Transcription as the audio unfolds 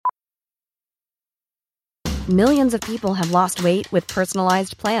Millions of people have lost weight with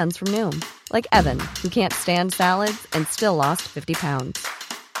personalized plans from Noom. Like Evan, who can't stand salads and still lost 50 pounds.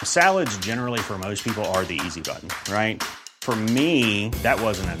 Salads generally for most people are the easy button, right? For me, that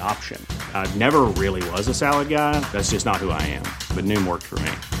wasn't an option. I never really was a salad guy. That's just not who I am. But Noom worked for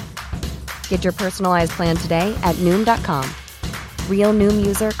me. Get your personalized plan today at Noom.com. Real Noom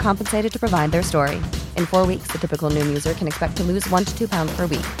user compensated to provide their story. In 4 weeks, the typical Noom user can expect to lose 1 to 2 pounds per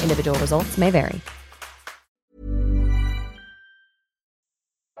week. Individual results may vary.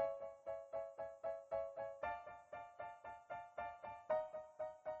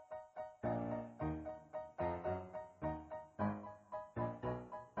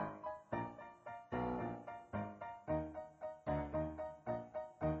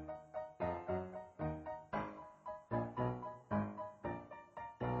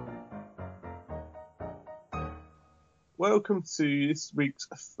 Welcome to this week's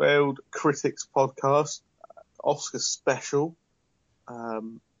Failed Critics podcast, Oscar special.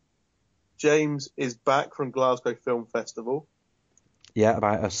 James is back from Glasgow Film Festival. Yeah,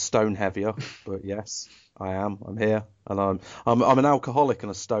 about a stone heavier, but yes, I am. I'm here, and I'm an alcoholic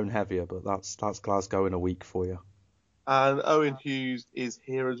and a stone heavier, but that's Glasgow in a week for you. And Owen Hughes is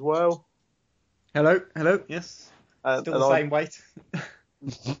here as well. Hello, yes. Still the same weight.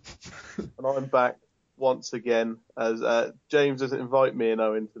 And I'm back once again, as James doesn't invite me and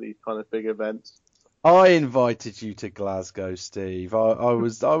Owen to these kind of big events. I invited you to Glasgow, Steve. I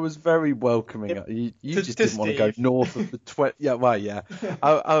was very welcoming. You just didn't want to go north of the 20. Yeah, well, yeah.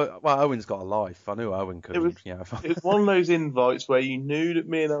 Well, Owen's got a life. I knew Owen could. It was one of those invites where you knew that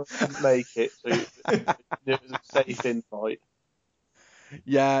me and Owen couldn't make it, so it was a safe invite.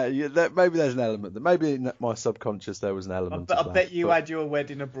 Yeah, maybe there's an element. Maybe in my subconscious there was an element. I bet you had your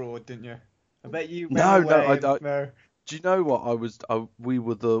wedding abroad, didn't you? I bet you. No. Do you know what? We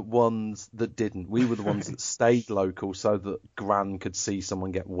were the ones that didn't. We were the ones that stayed local so that Gran could see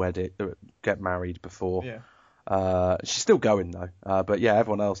someone get married before. Yeah. She's still going though. But yeah,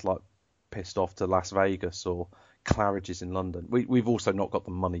 everyone else pissed off to Las Vegas or Claridge's in London. We've also not got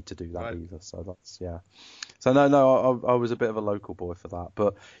the money to do that either. So that's So no, I was a bit of a local boy for that.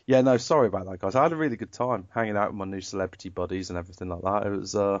 But yeah, no, sorry about that, guys. I had a really good time hanging out with my new celebrity buddies and everything like that. It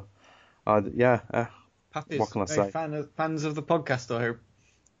was Patty's what can I say? Fans of the podcast, I hope.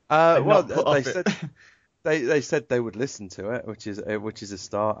 Well, they said they would listen to it, which is a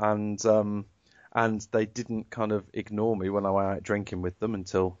start, and they didn't kind of ignore me when I went out drinking with them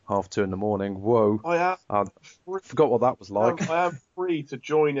until 2:30 in the morning. Whoa! I forgot what that was like. I am free to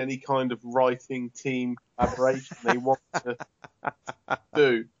join any kind of writing team collaboration they want to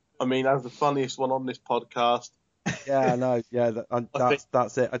do. I mean, as the funniest one on this podcast. Yeah, no, yeah,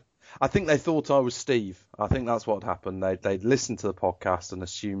 that's it. I think they thought I was Steve. I think that's what happened. They'd listened to the podcast and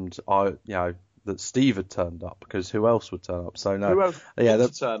assumed that Steve had turned up, because who else would turn up? So no, who else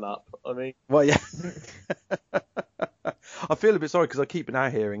would turn up? I mean, well, yeah. I feel a bit sorry because I keep now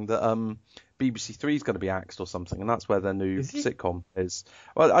hearing that BBC Three is going to be axed or something, and that's where their new sitcom is.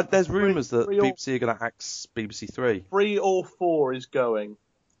 Well, there's rumours that BBC are going to axe BBC Three. 3 or 4 is going.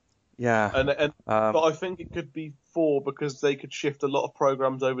 Yeah, but I think it could be 4 because they could shift a lot of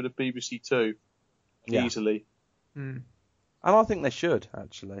programmes over to BBC Two easily. And I think they should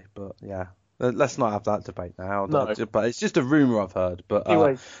actually, but yeah, let's not have that debate now. No. But it's just a rumour I've heard. But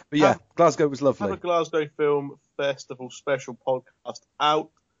anyway, Glasgow was lovely. Have a Glasgow Film Festival special podcast out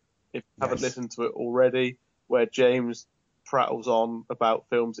if you haven't listened to it already, where James prattles on about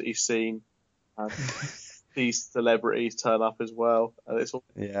films that he's seen. And these celebrities turn up as well, and it's all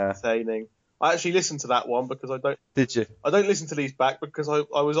entertaining. I actually listened to that one because I don't. Did you? I don't listen to these back because I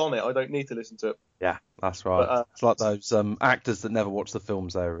was on it. I don't need to listen to it. Yeah, that's right. But, it's like those actors that never watch the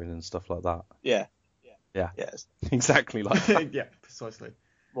films they were in and stuff like that. Yeah. Yes. Exactly like that. Yeah, precisely.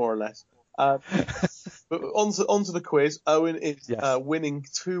 More or less. But onto the quiz. Owen is winning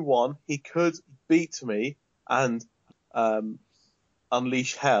 2-1. He could beat me and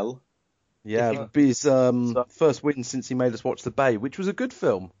unleash hell. Yeah, it'd be his first win since he made us watch The Bay, which was a good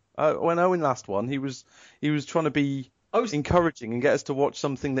film. When Owen last won, he was trying to be encouraging and get us to watch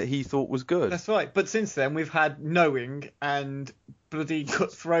something that he thought was good. That's right. But since then, we've had Knowing and bloody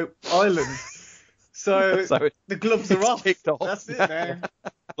Cutthroat Island. So the gloves are off. Kicked off. That's it, man.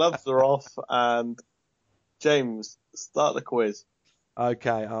 Gloves are off, and James, start the quiz.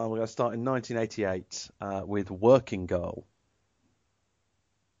 Okay, we're going to start in 1988 with Working Girl.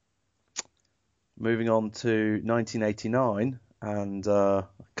 Moving on to 1989 and a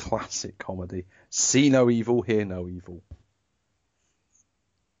classic comedy, See No Evil, Hear No Evil.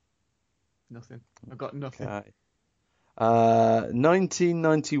 Nothing. I've got nothing. Okay.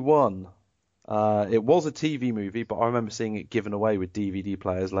 1991, It was a TV movie, but I remember seeing it given away with DVD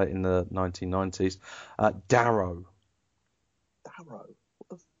players late in the 1990s. Darrow. Darrow?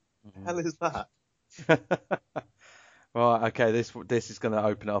 What the hell is that? Right, okay, this is going to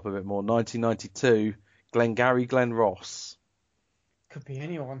open it up a bit more. 1992, Glengarry Glen Ross. Could be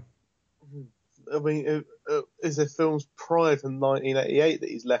anyone. I mean, is there films prior to 1988 that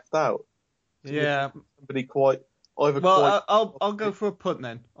he's left out? Yeah. Somebody quite... I'll go for a punt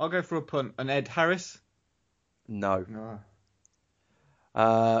then. I'll go for a punt. And Ed Harris? No.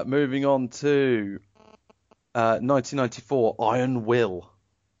 Moving on to 1994, Iron Will.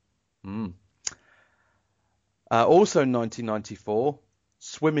 Also 1994,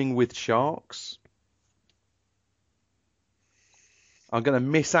 Swimming with Sharks. I'm going to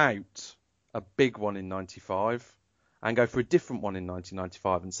miss out a big one in 95 and go for a different one in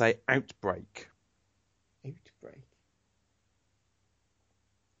 1995 and say Outbreak. Outbreak.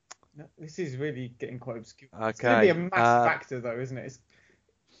 No, this is really getting quite obscure. Okay. It's going to be a massive factor, though, isn't it?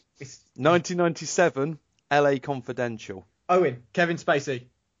 It's 1997, LA Confidential. Owen, Kevin Spacey.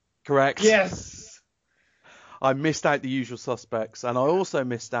 Correct. Yes. I missed out The Usual Suspects, and I also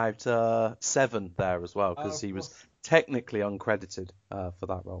missed out Seven there as well, because he was technically uncredited for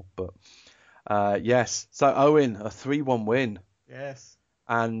that role. But yes, so Owen, a 3-1 win. Yes.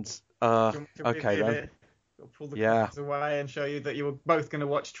 And okay then. Pull the cards away and show you that you were both going to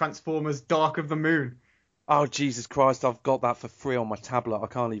watch Transformers: Dark of the Moon. Oh, Jesus Christ, I've got that for free on my tablet. I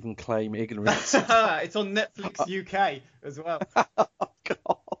can't even claim ignorance. It's on Netflix UK as well. Oh,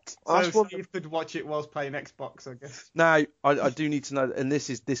 God. So Steve could watch it whilst playing Xbox, I guess. Now, I do need to know, and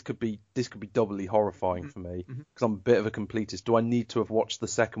this could be doubly horrifying for me, because I'm a bit of a completist. Do I need to have watched the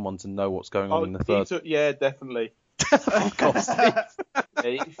second one to know what's going on in the third? Yeah, definitely. Of course.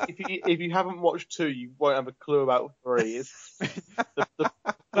 If you haven't watched 2, you won't have a clue about 3.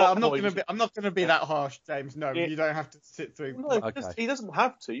 I'm not going to be that harsh, James. No, you don't have to sit through. No, okay. He doesn't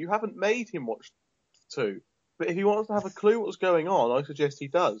have to. You haven't made him watch 2. But if he wants to have a clue what's going on, I suggest he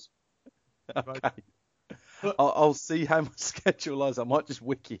does. Okay. I'll see how my schedule is. I might just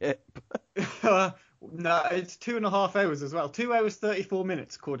wiki it. No, it's 2.5 hours as well. 2 hours 34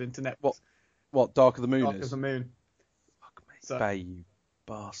 minutes according to Netflix. What Dark of the Moon Dark is? of the Moon. Fuck me, Bay, you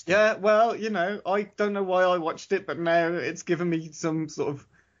bastard. Yeah, well, I don't know why I watched it, but now it's given me some sort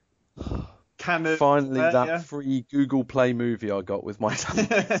of canon. Finally, that free Google Play movie I got with my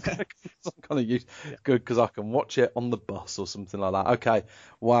tablet. I'm kind of used. Good, because I can watch it on the bus or something like that. Okay,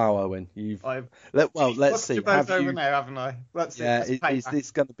 wow, Owen, let's see. Both over now, haven't I? Let's see. Is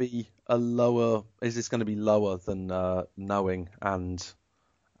this going to be lower? Is this going to be lower than Knowing and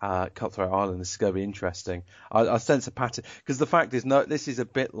Cutthroat Island? This is going to be interesting. I sense a pattern, because the fact is, this is a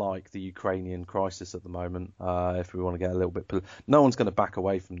bit like the Ukrainian crisis at the moment. If we want to get a little bit, no one's going to back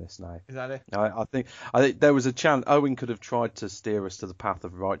away from this now. Is that it? I think there was a chance. Owen could have tried to steer us to the path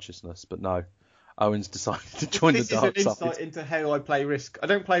of righteousness, but no. Owen's decided to join the dark side. This is an insight into how I play Risk. I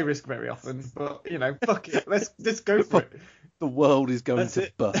don't play Risk very often, but fuck it. Let's go for it. The world is going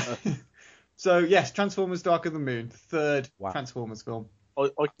to burn. So yes, Transformers: Dark of the Moon, third Transformers film. I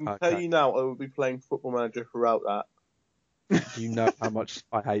can tell you now, I will be playing Football Manager throughout that. You know how much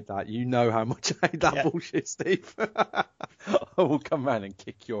I hate that. You know how much I hate that bullshit, Steve. I will come round and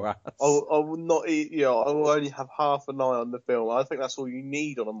kick your ass. I will not eat. I will only have half an eye on the film. I think that's all you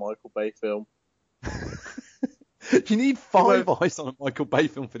need on a Michael Bay film. You need 5 eyes on a Michael Bay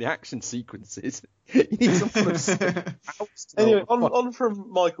film for the action sequences. You need some Anyway, on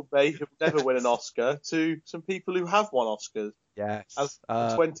from Michael Bay, who will never win an Oscar, to some people who have won Oscars. Yes. As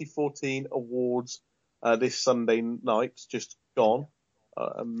the 2014 awards this Sunday night, just gone.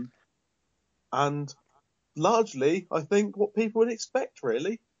 And largely, I think, what people would expect,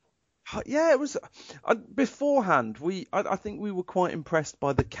 really. Yeah, it was... beforehand, I think we were quite impressed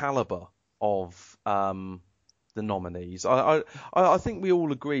by the calibre of... the nominees. I think we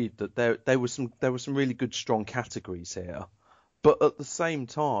all agreed that there were some really good, strong categories here, but at the same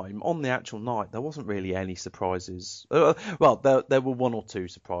time, on the actual night, there wasn't really any surprises. Well, there were 1 or 2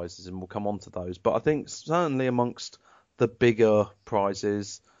 surprises, and we'll come on to those. But I think certainly amongst the bigger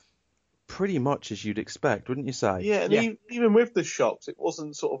prizes, pretty much as you'd expect, wouldn't you say? Yeah, and even with the shocks, it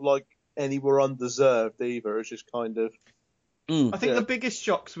wasn't sort of like any were undeserved either. It was just kind of. I think the biggest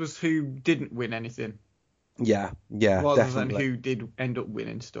shocks was who didn't win anything. Yeah, rather definitely. than who did end up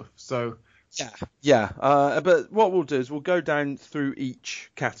winning stuff. So but what we'll do is we'll go down through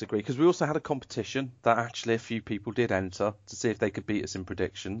each category, because we also had a competition that actually a few people did enter to see if they could beat us in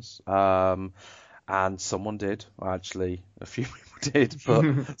predictions. And and someone did. Actually, a few people did,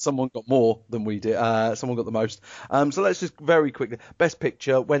 but someone got more than we did. Someone got the most. So let's just very quickly. Best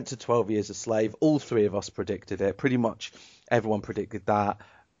Picture went to 12 Years a Slave. All three of us predicted it. Pretty much everyone predicted that.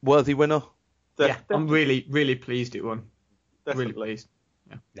 Worthy winner? Yeah, I'm really, really pleased it won. Definitely. Really pleased.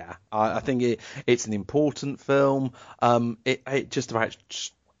 Yeah, I think it's an important film. It just about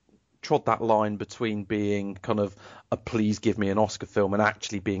trod that line between being kind of a please give me an Oscar film and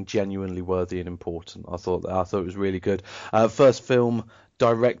actually being genuinely worthy and important. I thought it was really good. First film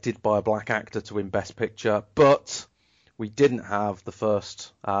directed by a black actor to win Best Picture, but we didn't have the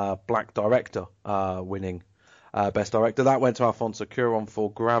first black director winning Best Director. That went to Alfonso Cuarón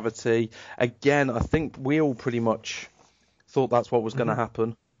for Gravity. Again, I think we all pretty much thought that's what was going to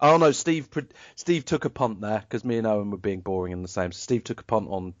happen. Oh no, Steve took a punt there because me and Owen were being boring and the same. So Steve took a punt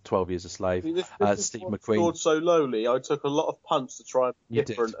on 12 Years a Slave. This Steve McQueen McQueen scored so lowly. I took a lot of punts to try and be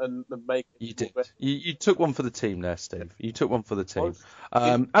different and make it. You did. You took one for the team there, Steve. You took one for the team.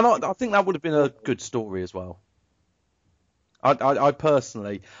 And I think that would have been a good story as well. I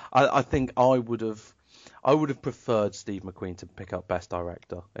personally, I think I would have preferred Steve McQueen to pick up Best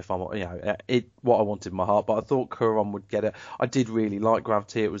Director if I'm, what I wanted in my heart. But I thought Cuarón would get it. I did really like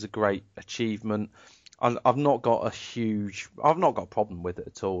Gravity. It was a great achievement. I've not got a problem with it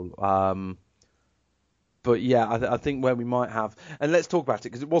at all. But yeah, I think where we might have, and let's talk about it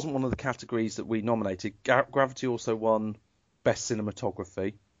because it wasn't one of the categories that we nominated. Gravity also won Best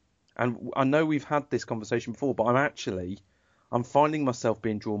Cinematography, and I know we've had this conversation before, but I'm finding myself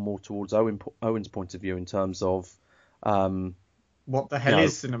being drawn more towards Owen's point of view in terms of what the hell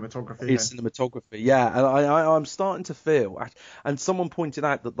is cinematography? Is cinematography, yeah. And I'm starting to feel, and someone pointed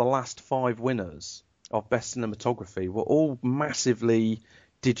out that the last 5 winners of Best Cinematography were all massively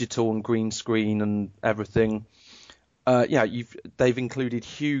digital and green screen and everything. They've included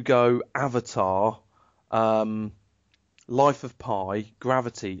Hugo, Avatar, Life of Pi,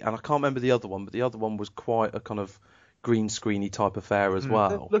 Gravity, and I can't remember the other one, but the other one was quite a kind of green screeny type affair as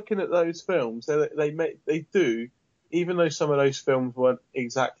well. Looking at those films, they do, even though some of those films weren't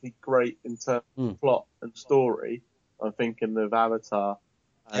exactly great in terms of plot and story. I'm thinking of Avatar,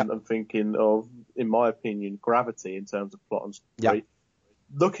 and I'm thinking of, in my opinion, Gravity in terms of plot and story. Yep.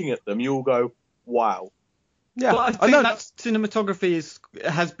 Looking at them, you'll go, wow. Yeah, but I think that cinematography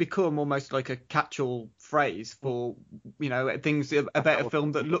has become almost like a catch-all phrase for things about a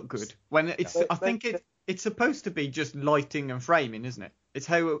film that look good. When it's supposed to be just lighting and framing, isn't it? It's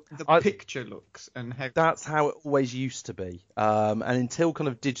how the picture looks and how. That's how it always used to be. And until kind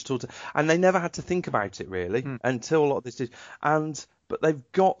of digital, and they never had to think about it really until a lot of this did. But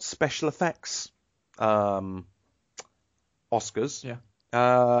they've got special effects Oscars. Yeah.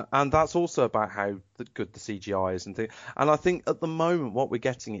 And that's also about how good the CGI is and things. And I think at the moment what we're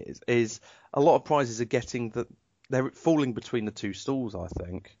getting is a lot of prizes are getting that they're falling between the two stools, I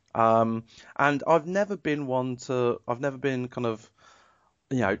think. And I've never been kind of,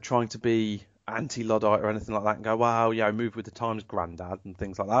 trying to be anti-Luddite or anything like that and go, wow, move with the times, granddad, and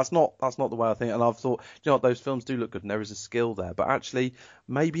things like that. That's not the way I think. And I've thought, those films do look good and there is a skill there, but actually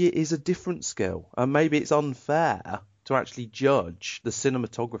maybe it is a different skill and maybe it's unfair to actually judge the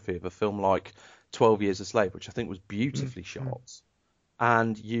cinematography of a film like 12 Years a Slave, which I think was beautifully shot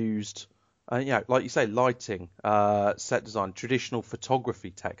and used, like you say, lighting, set design, traditional photography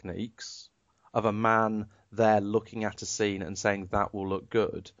techniques of a man there looking at a scene and saying that will look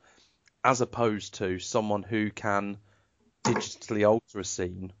good, as opposed to someone who can digitally alter a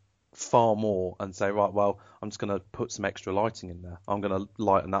scene far more and say, right, well, I'm just going to put some extra lighting in there. I'm going to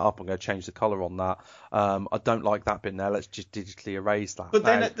lighten that up. I'm going to change the colour on that. I don't like that bit there. Let's just digitally erase that. But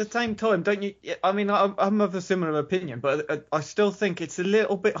then at the same time, don't you? I mean, I'm of a similar opinion, but I still think it's a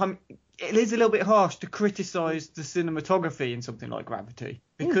little bit. It is a little bit harsh to criticise the cinematography in something like Gravity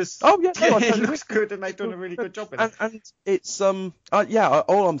because it looks good and they've done a really good job in it. And it's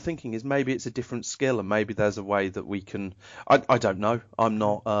all I'm thinking is maybe it's a different skill and maybe there's a way that we can. I don't know. I'm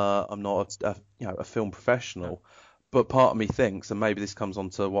not a film professional, but part of me thinks, and maybe this comes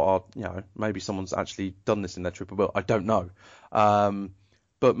on to maybe someone's actually done this in their triple bill. I don't know,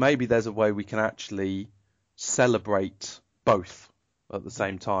 but maybe there's a way we can actually celebrate both at the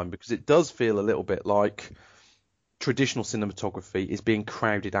same time, because it does feel a little bit like traditional cinematography is being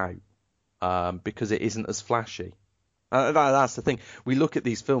crowded out because it isn't as flashy. That's the thing. We look at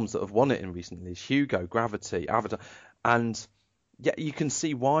these films that have won it in recent years, Hugo, Gravity, Avatar, and you can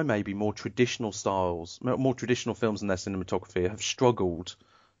see why maybe more traditional films and their cinematography have struggled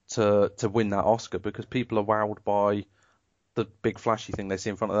to win that Oscar, because people are wowed by the big flashy thing they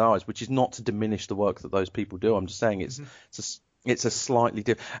see in front of their eyes, which is not to diminish the work that those people do. I'm just saying it's it's a slightly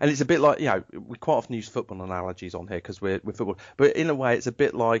different, and it's a bit like, we quite often use football analogies on here because we're football, but in a way it's a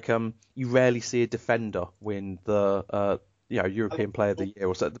bit like you rarely see a defender win the European Player of the Year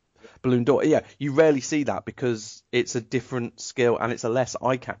or so, the Ballon d'Or. Yeah, you rarely see that because it's a different skill and it's a less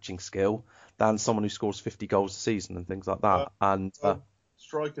eye-catching skill than someone who scores 50 goals a season and things like that.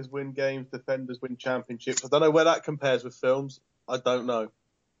 Strikers win games, defenders win championships. I don't know where that compares with films. I don't know.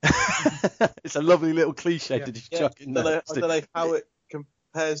 It's a lovely little cliche to just chuck in there. I don't know how it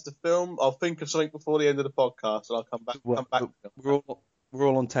compares to film. I'll think of something before the end of the podcast, and I'll come back. We're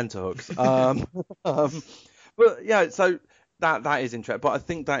all on tenterhooks. But yeah, so that is interesting. But I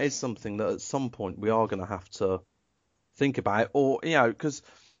think that is something that at some point we are going to have to think about, or because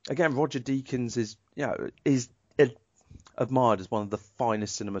again, Roger Deakins is admired as one of the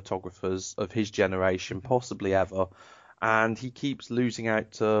finest cinematographers of his generation, possibly ever. And he keeps losing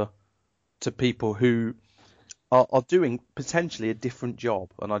out to people who are doing potentially a different job,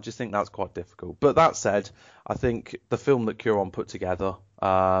 and I just think that's quite difficult. But that said, I think the film that Cuarón put together,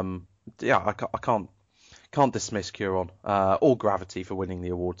 I can't dismiss Cuarón or Gravity for winning the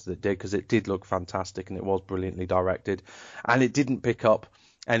awards that it did, because it did look fantastic and it was brilliantly directed, and it didn't pick up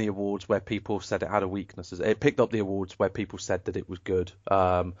any awards where people said it had a weakness. It picked up the awards where people said that it was good.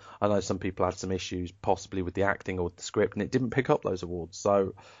 I know some people had some issues possibly with the acting or the script, and it didn't pick up those awards.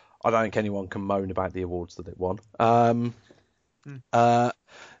 So I don't think anyone can moan about the awards that it won. Going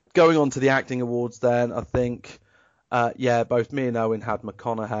on to the acting awards then, I think, both me and Owen had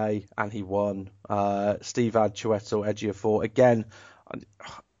McConaughey and he won. Steve had Chiwetel Ejiofor. Again,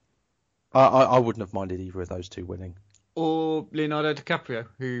 I wouldn't have minded either of those two winning. Or Leonardo DiCaprio,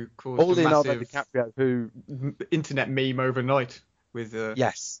 who caused a massive internet meme overnight with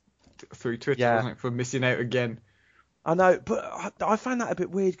through Twitter, wasn't it, for missing out again. I know, but I found that a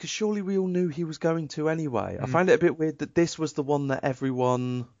bit weird because surely we all knew he was going to anyway. I found it a bit weird that this was the one that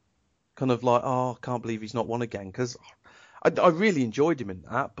everyone kind of like, I can't believe he's not won again, because I really enjoyed him in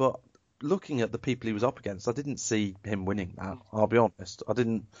that, but looking at the people he was up against, I didn't see him winning that. I'll be honest. I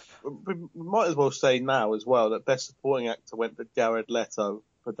didn't. We might as well say now as well that Best Supporting Actor went to Jared Leto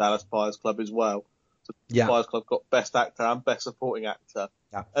for Dallas Buyers Club as well. So Buyers Club got Best Actor and Best Supporting Actor.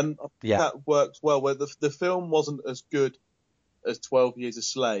 Yeah. And I think that works well, where the film wasn't as good as 12 Years a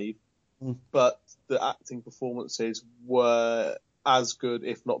Slave, but the acting performances were as good,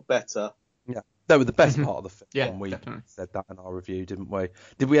 if not better. Yeah. They were the best part of the film. Yeah, we definitely said that in our review, didn't we?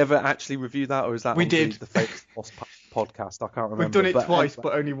 Did we ever actually review that, or is that we did the Famous Boss podcast? I can't remember. We've done it twice,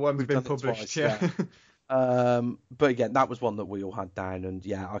 but only one's been published. Twice, but again, that was one that we all had down, and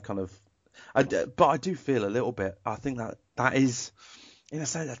but I do feel a little bit. I think that is, in a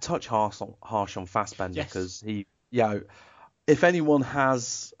sense, a touch harsh on Fassbender, because he, if anyone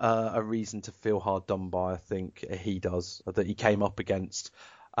has a reason to feel hard done by, I think he does. That he came up against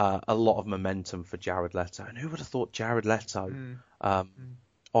a lot of momentum for Jared Leto, and who would have thought Jared Leto,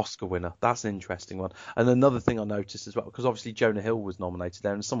 Oscar winner? That's an interesting one. And another thing I noticed as well, because obviously Jonah Hill was nominated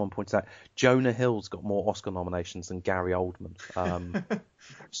there, and someone pointed out Jonah Hill's got more Oscar nominations than Gary Oldman.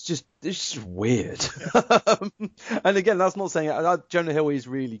 It's just weird. And again, that's not saying Jonah Hill is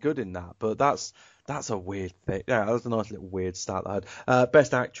really good in that, but that's a weird thing. Yeah, that's a nice little weird stat that I had.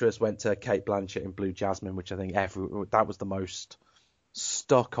 Best Actress went to Cate Blanchett in Blue Jasmine, which I think that was the most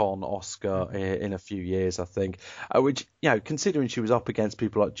stuck on Oscar in a few years, I think, which, considering she was up against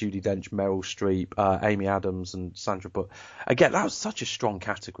people like Judi Dench, Meryl Streep, Amy Adams and Sandra Bullock, again, that was such a strong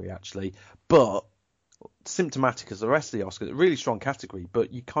category actually, but symptomatic as the rest of the Oscars, a really strong category,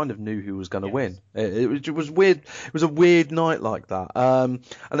 but you kind of knew who was going to win. It was weird. It was a weird night like that. And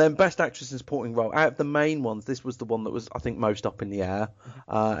then Best Actress in Supporting Role, out of the main ones, this was the one that was, I think, most up in the air,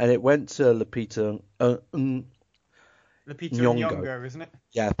 and it went to Lupita Nyong'o, isn't it?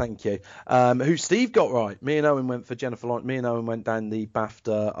 Yeah, thank you. Who Steve got right. Me and Owen went for Jennifer Lawrence. Me and Owen went down the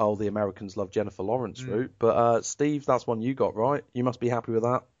BAFTA, the Americans love Jennifer Lawrence route. But Steve, that's one you got right. You must be happy with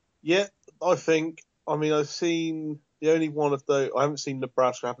that. Yeah, I think. I mean, I've seen the only one of those. I haven't seen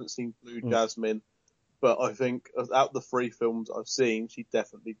Nebraska. I haven't seen Blue Jasmine. But I think out of the 3 films I've seen, she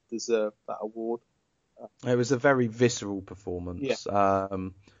definitely deserved that award. It was a very visceral performance.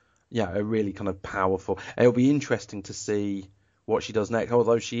 Yeah. A really kind of powerful. It'll be interesting to see what she does next.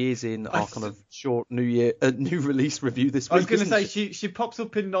 Although she is in our kind of short new release review this week. I was going to say she pops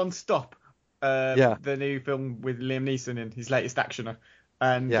up in Non-Stop. The new film with Liam Neeson in his latest actioner.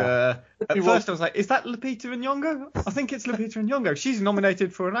 And at first I was like, is that Lupita Nyong'o? I think it's Lupita Nyong'o. She's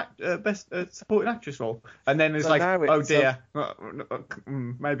nominated for an Best Supporting Actress role. And then it's oh dear,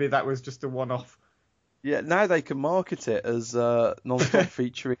 maybe that was just a one-off. Yeah, now they can market it as Non-Stop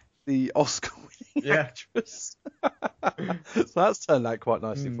featuring the Oscar-winning actress. So that's turned out quite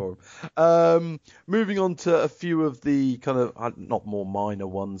nicely for him. Moving on to a few of the kind of not more minor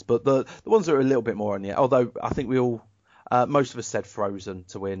ones, but the ones that are a little bit more on the. Although I think we all, most of us said Frozen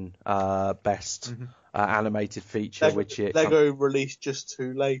to win best animated feature, which Lego released just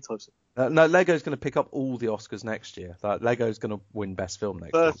too late. I suppose. No, Lego's going to pick up all the Oscars next year. Lego's going to win best film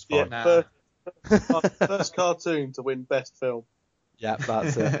next year. First cartoon to win best film. Yeah,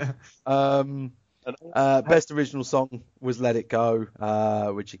 that's it. Best original song was Let It Go,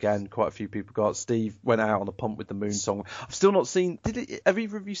 which again quite a few people got. Steve went out on a pump with the Moon song. I've still not seen. Have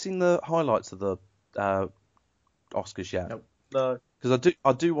either of you seen the highlights of the Oscars yet? Nope. No. Because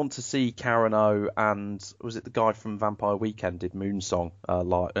I do want to see Karen O and was it the guy from Vampire Weekend did Moon Song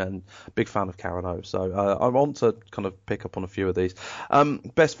live, and big fan of Karen O, so I want to kind of pick up on a few of these.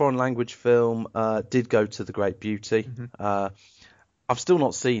 Best foreign language film did go to The Great Beauty. I've still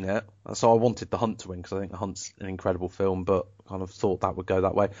not seen it, so I wanted The Hunt to win because I think The Hunt's an incredible film, but kind of thought that would go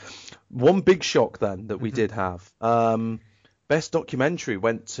that way. One big shock then that we did have. Best documentary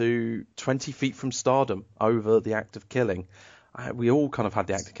went to 20 Feet from Stardom over The Act of Killing. We all kind of had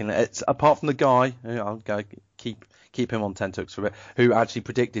The Act of Killing. It's apart from the guy, I'll go keep him on tenterhooks for a bit, who actually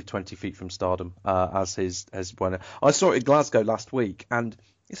predicted 20 Feet from Stardom as winner. I saw it in Glasgow last week, and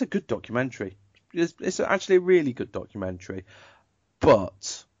it's a good documentary. It's actually a really good documentary,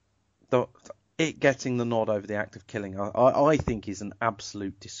 but it getting the nod over The Act of Killing, I think is an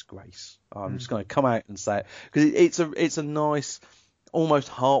absolute disgrace. I'm just going to come out and say it because it's a nice, almost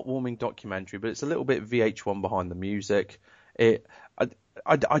heartwarming documentary, but it's a little bit VH1 behind the music. I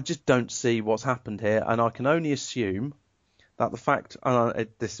just don't see what's happened here, and I can only assume that the fact,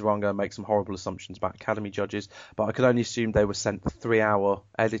 this is where I'm going to make some horrible assumptions about Academy judges, but I can only assume they were sent the 3-hour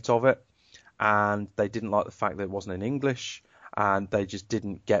edit of it, and they didn't like the fact that it wasn't in English, and they just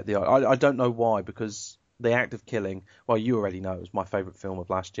didn't get the. I don't know why, because The Act of Killing, well, you already know it was my favourite film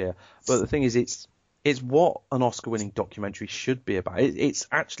of last year, but the thing is, it's what an Oscar-winning documentary should be about. It's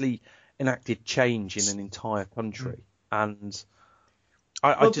actually enacted change in an entire country. And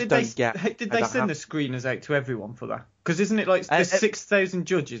I just don't get. Did they send the screeners out to everyone for that? Because isn't it like there's 6,000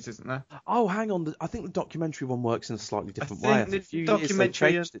 judges, isn't there? Oh, hang on. I think the documentary one works in a slightly different way. The a few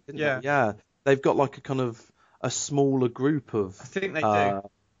documentary, years they changed it, didn't they? Yeah. They've got like a kind of a smaller group of. I think they do.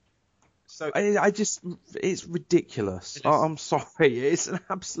 So it's ridiculous. I'm sorry. It's an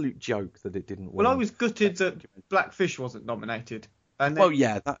absolute joke that it didn't win. Well, I was gutted that Blackfish wasn't nominated. And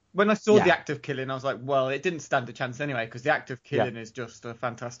then, when I saw The Act of Killing, I was like, well, it didn't stand a chance anyway, because The Act of Killing is just a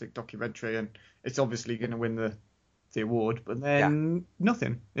fantastic documentary, and it's obviously going to win the award. But then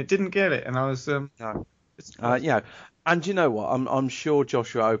nothing. It didn't get it, and I was And you know what? I'm sure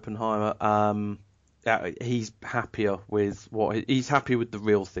Joshua Oppenheimer, he's happier with he's happy with the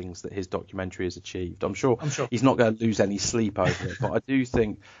real things that his documentary has achieved. I'm sure he's not going to lose any sleep over it. But I do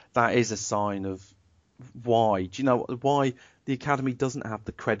think that is a sign of why. Do you know why the Academy doesn't have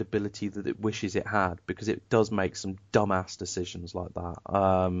the credibility that it wishes it had? Because it does make some dumbass decisions like that.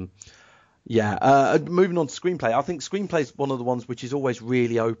 Moving on to screenplay. I think screenplay is one of the ones which is always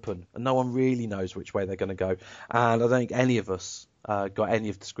really open, and no one really knows which way they're going to go. And I don't think any of us got any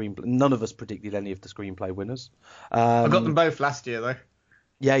of the screenplay. None of us predicted any of the screenplay winners. I got them both last year, though.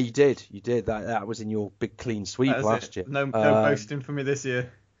 Yeah, you did. That was in your big clean sweep last year. No boasting for me this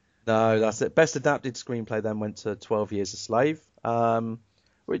year. No, that's it. Best adapted screenplay then went to 12 Years a Slave,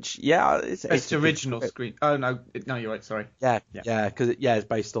 which it's best original screen. Oh no, you're right. Sorry. Yeah, because it's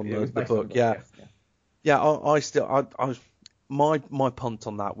based on the book. I my punt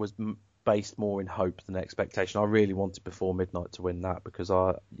on that was based more in hope than expectation. I really wanted Before Midnight to win that because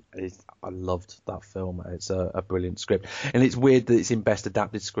I loved that film. It's a brilliant script, and it's weird that it's in Best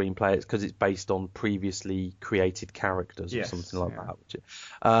Adapted Screenplay. It's because it's based on previously created characters or something like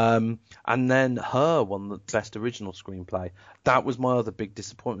that. And then Her won the Best Original Screenplay. That was my other big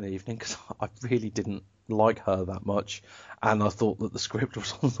disappointment of the evening because I really didn't like Her that much, and I thought that the script was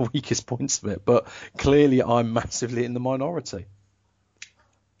one of the weakest points of it. But clearly, I'm massively in the minority.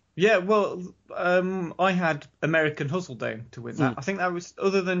 Yeah, well, I had American Hustle Down to win that. I think that was,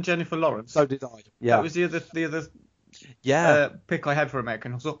 other than Jennifer Lawrence. So did I. Yeah. That was the other pick I had for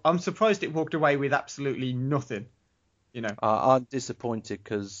American Hustle. I'm surprised it walked away with absolutely nothing. You know. I'm disappointed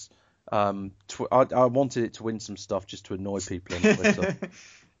because I wanted it to win some stuff just to annoy people on Twitter.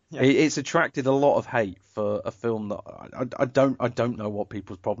 It's attracted a lot of hate for a film that I don't know what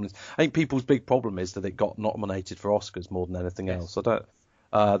people's problem is. I think people's big problem is that it got nominated for Oscars more than anything else. I don't.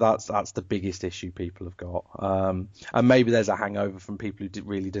 That's the biggest issue people have got, and maybe there's a hangover from people who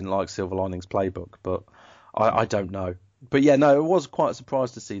really didn't like Silver Linings Playbook, but I don't know. But yeah, no, it was quite a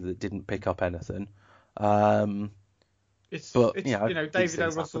surprise to see that it didn't pick up anything. It's you know, David O.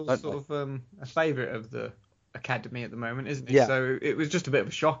 Russell's sort of a favourite of the Academy at the moment, isn't he? Yeah. So it was just a bit of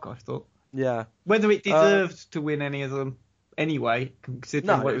a shock, I thought. Yeah. Whether it deserved to win any of them anyway,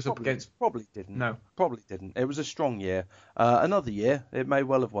 considering what it was up against. Probably didn't. No. Probably didn't. It was a strong year. Another year, it may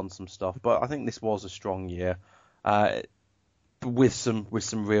well have won some stuff, but I think this was a strong year. With some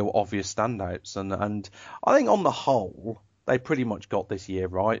real obvious standouts, and I think on the whole they pretty much got this year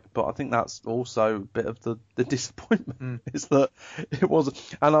right. But I think that's also a bit of the disappointment is that it wasn't.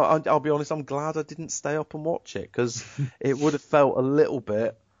 And I'll be honest, I'm glad I didn't stay up and watch it, because it would have felt a little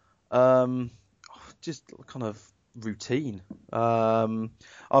bit just kind of routine.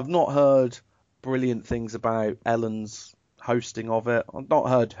 I've not heard brilliant things about Ellen's hosting of it. I've not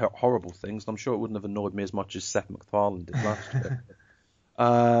heard horrible things, and I'm sure it wouldn't have annoyed me as much as Seth MacFarlane did last year.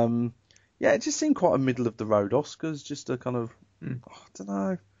 Yeah, it just seemed quite a middle of the road Oscars, just a kind of I don't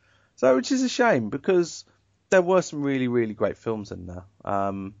know. So, which is a shame, because there were some really, really great films in there.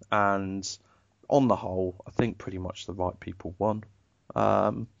 And on the whole, I think pretty much the right people won.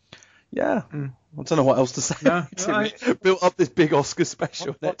 Yeah, I don't know what else to say. No, built up this big Oscar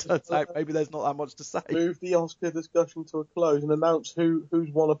special, and it turns out maybe there's not that much to say. Move the Oscar discussion to a close and announce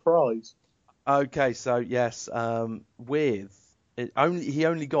who's won a prize. Okay, so yes, he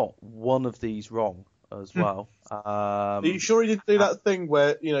only got one of these wrong as well. Are you sure he didn't do that thing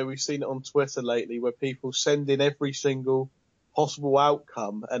where, we've seen it on Twitter lately, where people send in every single possible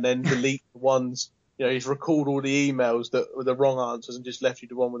outcome and then delete the ones? He's recalled all the emails that were the wrong answers and just left you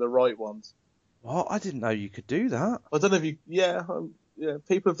the one with the right ones. What? I didn't know you could do that. I don't know if you... Yeah,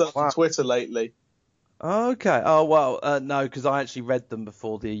 people have done it on Twitter lately. Okay. Oh, well, no, because I actually read them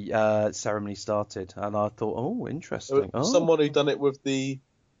before the ceremony started, and I thought, oh, interesting. Someone who done it with the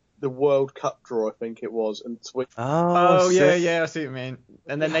World Cup draw, I think it was, and Twitter. Oh, yeah, I see what you mean.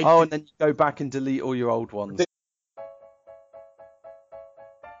 And then and then you go back and delete all your old ones.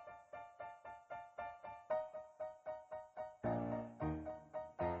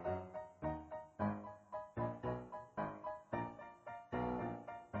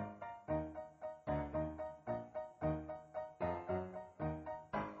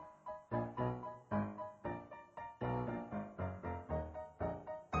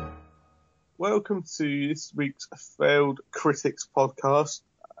 Welcome to this week's Failed Critics podcast,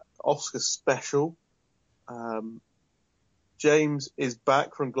 Oscar special. James is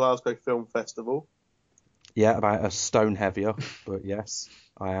back from Glasgow Film Festival. Yeah, about a stone heavier, but yes,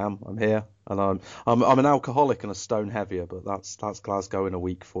 I am. I'm here, and I'm an alcoholic and a stone heavier, but that's Glasgow in a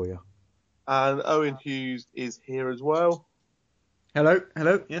week for you. And Owen Hughes is here as well. Hello,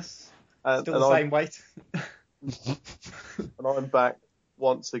 yes. Still the same weight. And I'm back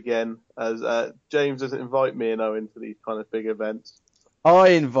once again, as James doesn't invite me and Owen to these kind of big events. I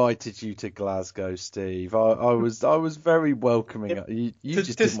invited you to Glasgow, Steve. I was very welcoming. You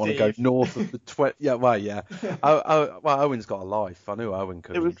just didn't want to go north of the Yeah, well, yeah. Well, Owen's got a life. I knew Owen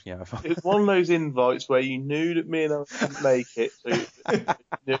could. It was one of those invites where you knew that me and Owen couldn't make it, so it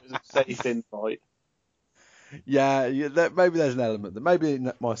was a safe invite. Yeah, maybe there's an element. Maybe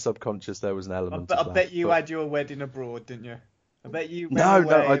in my subconscious there was an element. I bet you had your wedding abroad, didn't you? I bet you. No.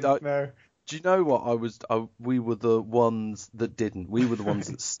 Do you know what? We were the ones that didn't. We were the ones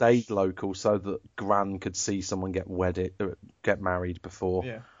that stayed local so that Gran could see someone get married before.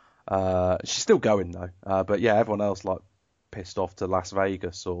 Yeah. She's still going though. But yeah, everyone else pissed off to Las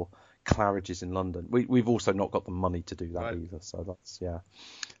Vegas or Claridge's in London. We've also not got the money to do that either. So that's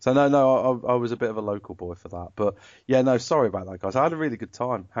So no, I was a bit of a local boy for that. But yeah, no, sorry about that, guys. I had a really good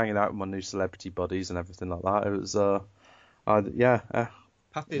time hanging out with my new celebrity buddies and everything like that. It was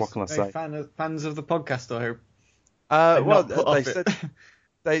Patty's what can I say? Fans of the podcast, I hope.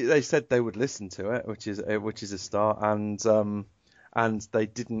 They said they would listen to it, which is a start, and they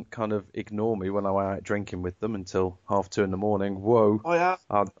didn't kind of ignore me when I went out drinking with them until 2:30 in the morning. Whoa! I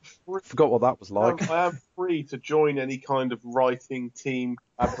forgot what that was like. I am free to join any kind of writing team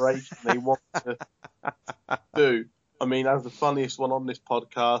collaboration they want to do. I mean, as the funniest one on this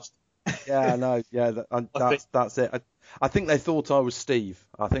podcast. Yeah, no, yeah, that's it. I think they thought I was Steve.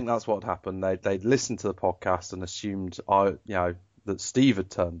 I think that's what happened. They'd listened to the podcast and assumed that Steve had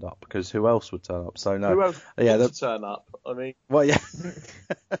turned up, because who else would turn up? So no, who else would turn up? I mean, well, yeah.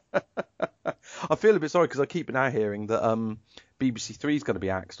 I feel a bit sorry because I keep now hearing that BBC Three is going to be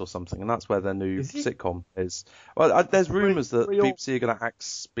axed or something, and that's where their new sitcom is. Well, there's rumours that BBC are going to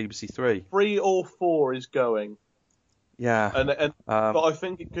axe BBC Three. 3 or 4 is going. Yeah, but I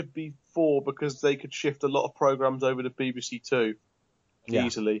think it could be 4 because they could shift a lot of programs over to BBC Two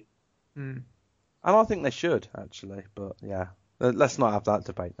easily. And I think they should, actually. But yeah, let's not have that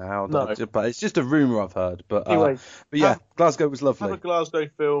debate now. No. But it's just a rumour I've heard. But Anyway, but yeah, Glasgow was lovely. Have a Glasgow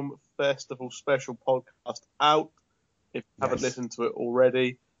Film Festival special podcast out, if you haven't listened to it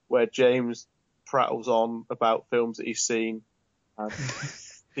already, where James prattles on about films that he's seen, and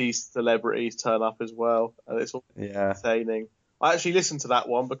these celebrities turn up as well, and it's all entertaining. I actually listened to that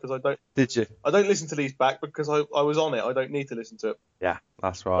one because I don't. Did you? I don't listen to these back because I was on it. I don't need to listen to it. Yeah,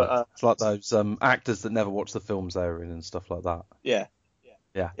 that's right. But, it's like those actors that never watch the films they're in and stuff like that. Yeah.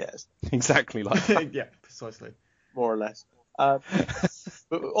 Yes. Exactly like that. Yeah, precisely. More or less. But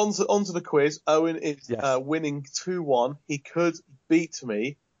onto the quiz. Owen is winning 2-1. He could beat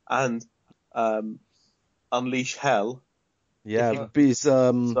me and unleash hell. Yeah, it'd be his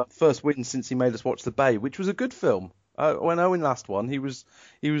first win since he made us watch The Bay, which was a good film. When Owen last won, he was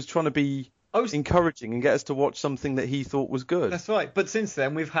trying to be encouraging and get us to watch something that he thought was good. That's right. But since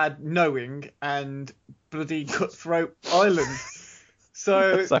then, we've had Knowing and bloody Cutthroat Island.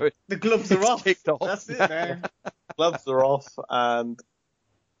 So the gloves are off. Kicked off. That's it, man. Gloves are off, and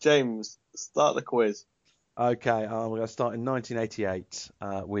James, start the quiz. Okay, we're going to start in 1988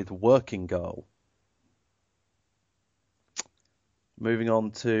 with Working Girl. Moving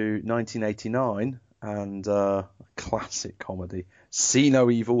on to 1989 and a classic comedy, See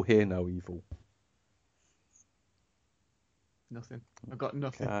No Evil, Hear No Evil. Nothing. I've got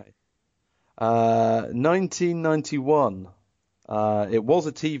nothing. Okay. 1991. It was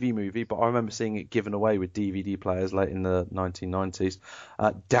a TV movie, but I remember seeing it given away with DVD players late in the 1990s.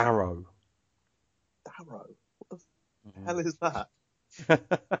 Darrow. Darrow? What the hell is that?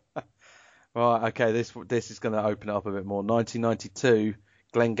 Right, okay, this is going to open it up a bit more. 1992,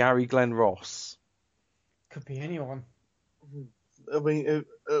 Glengarry Glen Ross. Could be anyone. I mean,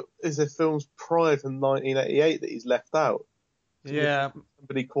 is there films prior to 1988 that he's left out? Yeah.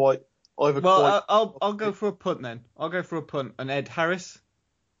 Somebody quite... I'll go for a punt then. I'll go for a punt. And Ed Harris?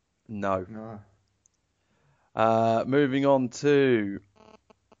 No. Moving on to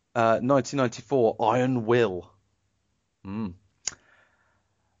 1994, Iron Will.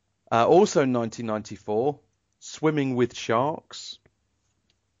 Also 1994, Swimming with Sharks.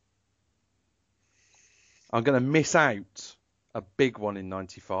 I'm going to miss out a big one in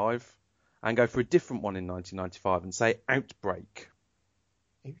 95 and go for a different one in 1995 and say Outbreak.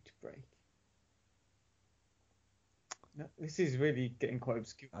 Outbreak. No, this is really getting quite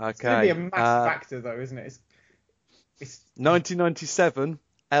obscure. Okay. It's going to be a massive factor, though, isn't it? It's 1997,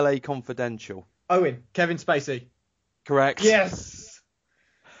 LA Confidential. Owen, Kevin Spacey. Correct. Yes.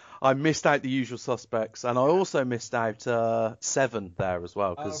 I missed out The Usual Suspects, and I also missed out Seven there as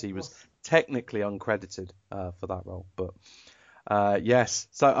well, because he was technically uncredited for that role. But yes,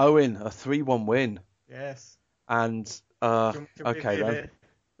 so Owen, a 3-1 win. Yes. And okay then.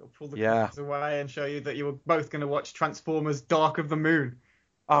 Pull the cards away and show you that you were both going to watch Transformers: Dark of the Moon.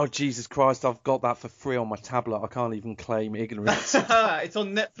 Oh, Jesus Christ, I've got that for free on my tablet. I can't even claim ignorance. It's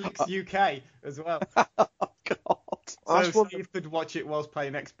on Netflix UK as well. Oh, God. So Steve could watch it whilst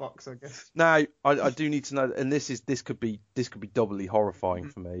playing Xbox, I guess. Now, I do need to know, and this could be doubly horrifying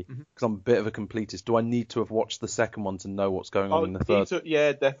for me, because I'm a bit of a completist. Do I need to have watched the second one to know what's going on in the third?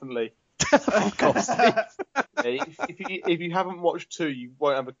 Yeah, definitely. Of course. If you haven't watched 2, you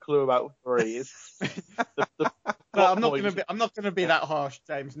won't have a clue about 3. I'm not going to be that harsh,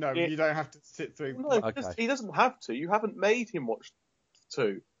 James. No, you don't have to sit through. No, because he doesn't have to. You haven't made him watch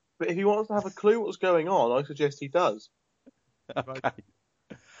 2. But if he wants to have a clue what's going on, I suggest he does. Okay.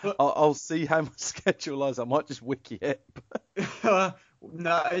 I'll see how my schedule is. I might just wiki it. No,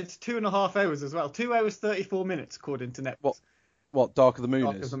 it's 2.5 hours as well. 2 hours 34 minutes according to Netflix. What Dark of the Moon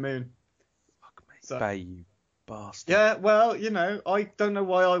Dark is? of the Moon. Fuck me, Bay, you bastard. Yeah, well, I don't know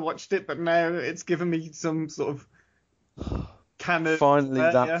why I watched it, but now it's given me some sort of canon. Finally,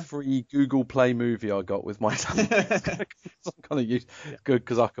 that free Google Play movie I got with my tablet. I'm kind of used. Good,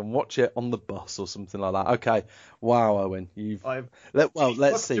 because I can watch it on the bus or something like that. Okay. Wow, Owen,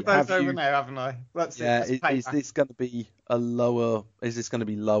 let's see. Both over now, haven't I? Let's see. Is this going to be lower? Is this going to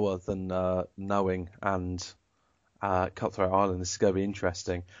be lower than Knowing and Cutthroat Island? This is going to be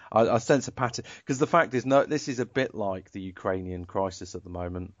interesting. I sense a pattern, because the fact is, this is a bit like the Ukrainian crisis at the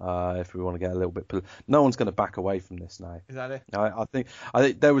moment. If we want to get a little bit, no one's going to back away from this now. Is that it? I think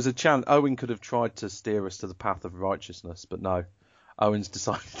there was a chance. Owen could have tried to steer us to the path of righteousness, but no. Owen's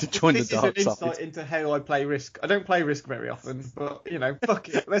decided to join the dark side. This is an insight into how I play Risk. I don't play Risk very often, but fuck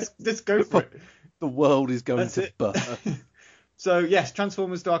it. Let's go for it. The world is going to burn. So yes,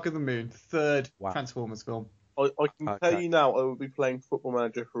 Transformers: Dark of the Moon, third Transformers film. I can tell you now, I will be playing Football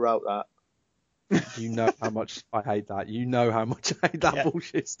Manager throughout that. You know how much I hate that. You know how much I hate that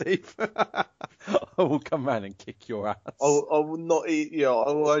bullshit, Steve. I will come round and kick your ass. I will not eat. You know,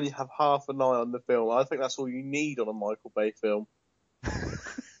 I will only have half an eye on the film. I think that's all you need on a Michael Bay film.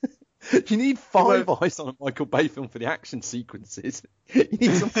 You need five eyes on a Michael Bay film for the action sequences. You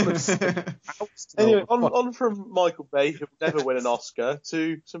need some Anyway, on from Michael Bay, who will never win an Oscar,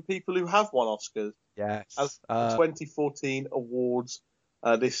 to some people who have won Oscars. Yes. As the 2014 awards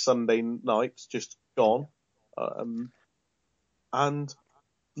this Sunday night just gone, and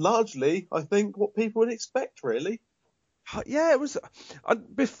largely, I think what people would expect, really. Yeah, it was.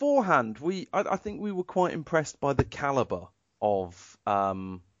 Beforehand, I think we were quite impressed by the caliber of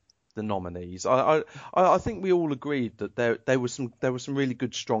the nominees. I think we all agreed that there were some really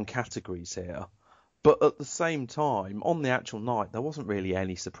good, strong categories here. But at the same time, on the actual night, there wasn't really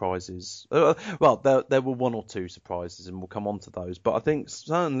any surprises. Well, there were one or two surprises, and we'll come on to those. But I think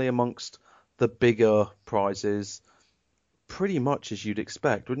certainly amongst the bigger prizes, pretty much as you'd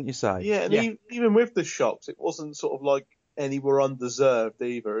expect, wouldn't you say? Yeah, and even with the shocks, it wasn't sort of like any were undeserved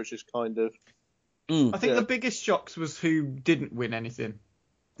either. It was just kind of... I think the biggest shocks was who didn't win anything.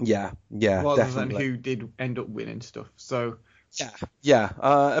 Yeah, rather definitely. than who did end up winning stuff. So... Yeah.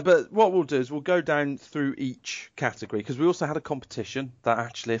 But what we'll do is we'll go down through each category, because we also had a competition that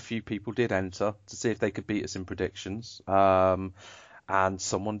actually a few people did enter to see if they could beat us in predictions. And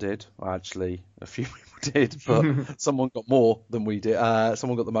someone did. Actually, a few people did, but someone got more than we did.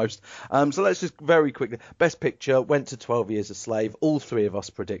 Someone got the most. So let's just very quickly. Best Picture went to 12 Years a Slave. All three of us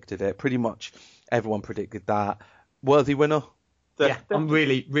predicted it. Pretty much everyone predicted that. Worthy winner? Yeah, I'm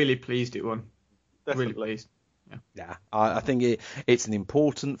really, really pleased it won. Definitely. Really pleased. Yeah, I think it's an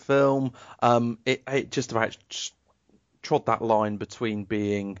important film. It just about trod that line between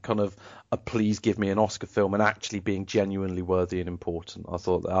being kind of a please give me an Oscar film and actually being genuinely worthy and important. I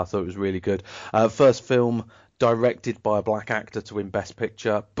thought it was really good. First film directed by a black actor to win Best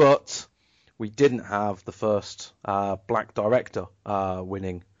Picture, but we didn't have the first black director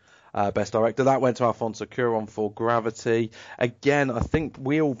winning Best Director. That went to Alfonso Cuarón for Gravity. Again, I think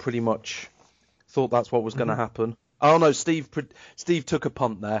we all pretty much thought that's what was going to happen. Oh no, Steve took a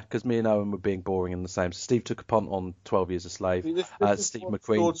punt there because me and Owen were being boring and the same. So Steve took a punt on 12 Years a Slave. Steve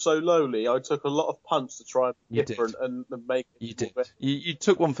McQueen scored so lowly. I took a lot of punts to try and be different and make it. You did. You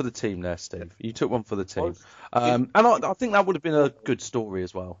took one for the team there, Steve. You took one for the team. And I think that would have been a good story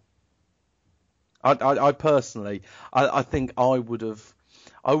as well. I personally, I think I would have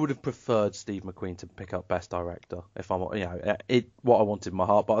preferred Steve McQueen to pick up Best Director if I'm, what I wanted in my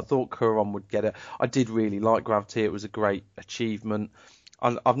heart. But I thought Cuarón would get it. I did really like Gravity. It was a great achievement.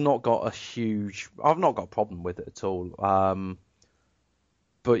 I've not got a problem with it at all.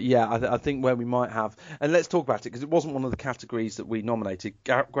 But yeah, I think where we might have, and let's talk about it because it wasn't one of the categories that we nominated.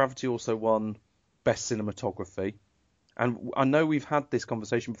 Gravity also won Best Cinematography, and I know we've had this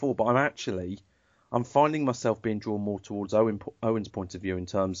conversation before, but I'm finding myself being drawn more towards Owen's point of view in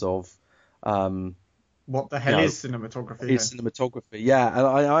terms of what the hell is cinematography? Is cinematography, yeah. And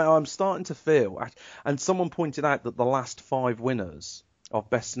I'm starting to feel, and someone pointed out that the last 5 winners of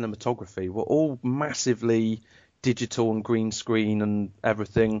Best Cinematography were all massively digital and green screen and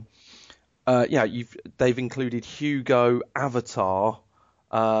everything. They've included Hugo, Avatar,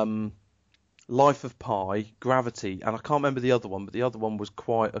 Life of Pi, Gravity, and I can't remember the other one, but the other one was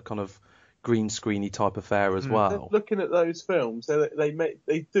quite a kind of green screeny type affair as well. Looking at those films,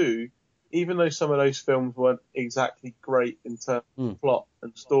 they do, even though some of those films weren't exactly great in terms of plot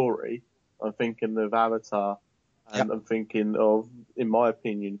and story. I'm thinking of Avatar, and I'm thinking of, in my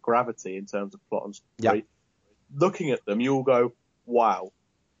opinion, Gravity in terms of plot and story. Yep. Looking at them, you'll go, wow.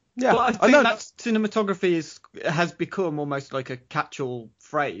 Yeah, well, I think that cinematography has become almost like a catch-all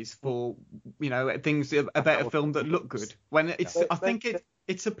phrase for, things about a film that look good. When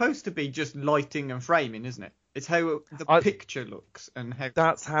it's supposed to be just lighting and framing, isn't it? It's how the picture looks and how.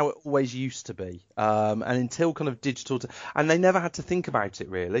 That's how it always used to be. And until kind of digital, and they never had to think about it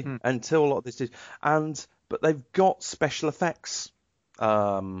really until a lot of this did. But they've got special effects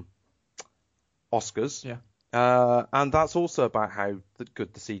Oscars. Yeah. And that's also about how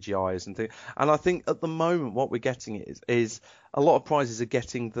good the CGI is and things. And I think at the moment what we're getting is a lot of prizes are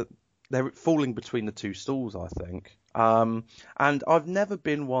getting that they're falling between the two stools, I think. And I've never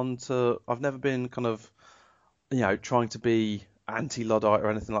been kind of, trying to be anti-Luddite or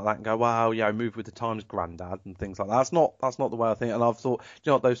anything like that and go, wow, move with the times, granddad, and things like that. That's not the way I think. And I've thought,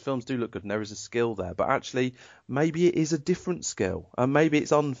 those films do look good and there is a skill there, but actually maybe it is a different skill, and maybe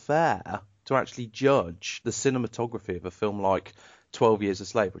it's unfair to actually judge the cinematography of a film like 12 Years a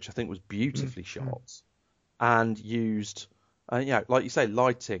Slave, which I think was beautifully shot and used like you say,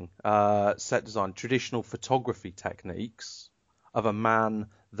 lighting, set design, traditional photography techniques of a man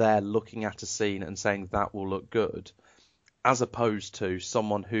there looking at a scene and saying that will look good, as opposed to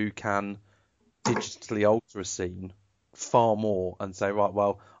someone who can digitally alter a scene far more and say, right,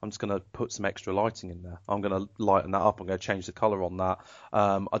 well, I'm just going to put some extra lighting in there. I'm going to lighten that up. I'm going to change the colour on that.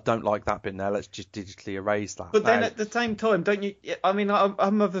 I don't like that bit there. Let's just digitally erase that. But then at the same time, don't you? I mean,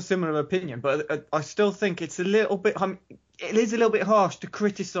 I'm of a similar opinion, but I still think it's a little bit. It is a little bit harsh to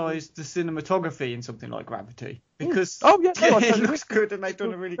criticise the cinematography in something like Gravity because it looks good and they've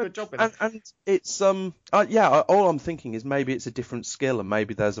done a really good job with it. And it's all I'm thinking is maybe it's a different skill and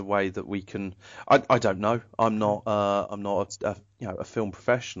maybe there's a way that we can. I don't know. I'm not a film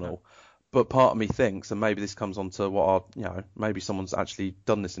professional, but part of me thinks, and maybe this comes on to what maybe someone's actually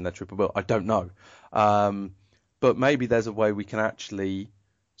done this in their triple bill. I don't know, but maybe there's a way we can actually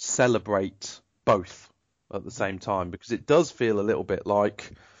celebrate both at the same time, because it does feel a little bit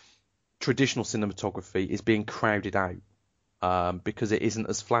like traditional cinematography is being crowded out because it isn't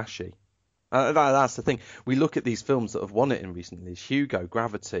as flashy. That's the thing. We look at these films that have won it in recent years, Hugo,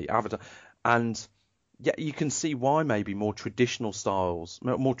 Gravity, Avatar, and you can see why maybe more traditional films in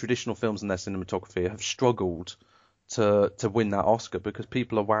their cinematography have struggled to win that Oscar, because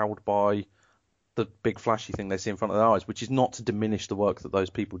people are wowed by the big flashy thing they see in front of their eyes, which is not to diminish the work that those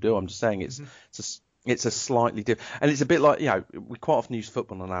people do. I'm just saying it's a slightly different, and it's a bit like, we quite often use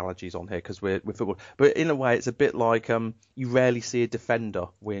football analogies on here because we're football, but in a way it's a bit like you rarely see a defender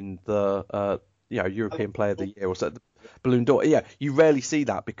win the European Player of the Year or so, the Ballon d'Or. You rarely see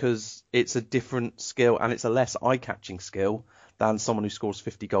that because it's a different skill and it's a less eye-catching skill than someone who scores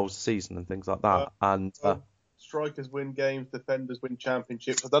 50 goals a season and things like that. Strikers win games, defenders win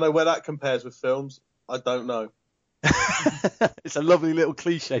championships. I don't know where that compares with films. I don't know. It's a lovely little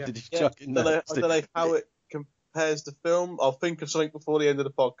cliche to just chuck in there. I don't know how it compares to film. I'll think of something before the end of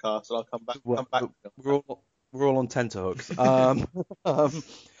the podcast and I'll come back. We're all on tenterhooks. But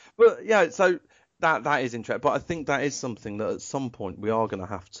yeah, so that is interesting. But I think that is something that at some point we are going to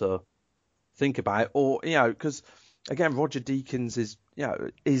have to think about, or because again, Roger Deakins is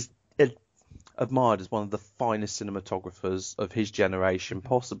admired as one of the finest cinematographers of his generation,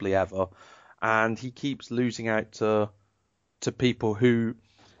 possibly ever. And he keeps losing out to people who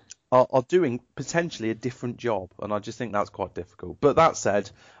are doing potentially a different job, and I just think that's quite difficult. But that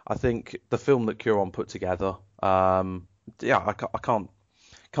said, I think the film that Cuarón put together, I can't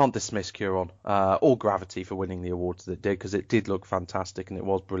dismiss Cuarón or Gravity for winning the awards that it did, because it did look fantastic and it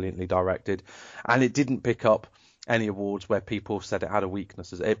was brilliantly directed, and it didn't pick up any awards where people said it had a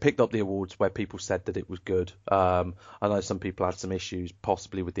weakness. It picked up the awards where people said that it was good. I know some people had some issues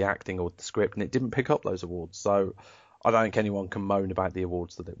possibly with the acting or the script, and it didn't pick up those awards. So I don't think anyone can moan about the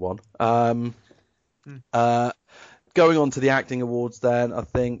awards that it won. Going on to the acting awards then, I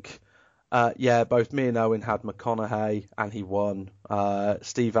think, both me and Owen had McConaughey and he won.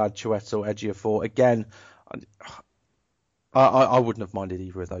 Steve had Chiwetel Ejiofor. Again, I wouldn't have minded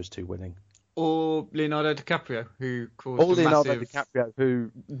either of those two winning. Or Leonardo DiCaprio, who caused a massive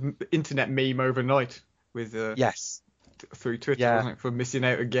internet meme overnight with through Twitter, wasn't it, for missing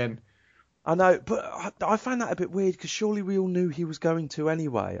out again. I know, but I found that a bit weird because surely we all knew he was going to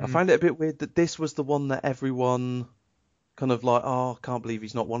anyway. I found it a bit weird that this was the one that everyone kind of like, I can't believe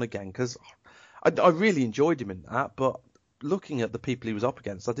he's not won again, because I really enjoyed him in that, but looking at the people he was up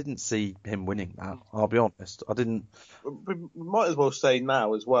against, I didn't see him winning that. I'll be honest. I didn't. We might as well say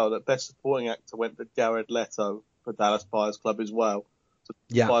now as well that Best Supporting Actor went to Jared Leto for Dallas Buyers Club as well. So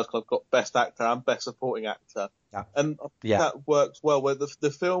Buyers Club got Best Actor and Best Supporting Actor. Yeah. And I think that works well, where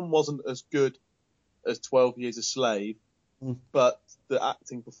the film wasn't as good as 12 Years a Slave, but the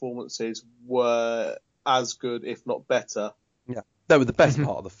acting performances were as good, if not better. Yeah. They were the best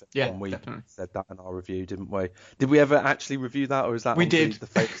part of the film. Yeah, we definitely said that in our review, didn't we? Did we ever actually review that, or is that we on did. the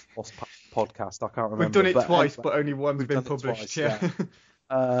Fake Boss podcast? I can't remember. We've done it twice, but only one's been published. Twice,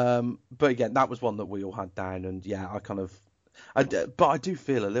 but again, that was one that we all had down, and but I do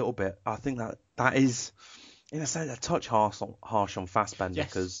feel a little bit. I think that is, in a sense, a touch harsh on Fassbender,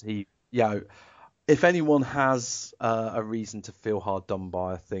 because he, if anyone has a reason to feel hard done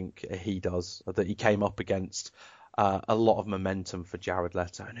by, I think he does. That he came up against a lot of momentum for Jared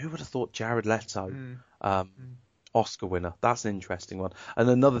Leto, and who would have thought Jared Leto, Oscar winner? That's an interesting one. And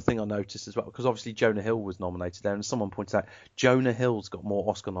another thing I noticed as well, because obviously Jonah Hill was nominated there, and someone pointed out Jonah Hill's got more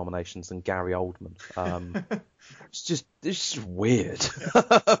Oscar nominations than Gary Oldman. It's just weird.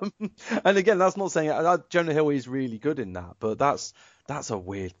 And again, that's not saying Jonah Hill is really good in that, but that's a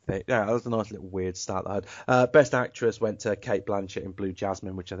weird thing. Yeah, that's a nice little weird stat that I had. Best Actress went to Cate Blanchett in Blue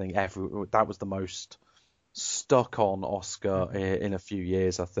Jasmine, which I think that was the most stuck on Oscar in a few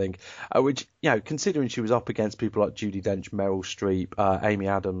years, I think. Which, considering she was up against people like Judi Dench, Meryl Streep, Amy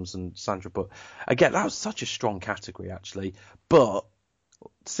Adams, and Sandra Bullock, again, that was such a strong category, actually. But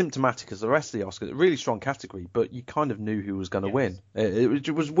symptomatic as the rest of the Oscars, a really strong category, but you kind of knew who was going to win.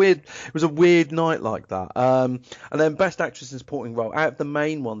 It was weird. It was a weird night like that. And then Best Actress in Supporting Role. Out of the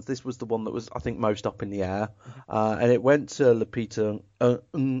main ones, this was the one that was, I think, most up in the air. And it went to Lupita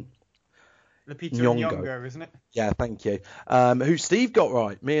Nyong'o, isn't it? Yeah, thank you. Who Steve got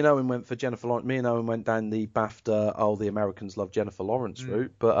right. Me and Owen went for Jennifer Lawrence. Me and Owen went down the BAFTA, the Americans love Jennifer Lawrence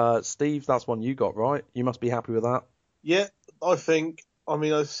route. But Steve, that's one you got right. You must be happy with that. Yeah, I think. I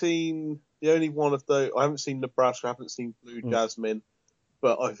mean, I've seen the only one of those. I haven't seen Nebraska. I haven't seen Blue Jasmine.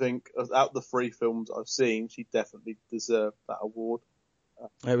 But I think out of the 3 films I've seen, she definitely deserved that award.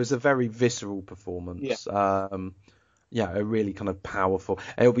 It was a very visceral performance. Yeah. A really kind of powerful.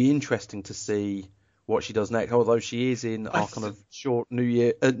 It'll be interesting to see what she does next. Although she is in our kind of short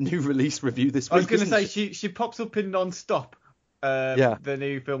new release review this week. I was going to say she pops up in Non-Stop. The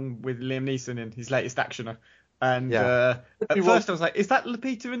new film with Liam Neeson in his latest actioner. And at first I was like, is that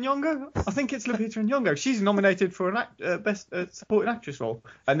Lupita Nyong'o? I think it's Lupita Nyong'o. She's nominated for an Best Supporting Actress role.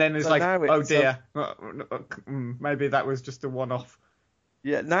 And then it's oh dear, maybe that was just a one-off.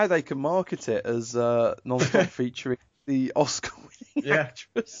 Yeah, now they can market it as Non-Stop featuring the Oscar-winning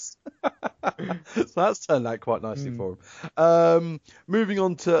actress. So that's turned out quite nicely for him. Moving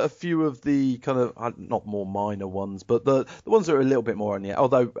on to a few of the kind of, not more minor ones, but the ones that are a little bit more on the air.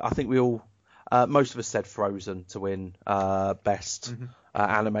 Although I think we all... most of us said Frozen to win Best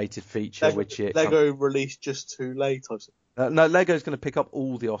Animated Feature, Lego released just too late. No, Lego's going to pick up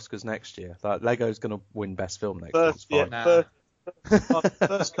all the Oscars next year. Lego's going to win Best Film next year.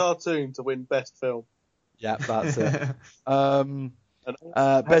 First cartoon to win Best Film. Yeah, that's it.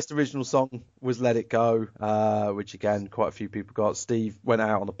 Best Original Song was Let It Go, which again quite a few people got. Steve went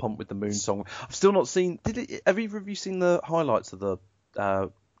out on a pump with the Moon Song. I've still not seen. Have either of you seen the highlights of the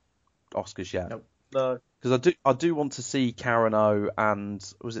Oscars yet? No. Because I do want to see Karen O and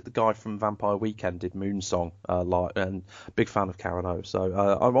was it the guy from Vampire Weekend did Moon Song live, and big fan of Karen O, so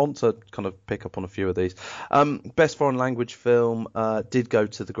I want to kind of pick up on a few of these. Best Foreign Language Film did go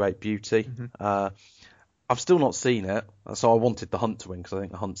to The Great Beauty. I've still not seen it, so I wanted The Hunt to win because I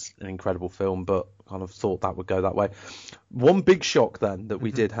think The Hunt's an incredible film, but kind of thought that would go that way. One big shock then that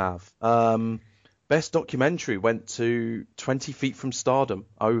we did have. Best Documentary went to 20 Feet from Stardom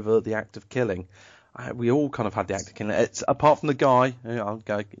over The Act of Killing. We all kind of had The Act of Killing. It's apart from the guy, I'll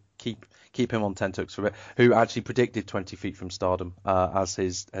go keep him on tenterhooks for a bit, who actually predicted 20 Feet from Stardom as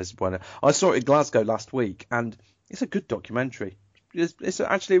winner. I saw it in Glasgow last week, and it's a good documentary. It's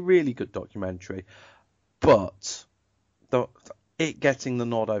actually a really good documentary, but it getting the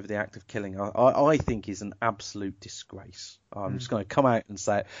nod over The Act of Killing, I think is an absolute disgrace. I'm just going to come out and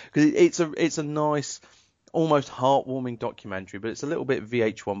say it because it's a nice, almost heartwarming documentary, but it's a little bit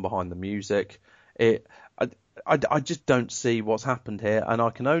VH1 behind the music. I just don't see what's happened here, and I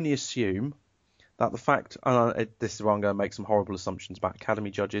can only assume that the fact, this is where I'm going to make some horrible assumptions about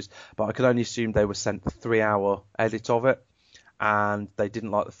Academy judges, but I can only assume they were sent the 3-hour edit of it, and they didn't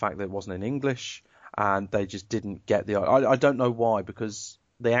like the fact that it wasn't in English. And they just didn't get the... I don't know why, because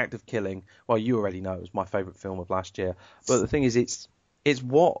The Act of Killing, well, you already know, it was my favourite film of last year. But the thing is, it's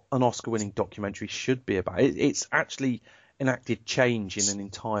what an Oscar-winning documentary should be about. It's actually enacted change in an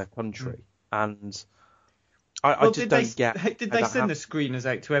entire country. And I just don't get... Did they send the screeners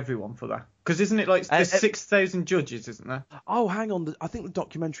out to everyone for that? Because isn't it like there's 6,000 judges, isn't there? Oh, hang on. I think the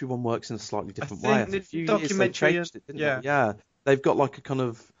documentary one works in a slightly different way. The documentary... Years they changed it, didn't they? Yeah. They've got like a kind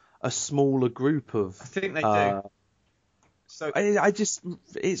of... a smaller group of... I think they do. So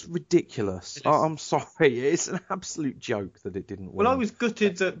it's ridiculous. I'm sorry. It's an absolute joke that it didn't win. Well, I was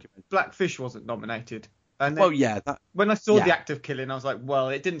gutted that Blackfish wasn't nominated. And then, when I saw The Act of Killing, I was like, well,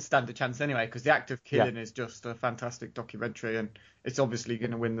 it didn't stand a chance anyway, because The Act of Killing is just a fantastic documentary, and it's obviously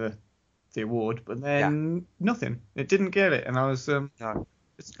going to win the award. But then nothing. It didn't get it, and I was... No.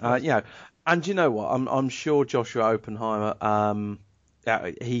 And you know what? I'm sure Joshua Oppenheimer...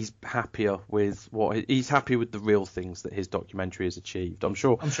 he's happier with he's happy with the real things that his documentary has achieved. I'm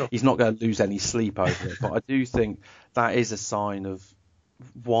sure he's not going to lose any sleep over it, but I do think that is a sign of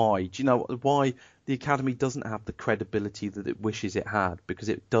why. Do you know why the Academy doesn't have the credibility that it wishes it had? Because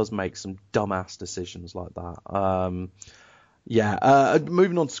it does make some dumbass decisions like that.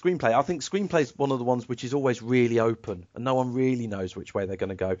 Moving on to screenplay. I think screenplay is one of the ones which is always really open, and no one really knows which way they're going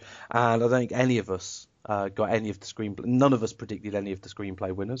to go. And I don't think any of us got any of the screenplay. None of us predicted any of the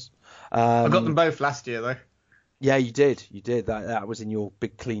screenplay winners. I got them both last year though. Yeah, you did. That was in your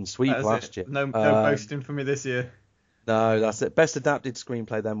big clean sweep last year. No boasting for me this year. No, that's it. Best adapted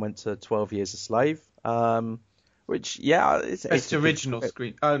screenplay then went to 12 Years a Slave, which it's best original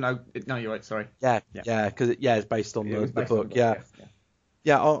screen. Oh no, you're right. Sorry. Yeah, because it's based on the book. Yeah.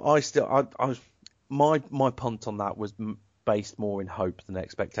 My punt on that was based more in hope than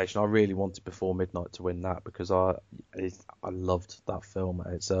expectation. I really wanted Before Midnight to win that because I loved that film.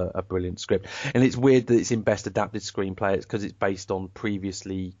 It's a brilliant script, and it's weird that it's in Best Adapted Screenplay. It's because it's based on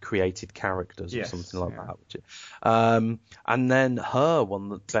previously created characters or something like that. And then Her won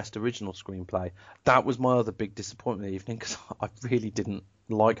the Best Original Screenplay. That was my other big disappointment of the evening because I really didn't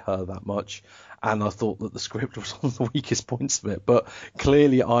like Her that much, and I thought that the script was one of the weakest points of it. But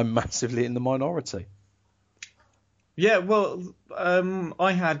clearly, I'm massively in the minority. Yeah, well,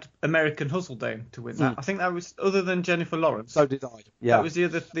 I had American Hustle Dame to win that. I think that was, other than Jennifer Lawrence. So did I. Yeah. That was the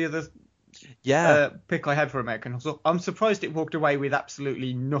other pick I had for American Hustle. I'm surprised it walked away with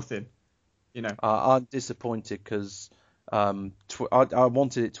absolutely nothing. I'm disappointed because I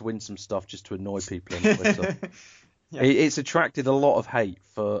wanted it to win some stuff just to annoy people on Twitter. Yeah. It's attracted a lot of hate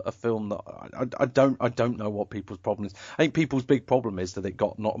for a film that I don't know what people's problem is. I think people's big problem is that it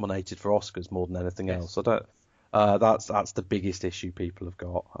got nominated for Oscars more than anything else. I don't. That's the biggest issue people have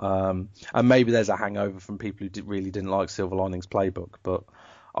got. And maybe there's a hangover from people who really didn't like Silver Linings Playbook, but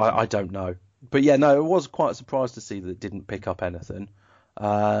I don't know. But yeah, no, it was quite a surprise to see that it didn't pick up anything.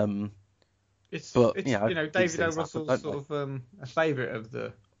 David O. Russell's sort of a favourite of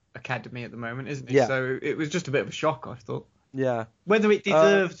the Academy at the moment, isn't he? Yeah. So it was just a bit of a shock, I thought. Yeah. Whether it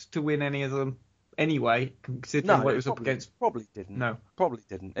deserved to win any of them anyway, considering what it was up against. Probably didn't. No. Probably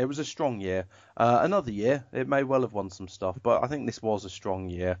didn't. It was a strong year. Another year, it may well have won some stuff, but I think this was a strong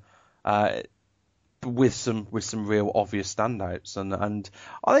year. With some real obvious standouts. And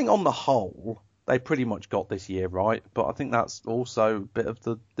I think on the whole, they pretty much got this year right, but I think that's also a bit of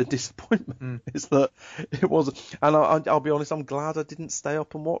the disappointment is that it wasn't. And I'll be honest, I'm glad I didn't stay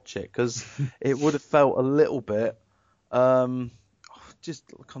up and watch it because it would have felt a little bit just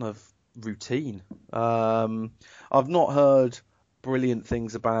kind of routine. I've not heard brilliant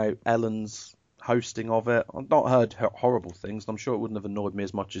things about Ellen's hosting of it. I've not heard horrible things, and I'm sure it wouldn't have annoyed me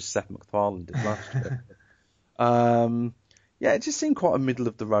as much as Seth MacFarlane did last year. Yeah, it just seemed quite a middle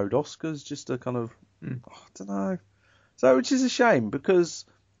of the road Oscars, just a kind of, I don't know. So, which is a shame because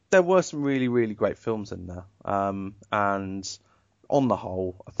there were some really, really great films in there. And on the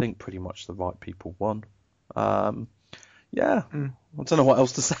whole, I think pretty much the right people won. Yeah, I don't know what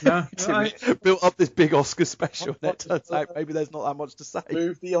else to say. No, built up this big Oscar special, and it turns out maybe there's not that much to say.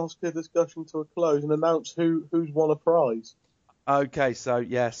 Move the Oscar discussion to a close and announce who's won a prize. Okay, so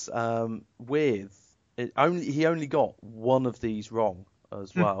yes, he only got one of these wrong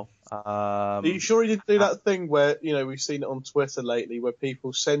as well. Are you sure he didn't do that thing where, we've seen it on Twitter lately, where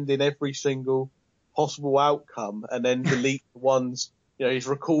people send in every single possible outcome and then delete the ones, he's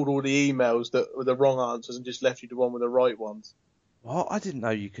recalled all the emails that were the wrong answers and just left you the one with the right ones? What? I didn't know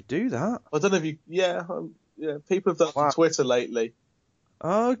you could do that. I don't know if you, people have done it on Twitter lately.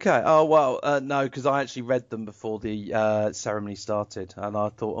 Okay. Oh, well, no, because I actually read them before the ceremony started, and I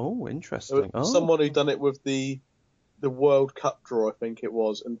thought, oh, interesting. Someone who'd done it with the World Cup draw, I think it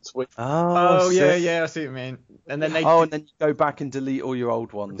was, and Twitter. Oh, yeah, I see what you mean. And then and then you go back and delete all your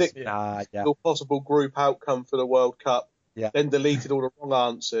old ones. All possible group outcome for the World Cup. Yeah. Then deleted all the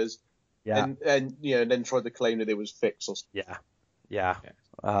wrong answers. Yeah. And then tried to claim that it was fixed or something. Yeah.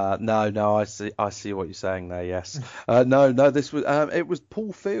 No, I see what you're saying there. Yes. No, this was it was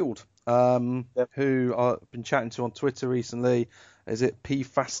Paul Field, who I've been chatting to on Twitter recently. Is it P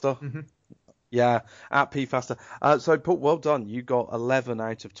Faster? Mm-hmm. Yeah, at P Faster. So Paul, well done. You got 11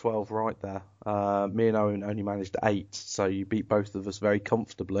 out of 12 right there. Me and Owen only managed 8, so you beat both of us very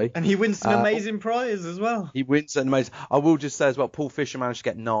comfortably. And he wins an amazing prize as well. He wins an amazing. I will just say as well, Paul Fisher managed to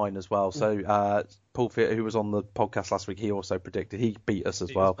get 9 as well. So Paul Fisher, who was on the podcast last week, he also predicted. He beat us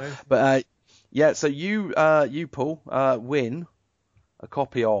as well. But so you Paul, win a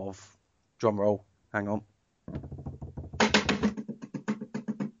copy of, drum roll, hang on.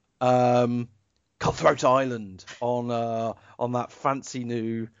 Cutthroat Island on that fancy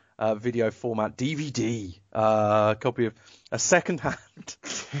new video format DVD, copy of a second-hand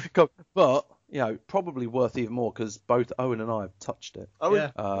but probably worth even more because both Owen and I have touched it.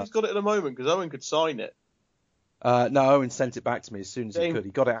 Owen, he's got it at the moment because Owen could sign it. No, Owen sent it back to me as soon as he could.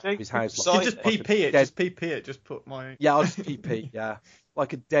 He got it out of his house. Just PP it. Just put my. Yeah, I'll just PP. Yeah,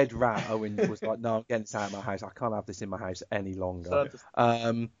 like a dead rat. Owen was like, "No, I'm getting this out of my house. I can't have this in my house any longer."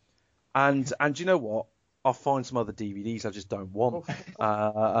 And you know what? I'll find some other DVDs I just don't want,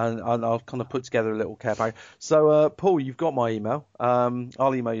 and I'll kind of put together a little care package. So, Paul, you've got my email.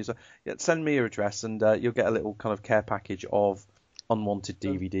 I'll email you. So, send me your address, and you'll get a little kind of care package of unwanted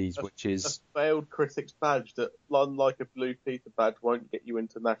DVDs, which is a failed critics badge that, unlike a Blue Peter badge, won't get you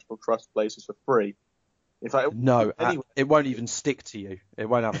into National Trust places for free. In fact, it won't even stick to you. It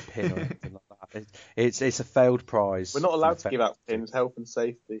won't have a pin or anything like that. It's a failed prize. We're not allowed to give out pins, health and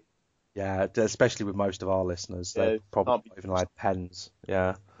safety. Yeah, especially with most of our listeners, they're probably not even allowed pens.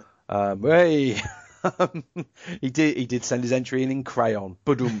 Yeah. Hey, he did send his entry in crayon.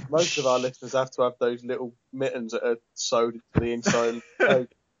 Ba-dum. Most of our listeners have to have those little mittens that are sewed into the inside.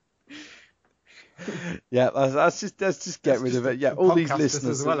 Yeah, let's just get rid of it. Yeah, all these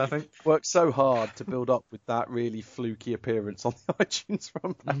listeners as well, I think, work so hard to build up with that really fluky appearance on the iTunes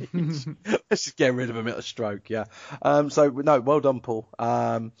front page. Let's just get rid of them at a stroke. Yeah. So no, well done, Paul.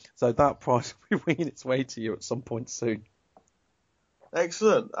 So that prize will be winging its way to you at some point soon.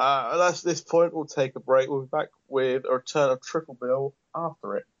 Excellent. That's this point. We'll take a break. We'll be back with a return of Triple Bill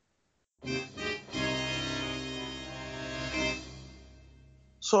after it.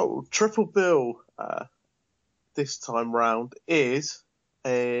 So, Triple Bill this time round is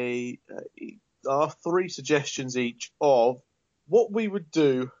our 3 suggestions each of what we would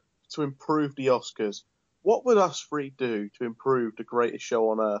do to improve the Oscars. What would us 3 do to improve the greatest show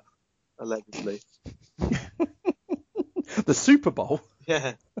on earth, allegedly? The Super Bowl?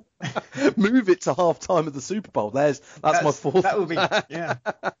 Yeah. Move it to half time of the Super Bowl. That's my fourth. That would be, yeah.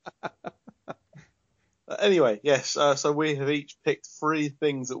 Anyway, yes, so we have each picked 3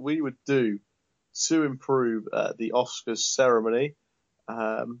 things that we would do to improve the Oscars ceremony.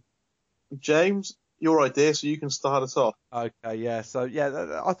 James, your idea, so you can start us off. Okay, yeah. So,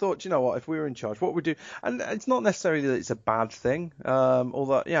 yeah, I thought, you know what, if we were in charge, what we'd do, and it's not necessarily that it's a bad thing,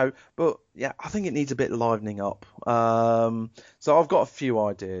 although, but, yeah, I think it needs a bit livening up. So I've got a few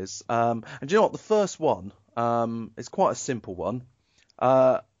ideas. And do you know what, the first one, is quite a simple one.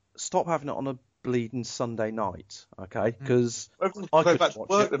 Stop having it on a bleeding Sunday night, okay? Because everyone's going back to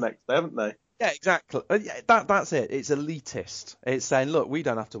work the next day, haven't they? Yeah, exactly. That's it. It's elitist. It's saying, look, we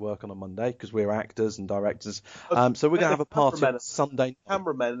don't have to work on a Monday because we're actors and directors. So we're going to have a party on Sunday night.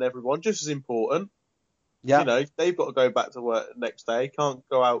 Cameramen and everyone, just as important. Yeah. They've got to go back to work the next day. Can't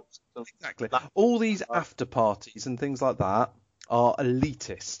go out. Exactly. All these after parties and things like that are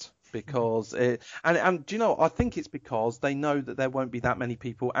elitist. Because and do you know, I think it's because they know that there won't be that many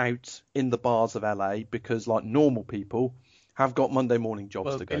people out in the bars of LA because like normal people have got Monday morning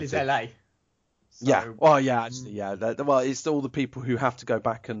jobs to go to. It's LA. So, yeah. Well, yeah, actually, yeah. Well, it's all the people who have to go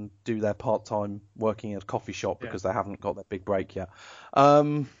back and do their part-time working at a coffee shop because they haven't got their big break yet.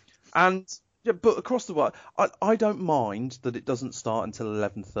 And yeah, but across the world, I don't mind that it doesn't start until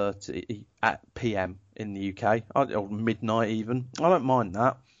 11:30 p.m. in the UK or midnight even. I don't mind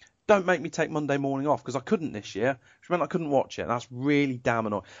that. Don't make me take Monday morning off because I couldn't this year, which meant I couldn't watch it. That's really damn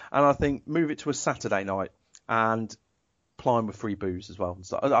annoying. And I think move it to a Saturday night and ply them with free booze as well.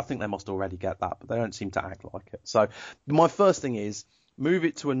 So I think they must already get that, but they don't seem to act like it. So my first thing is move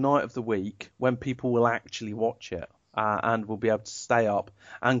it to a night of the week when people will actually watch it and will be able to stay up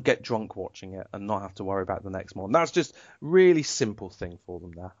and get drunk watching it and not have to worry about the next morning. That's just really simple thing for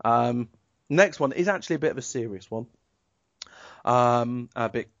them there. Next one is actually a bit of a serious one. A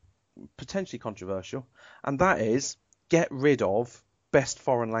bit potentially controversial, and that is get rid of best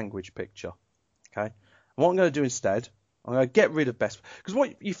foreign language picture. Okay, and what I'm going to do instead, I'm going to get rid of best, because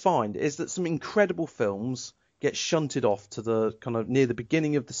what you find is that some incredible films get shunted off to the kind of near the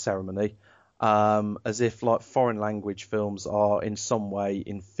beginning of the ceremony, as if like foreign language films are in some way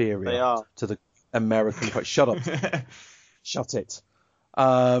inferior to the American. Shut up, shut it.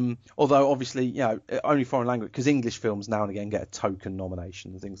 Although obviously, only foreign language, because English films now and again get a token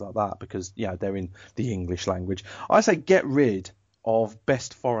nomination and things like that because, they're in the English language. I say get rid of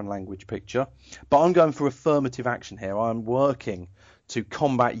best foreign language picture, but I'm going for affirmative action here. I'm working to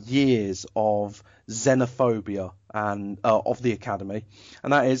combat years of xenophobia and of the Academy,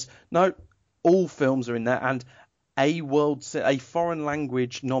 and that is, no, all films are in there, and a foreign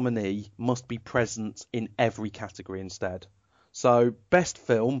language nominee must be present in every category instead. So best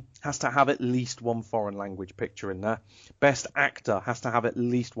film has to have at least one foreign language picture in there. Best actor has to have at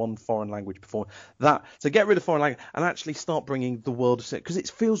least one foreign language performance. So get rid of foreign language and actually start bringing the world of cinema, because it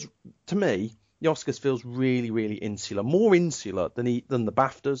feels, to me, the Oscars feels really, really insular. More insular than the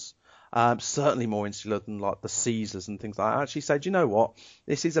BAFTAs. Certainly more insular than like the Caesars and things like that. I actually say, do you know what?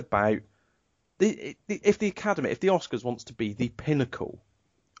 This is about if the Oscars wants to be the pinnacle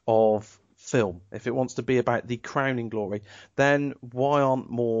of film, if it wants to be about the crowning glory, then why aren't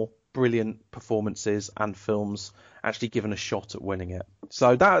more brilliant performances and films actually given a shot at winning it.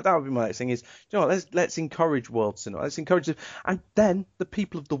 So that would be my next thing is, you know, let's encourage world cinema. Let's encourage it, and then the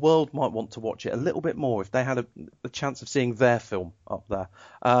people of the world might want to watch it a little bit more if they had a chance of seeing their film up there.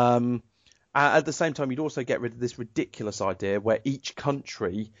 At the same time, you'd also get rid of this ridiculous idea where each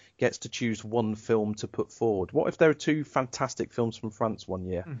country gets to choose one film to put forward. What if there are 2 fantastic films from France one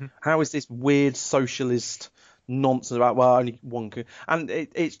year? Mm-hmm. How is this weird socialist nonsense about, well, only one could? And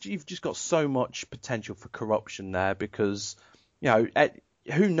you've just got so much potential for corruption there because, you know,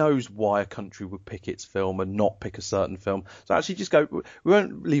 who knows why a country would pick its film and not pick a certain film. So actually just we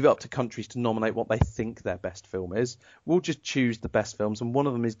won't leave it up to countries to nominate what they think their best film is. We'll just choose the best films, and one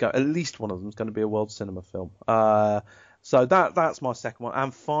of them at least one of them is going to be a world cinema film. So that's my second one.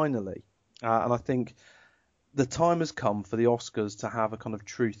 And finally, and I think the time has come for the Oscars to have a kind of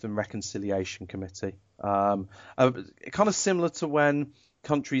truth and reconciliation committee. Kind of similar to when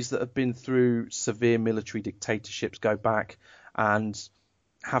countries that have been through severe military dictatorships go back and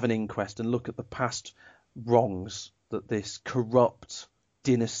have an inquest and look at the past wrongs that this corrupt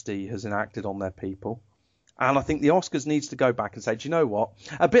dynasty has enacted on their people. And I think the Oscars needs to go back and say, do you know what?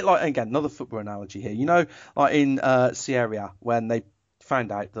 A bit like, again, another football analogy here. You know, like in Serie A, when they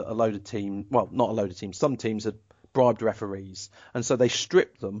found out that some teams had bribed referees. And so they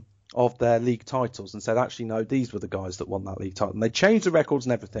stripped them of their league titles and said, actually, no, these were the guys that won that league title. And they changed the records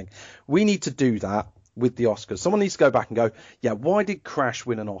and everything. We need to do that with the Oscars. Someone needs to go back and go, yeah, why did Crash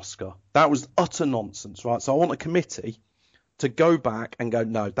win an Oscar? That was utter nonsense, right? So I want a committee to go back and go,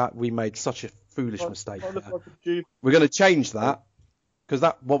 no, that we made such a foolish mistake there. Like we're going to change that because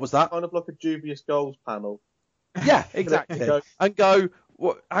what was that? Kind of like a dubious goals panel. Yeah, exactly. And go,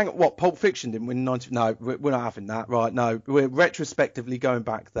 what? Pulp Fiction didn't win 90? No, we're not having that, right? No, we're retrospectively going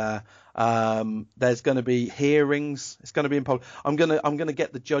back there. There's going to be hearings. It's going to be in public. I'm going to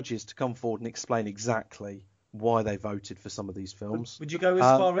get the judges to come forward and explain exactly why they voted for some of these films. Would you go as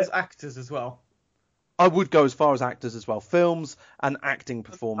far as actors as well? I would go as far as actors as well. Films and acting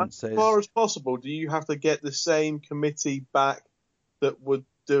performances. As far as possible, do you have to get the same committee back that were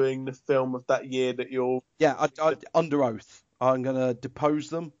doing the film of that year that you're... Yeah, I under oath. I'm going to depose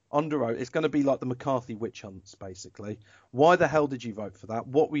them under oath. It's going to be like the McCarthy witch hunts, basically. Why the hell did you vote for that?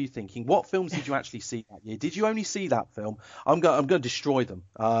 What were you thinking? What films did you actually see that year? Did you only see that film? I'm going to destroy them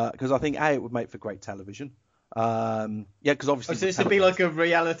because I think, A, it would make for great television. Because obviously... So this would be like a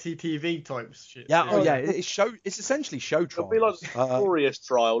reality TV type shit. Yeah, it's essentially show trial. It'll be like a Glorious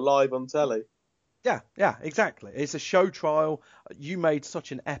trial live on telly. Yeah, exactly. It's a show trial. You made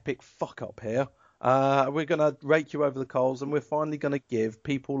such an epic fuck up here. We're going to rake you over the coals, and we're finally going to give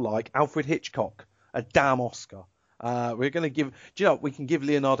people like Alfred Hitchcock a damn Oscar. We're going to give... Do you know, we can give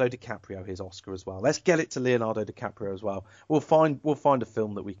Leonardo DiCaprio his Oscar as well. Let's get it to Leonardo DiCaprio as well. We'll find a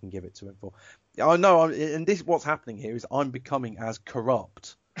film that we can give it to him for. I know, and this what's happening here is I'm becoming as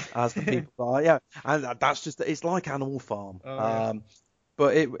corrupt as the people that are. Yeah, and that's just... It's like Animal Farm.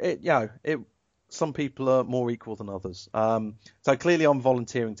 But some people are more equal than others. So clearly I'm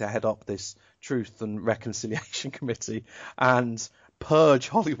volunteering to head up this Truth and Reconciliation Committee and purge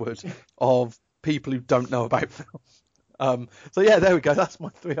Hollywood of people who don't know about film. So yeah, there we go. That's my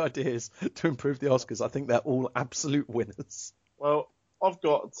 3 ideas to improve the Oscars. I think they're all absolute winners. Well, I've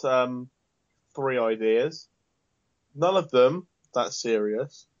got 3 ideas. None of them that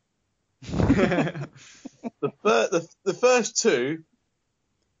serious. The first 2,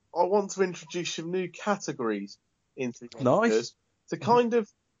 I want to introduce some new categories into the Oscars to kind of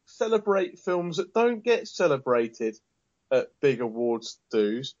celebrate films that don't get celebrated at big awards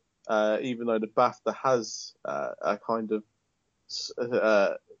dues, even though the BAFTA has a kind of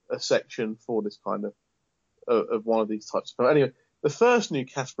a section for this kind of one of these types of films. Anyway, the first new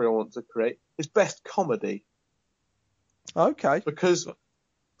category I want to create is Best Comedy. Okay. Because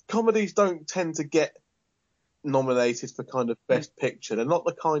comedies don't tend to get nominated for kind of Best Picture. They're not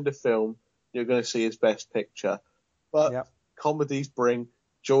the kind of film you're going to see as Best Picture. But comedies bring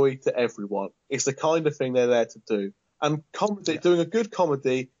joy to everyone. It's the kind of thing they're there to do. And doing a good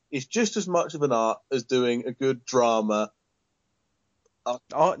comedy is just as much of an art as doing a good drama.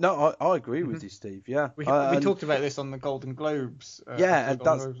 I agree with you, Steve. Yeah, we talked about this on the Golden Globes. I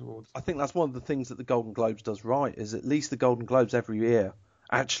think that's one of the things that the Golden Globes does right. Is at least the Golden Globes every year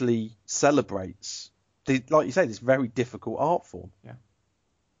actually celebrates, like you say, this very difficult art form. Yeah.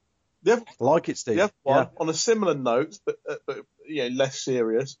 Like it, Steve. On a similar note, but less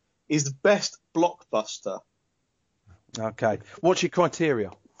serious, is the Best Blockbuster. Okay. What's your criteria?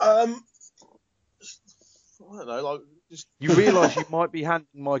 I don't know, like. You realise you might be handing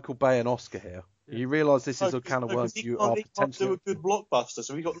Michael Bay an Oscar here. You realise this is a can of worms he you can't, are he can't do potentially. a good blockbuster,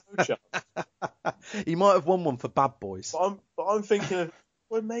 so he got no chance. He might have won one for Bad Boys. But I'm thinking of,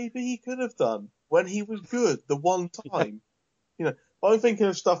 well, maybe he could have done when he was good the one time. You know, I'm thinking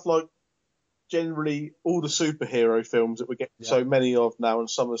of stuff like generally all the superhero films that we get so many of now, and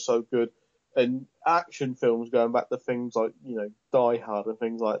some are so good, and action films going back to things like, you know, Die Hard and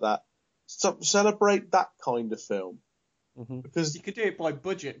things like that. So, celebrate that kind of film. Mm-hmm. Because you could do it by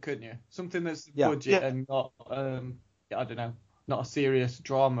budget, couldn't you? Something that's budget and not, I don't know, not a serious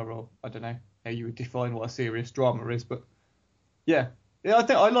drama, or I don't know how you would define what a serious drama is, but yeah, I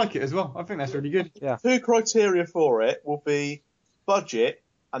think I like it as well. I think that's really good. Yeah. 2 criteria for it will be budget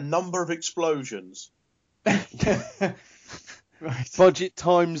and number of explosions. Right. Budget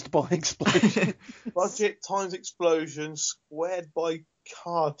times by explosion. Budget times explosion squared by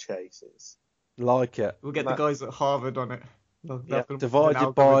car chases. Like it. We'll get the guys at Harvard on it.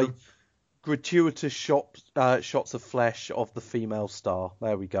 Divided by gratuitous shots of flesh of the female star.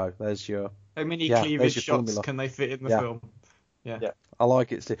 There we go. There's your. How many cleavage shots formula. can they fit in the film? Yeah. I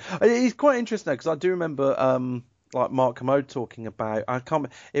like it, Steve. It's quite interesting because I do remember like Mark Commode talking about,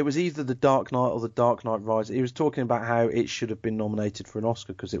 it was either The Dark Knight or The Dark Knight Rises. He was talking about how it should have been nominated for an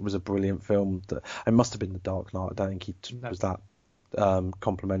Oscar because it was a brilliant film. It must have been The Dark Knight. I don't think he was that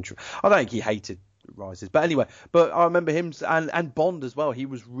complimentary. I don't think he hated Rises, but anyway. But I remember him and Bond as well. He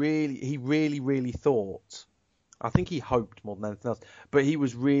really thought. I think he hoped more than anything else, but he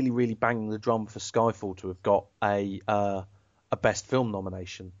was really banging the drum for Skyfall to have got a Best Film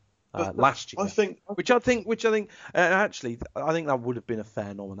nomination last year. Which I think actually I think that would have been a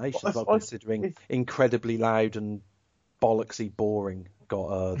fair nomination, considering Incredibly Loud and Bollocksy Boring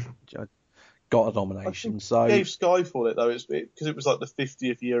got a nomination. So gave Skyfall it though, because it was like the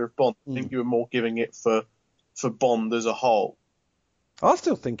 50th year of Bond. I think you were more giving it for Bond as a whole. I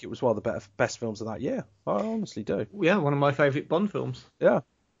still think it was one of the best films of that year. I honestly do. Yeah, one of my favourite Bond films. Yeah.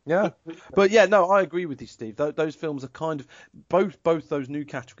 But yeah, no, I agree with you, Steve. Those films are kind of both those new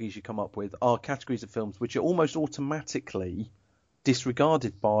categories you come up with are categories of films which are almost automatically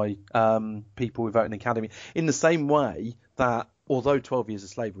disregarded by people who vote in the Academy. In the same way that although 12 Years a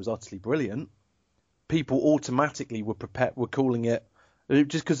Slave was utterly brilliant, people automatically were calling it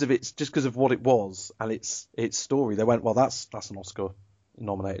just because of what it was and its story. They went, well, that's an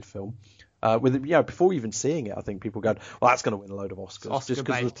Oscar-nominated film. Before even seeing it, I think people go, well, that's going to win a load of Oscars just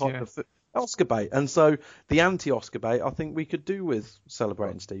because of the type of Oscar bait. And so the anti-Oscar bait, I think we could do with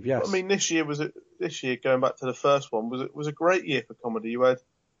celebrating Steve. Yes. I mean, this year going back to the first one was a great year for comedy. You had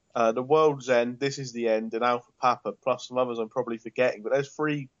The World's End, This Is the End, and Alpha Papa, plus some others I'm probably forgetting. But there's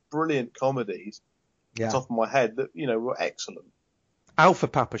 3 brilliant comedies off the top of my head that were excellent. Alpha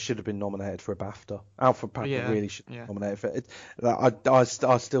Papa should have been nominated for a BAFTA. Alpha Papa really should have been nominated for it. I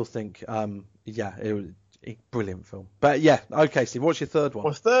still think, it was a brilliant film. But yeah, okay, Steve, what's your third one?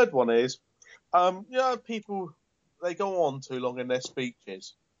 My third one is, people, they go on too long in their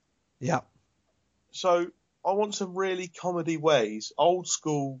speeches. Yeah. So I want some really comedy ways, old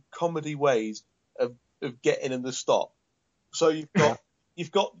school comedy ways of getting them to stop. So you've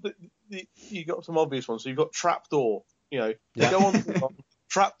got some obvious ones. So you've got Trapdoor. They go on,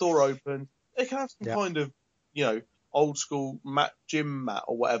 trapdoor open. They can have some kind of, old school gym mat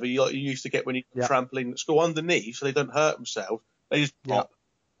or whatever you used to get when you trampoline at school underneath, so they don't hurt themselves. They just pop.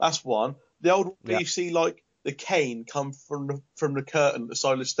 That's one. The old one where you see like the cane come from the curtain at the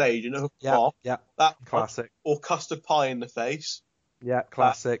side of the stage and it hooks off. Yeah, that classic. Or custard pie in the face. Yeah,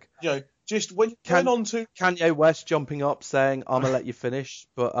 classic. Just when you're going on to Kanye West jumping up saying, "I'm gonna let you finish,"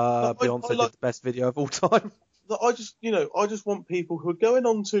 but Beyonce did the best video of all time. I just want people who are going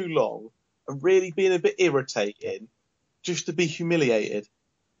on too long and really being a bit irritating just to be humiliated.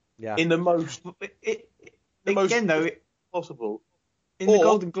 Yeah. In the most possible. In the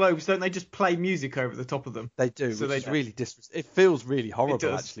Golden Globes, don't they just play music over the top of them? They do, so which is really it feels really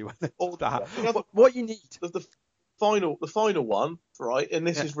horrible actually when they do that. What you need the final one, right? And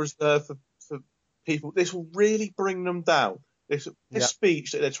this is reserved for people. This will really bring them down. This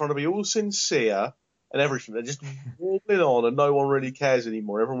speech that they're trying to be all sincere and everything. They're just warbling on and no one really cares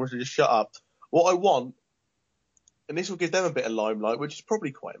anymore. Everyone wants to just shut up. What I want, and this will give them a bit of limelight, which is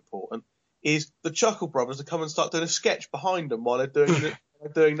probably quite important, is the Chuckle Brothers to come and start doing a sketch behind them while they're doing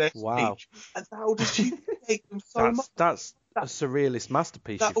their speech. And that will just humiliate them so much. That's a surrealist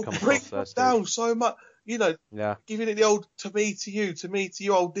masterpiece you've come across there. That will bring them down so much. Giving it the old to me to you,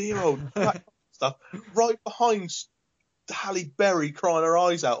 old dear old stuff, right behind Halle Berry crying her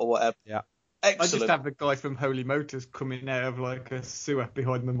eyes out or whatever. Yeah. I just Excellent. have the guy from Holy Motors coming out of like a sewer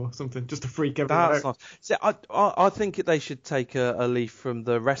behind them or something, just to freak everyone That's out. nice. See, I think they should take a leaf from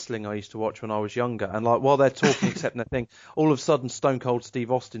the wrestling I used to watch when I was younger, and like while they're talking, accepting their thing, all of a sudden Stone Cold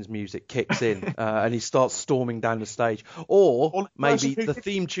Steve Austin's music kicks in, and he starts storming down the stage, or maybe the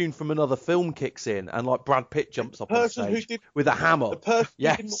theme tune from another film kicks in, and like Brad Pitt jumps up on stage with a hammer. The person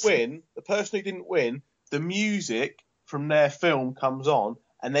Yes. who didn't win, the music from their film comes on,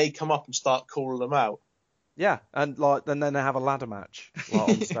 and they come up and start calling them out. Yeah, and like then they have a ladder match like,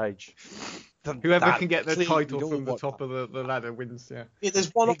 on stage. Whoever can get the clearly title we'd all from the watch top that. of the ladder wins. Yeah. Yeah,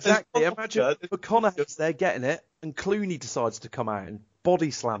 there's one. Exactly. There's one Imagine Oscar- McConaughey's there getting it, and Clooney decides to come out and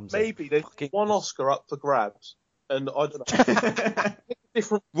body slams it. Maybe there's Fucking one Oscar up for grabs, and I don't know.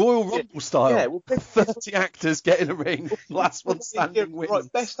 Different Royal Rumble style. Yeah, well, 30 actors get in a ring. Last one standing wins.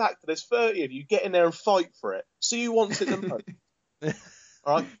 Right, best actor. There's 30 of you. Get in there and fight for it. See who wants it the most.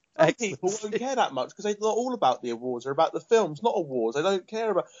 All right. Some Excellent. people won't care that much because they're not all about the awards. They're about the films, not awards. They don't care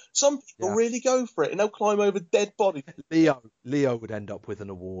about. Some people Yeah. really go for it, and they'll climb over dead bodies. Leo would end up with an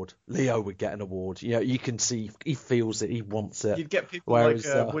award. Leo would get an award. You know, you can see he feels it. He wants it. You'd get people Whereas,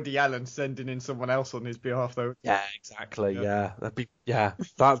 like Woody Allen sending in someone else on his behalf, though. Yeah, exactly. Yeah, that'd be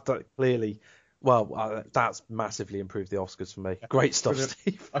that clearly. Well, that's massively improved the Oscars for me. Great stuff, Brilliant.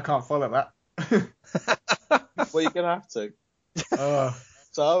 Steve. I can't follow that. Well, you're gonna have to.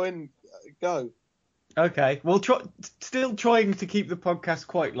 So Owen, go. Okay. Well, still trying to keep the podcast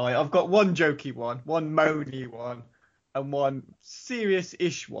quite light. I've got one jokey one moany one, and one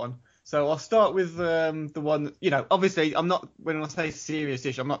serious-ish one. So I'll start with the one, obviously when I say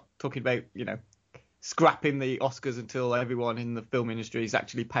serious-ish, I'm not talking about, scrapping the Oscars until everyone in the film industry is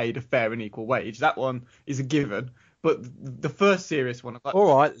actually paid a fair and equal wage. That one is a given. But the first serious one,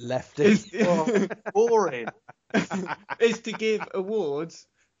 All right, lefty. Boring. is to give awards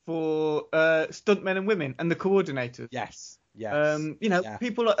for stuntmen and women and the coordinators. Yes.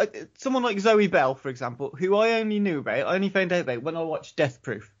 People like someone like Zoe Bell, for example, who I only found out about when I watched Death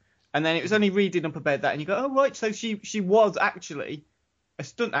Proof, and then it was only reading up about that, and you go, oh right, so she was actually a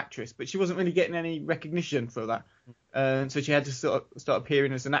stunt actress, but she wasn't really getting any recognition for that, and so she had to sort of start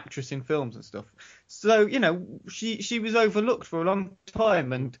appearing as an actress in films and stuff. So she was overlooked for a long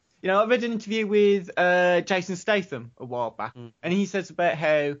time, and I read an interview with Jason Statham a while back, and he says about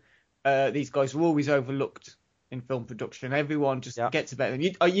how these guys were always overlooked in film production. Everyone just gets about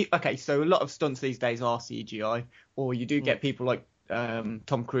them. Okay, so a lot of stunts these days are CGI, or you do get people like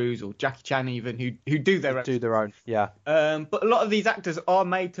Tom Cruise or Jackie Chan even who do their own. Yeah. But a lot of these actors are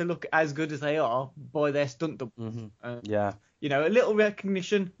made to look as good as they are by their stunt doubles. Yeah. A little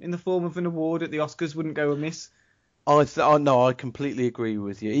recognition in the form of an award at the Oscars wouldn't go amiss. I completely agree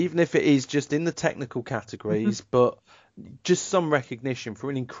with you. Even if it is just in the technical categories, but just some recognition for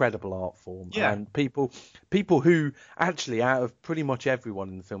an incredible art form. Yeah. And people who actually, out of pretty much everyone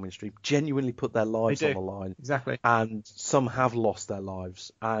in the film industry, genuinely put their lives on the line. Exactly. And some have lost their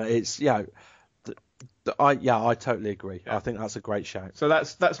lives. It's I totally agree. Yeah. I think that's a great shout. So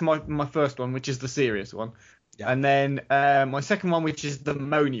that's my first one, which is the serious one. Yeah. And then my second one, which is the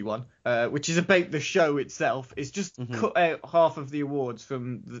moany one, which is about the show itself, is just cut out half of the awards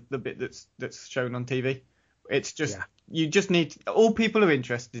from the bit that's shown on TV. It's just you just need all people are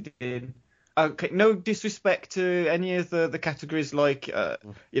interested in. Okay, no disrespect to any of the categories like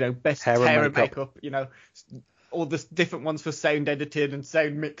best hair and makeup, all the different ones for sound editing and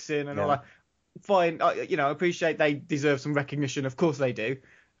sound mixing and all that. Fine, I appreciate they deserve some recognition. Of course they do.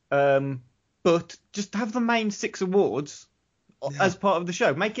 But just have the main 6 awards as part of the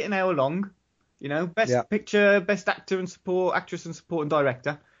show. Make it an hour long. Best picture, best actor and support, actress and support and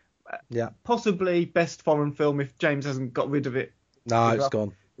director. Possibly best foreign film if James hasn't got rid of it. No, it's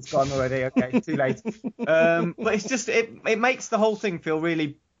gone. It's gone already. Okay, too late. But it's just it makes the whole thing feel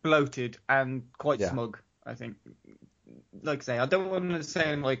really bloated and quite smug. I think. Like I say, I don't want to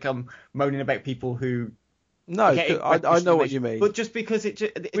sound like I'm moaning about people who. No, I know what you mean. But just because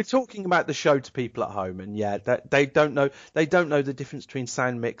we're talking about the show to people at home, and they don't know the difference between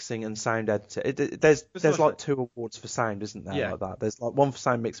sound mixing and sound editing. There's like 2 awards for sound, isn't there? Yeah. Like that. There's like one for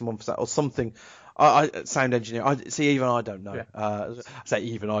sound mixing, one for sound, or something. Sound engineer. Even I don't know. I say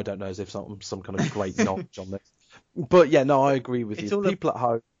even I don't know as if some kind of great knowledge on this. But I agree with you. People at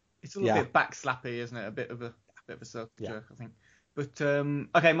home. It's a little bit backslappy, isn't it? A bit of a circle jerk, I think. But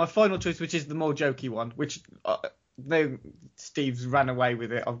okay, my final choice, which is the more jokey one, which Steve's ran away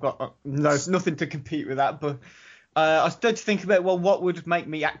with it. I've got nothing to compete with that. But I started to think about what would make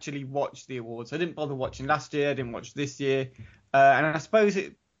me actually watch the awards. I didn't bother watching last year. I didn't watch this year, and I suppose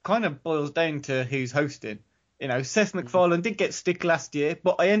it kind of boils down to who's hosting. Seth MacFarlane did get stick last year,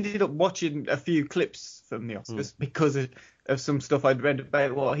 but I ended up watching a few clips from the Oscars because of some stuff I'd read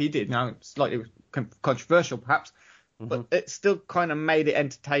about what he did. Now, slightly controversial, perhaps, but it still kind of made it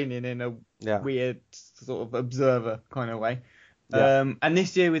entertaining in a weird sort of observer kind of way. Yeah. And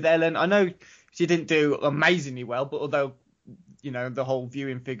this year with Ellen, I know she didn't do amazingly well, but although the whole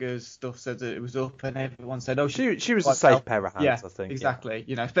viewing figures stuff said that it was up, and everyone said, she was a safe pair of hands, I think. Exactly.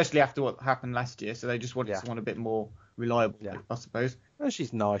 Yeah. Especially after what happened last year, so they just wanted someone a bit more reliable, I suppose. Oh,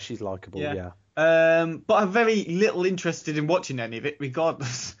 she's nice, she's likable, yeah. But I'm very little interested in watching any of it,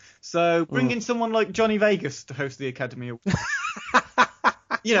 regardless. So bring in someone like Johnny Vegas to host the Academy Awards.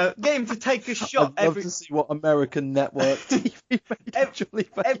 Get him to take a shot. I'd love to see what American network TV made Johnny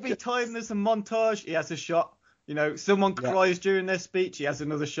Vegas. Every time there's a montage, he has a shot. Someone cries during their speech, he has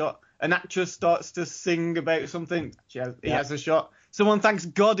another shot. An actress starts to sing about something, he has a shot. Someone thanks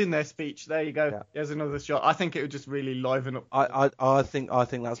God in their speech, there you go, he has another shot. I think it would just really liven up. I think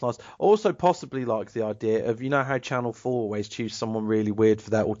that's nice. Also, possibly like the idea of, how Channel 4 always choose someone really weird for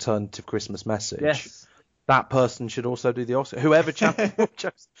their alternative Christmas message. Yes. That person should also do the Oscar, whoever Channel 4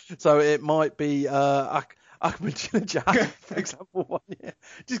 chose. So it might be Ahmadinejad, for example, one year.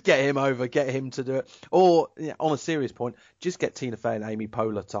 Just get him over, get him to do it. Or, on a serious point, just get Tina Fey and Amy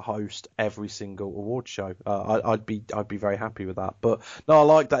Poehler to host every single award show. I'd be very happy with that. But no, I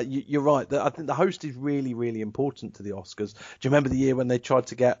like that. You're right. I think the host is really, really important to the Oscars. Do you remember the year when they tried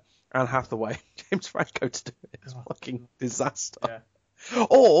to get Anne Hathaway, James Franco to do it? It's a fucking disaster. Yeah.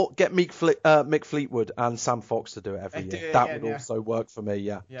 Or get Mick Fleetwood and Sam Fox to do it every year. That would also work for me,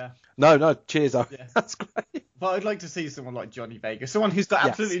 yeah. No, cheers, that's great. But I'd like to see someone like Johnny Vegas, someone who's got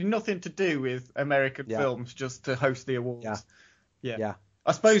absolutely nothing to do with American films, just to host the awards. Yeah.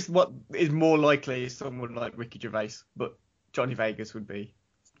 I suppose what is more likely is someone like Ricky Gervais, but Johnny Vegas would be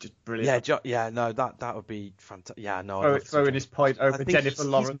just brilliant. That would be fantastic. Yeah, no. Throwing his point over Jennifer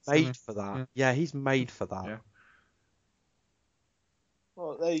Lawrence. He's made for that. Yeah, he's made for that. Yeah.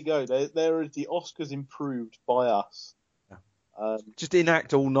 Well, there you go. There is the Oscars improved by us. Yeah. Just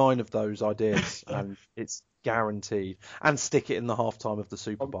enact all 9 of those ideas, and it's guaranteed. And stick it in the halftime of the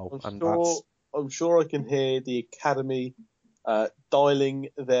Super Bowl. I'm sure I can hear the Academy dialing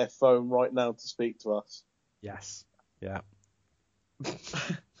their phone right now to speak to us. Yes. Yeah.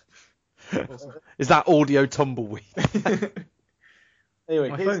 Is that audio tumbleweed? Anyway,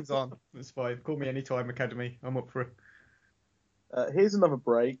 my phone's on. It's fine. Call me anytime, Academy. I'm up for it. Here's another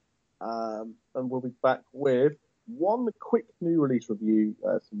break, and we'll be back with one quick new release review,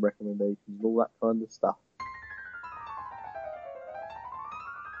 some recommendations, and all that kind of stuff.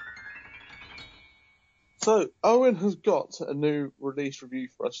 So, Owen has got a new release review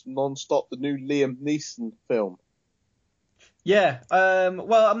for us, Non-Stop, the new Liam Neeson film. Yeah,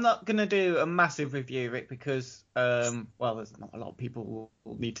 well, I'm not going to do a massive review of it because, there's not a lot of people who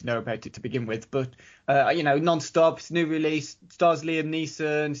will need to know about it to begin with. But, Non-Stop, it's a new release, stars Liam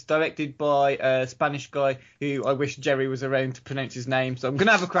Neeson, it's directed by a Spanish guy who I wish Jerry was around to pronounce his name. So I'm going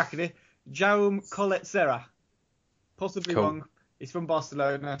to have a crack at it. Jaume Collet-Serra. Possibly wrong. He's from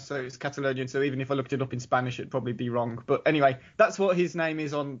Barcelona, so it's Catalonian. So even if I looked it up in Spanish, it'd probably be wrong. But anyway, that's what his name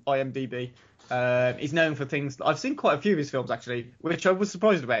is on IMDb. He's known for things. I've seen quite a few of his films actually, which I was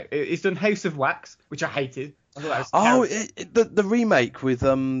surprised about. He's done House of Wax, which I hated. I thought that was the remake with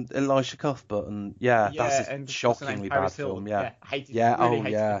Elisha Cuthbert, and that's a shockingly bad film. Yeah, hated. Yeah,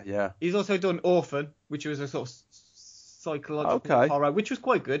 really hated it. He's also done Orphan, which was a sort of psychological horror, which was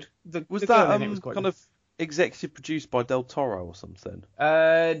quite good. Was that kind good. Of executive produced by Del Toro or something?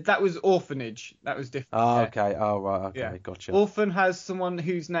 That was Orphanage. That was different. Okay. Oh, right. Okay, gotcha. Orphan has someone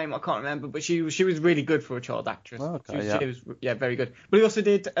whose name I can't remember, but she was really good for a child actress. Okay, she was very good. But he also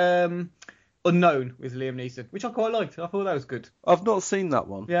did Unknown with Liam Neeson, which I quite liked. I thought that was good. I've not seen that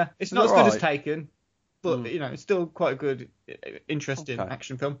one. Yeah, it's not as good as Taken, but it's still quite a good, interesting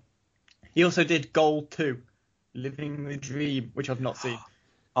action film. He also did Goal 2, Living the Dream, which I've not seen.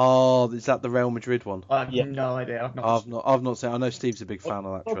 Oh, is that the Real Madrid one? I have no idea. I've not seen. I know Steve's a big fan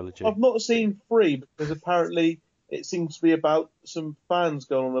of that trilogy. I've not seen 3 because apparently it seems to be about some fans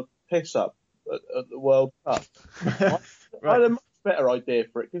going on a piss up at the World Cup. Right. I had a much better idea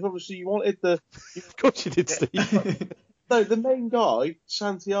for it because obviously you wanted the. Of course you did, Steve. No, the main guy,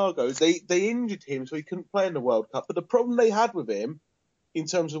 Santiago, they injured him so he couldn't play in the World Cup. But the problem they had with him, in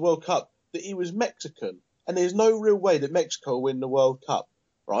terms of World Cup, that he was Mexican, and there's no real way that Mexico will win the World Cup.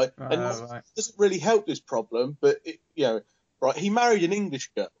 Right, and it doesn't really help this problem, but he married an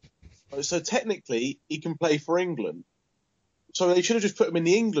English girl, so technically he can play for England. So they should have just put him in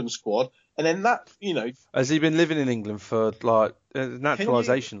the England squad, and then that, Has he been living in England for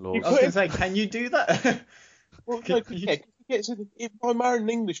naturalisation laws? I was going to say, can you do that? Well, no, he gets by marrying an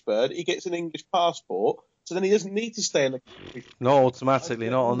English bird, he gets an English passport, so then he doesn't need to stay in the country. Not automatically,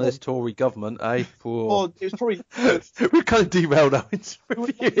 not on this Tory government, eh? Well, it was probably We've kind of derailed our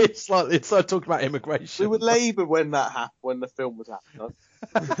interview slightly. It's like talking about immigration. we were Labour when that happened, when the film was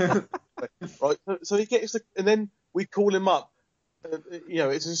happening. Right, so he gets and then we call him up.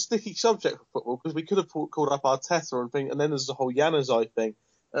 It's a sticky subject for football because we could have called up Arteta and then there's the whole Januzaj thing.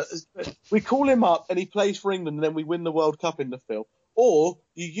 We call him up and he plays for England and then we win the World Cup in the film. Or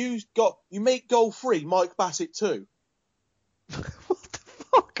you make goal free Mike Bassett too. What the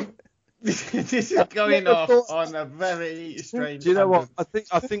fuck? This is going off on a very strange. Do you know what?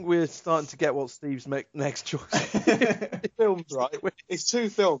 I think we're starting to get what Steve's next choice. Films, right? It's 2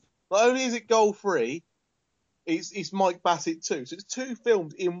 films. Not only is it goal free, it's Mike Bassett too. So it's 2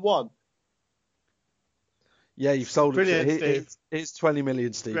 films in one. Yeah, you've sold Brilliant, it. Steve. It's 20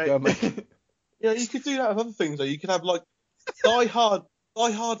 million, Steve. Great. Go and make it. You could do that with other things though. You could have like Die Hard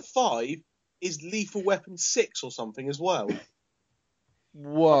 5 is Lethal Weapon 6 or something as well.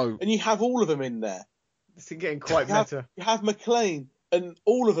 Whoa. And you have all of them in there. This is getting quite meta. You have McClane and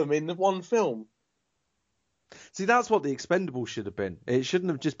all of them in the one film. See, that's what the Expendables should have been. It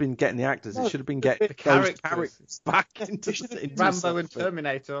shouldn't have just been getting the actors. It should have been getting the characters back into the Rambo and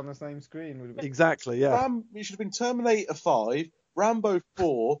Terminator on the same screen. Would have been. Exactly, yeah. It should have been Terminator 5, Rambo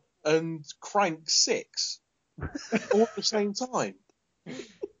 4, and Crank 6 all at the same time.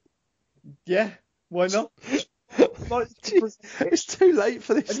 Yeah, why not? It's too late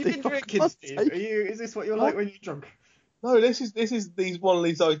for this. Have you been drinking, Steve? Is this what you're like when you're drunk? No, this is one of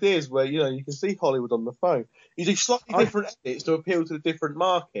these ideas where you can see Hollywood on the phone. You do slightly different edits to appeal to the different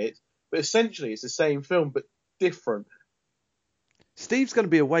markets, but essentially it's the same film but different. Steve's going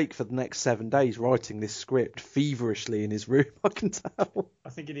to be awake for the next 7 days writing this script feverishly in his room. I can tell. I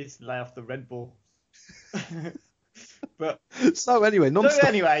think he needs to lay off the Red Bull. But so anyway,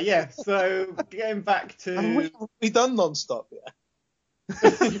 non-stop. So getting back to. Have we done non-stop yet?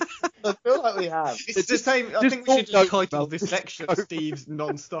 I feel like we have. It's the same. I think we should just title this section Steve's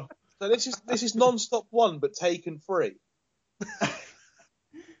non-stop. So this is non-stop 1, but Taken 3.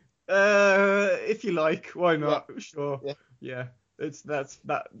 If you like, why not? Yeah. Sure. Yeah.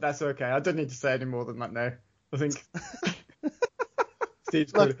 That's okay. I don't need to say any more than that now. I think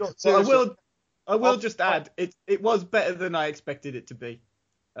Steve's good. I will just add, it was better than I expected it to be.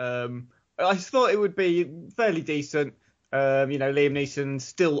 I thought it would be fairly decent. Liam Neeson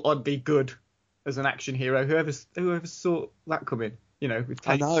still oddly good as an action hero. Whoever saw that coming? With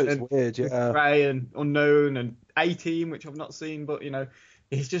I know, it's weird, yeah. Ray and Unknown and A-Team, which I've not seen, but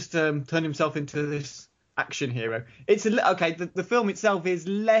he's just turned himself into this action hero. It's the film itself is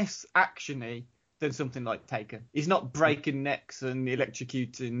less actiony than something like Taken. He's not breaking necks and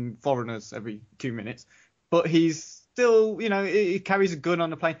electrocuting foreigners every 2 minutes, but he's still, he carries a gun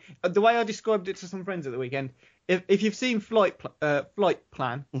on a plane. The way I described it to some friends at the weekend, if you've seen Flight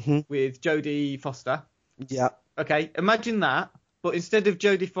Plan with Jodie Foster, yeah, okay, imagine that, but instead of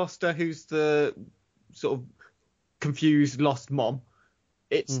Jodie Foster, who's the sort of confused, lost mom,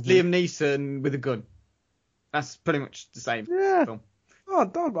 it's Liam Neeson with a gun. That's pretty much the same film. I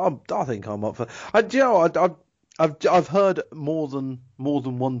think I'm up for. I've heard more than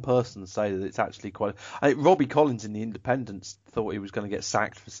one person say that it's actually quite. Robbie Collins in The Independent thought he was going to get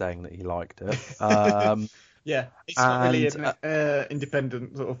sacked for saying that he liked it. Yeah, it's not really an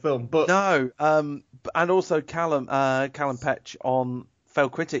independent sort of film, but no. And also Callum Petch on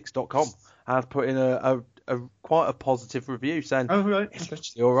failcritics.com has put in a quite a positive review saying it's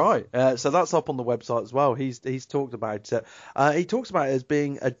actually all right. So that's up on the website as well. He's talked about it. He talks about it as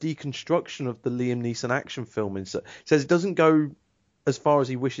being a deconstruction of the Liam Neeson action film. He says it doesn't go as far as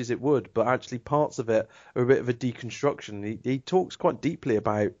he wishes it would, but actually parts of it are a bit of a deconstruction. He talks quite deeply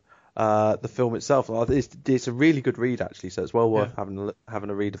about the film itself. It's a really good read actually, so it's well worth having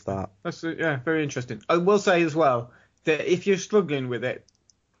a read of that. That's very interesting. I will say as well that if you're struggling with it,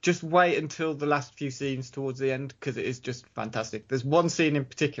 just wait until the last few scenes towards the end, because it is just fantastic. There's one scene in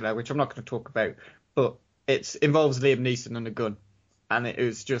particular, which I'm not going to talk about, but it involves Liam Neeson and a gun. And it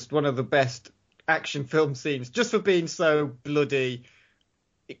is just one of the best action film scenes, just for being so bloody,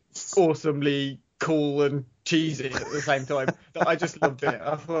 awesomely cool and cheesy at the same time. I just loved it.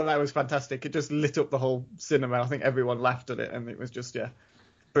 I thought that was fantastic. It just lit up the whole cinema. I think everyone laughed at it, and it was just,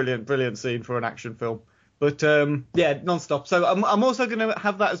 brilliant scene for an action film. But non-stop. So I'm also going to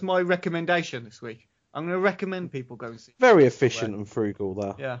have that as my recommendation this week. I'm going to recommend people go and see. Very efficient and frugal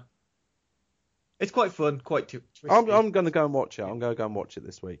there. Yeah, it's quite fun, quite twisty. I'm going to go and watch it. I'm going to go and watch it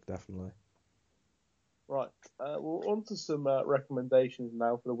this week, definitely. Right. On to some recommendations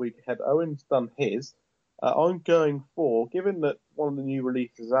now for the week ahead. Owen's done his. I'm going for, given that one of the new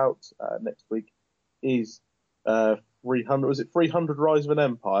releases out next week is 300. Was it 300 Rise of an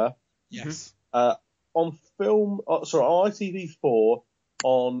Empire? Yes. On film, on ITV4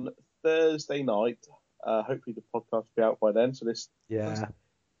 on Thursday night. Hopefully the podcast will be out by then. So this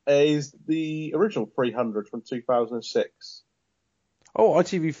is the original 300 from 2006. Oh,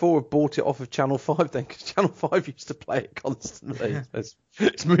 ITV4 have bought it off of Channel 5 then, because Channel 5 used to play it constantly.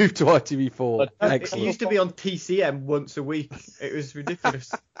 It's moved to ITV4. It used to be on TCM once a week. It was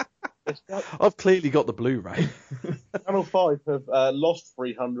ridiculous. I've clearly got the Blu-ray. Channel 5 have lost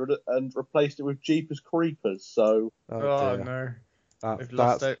 300 and replaced it with Jeepers Creepers. So no.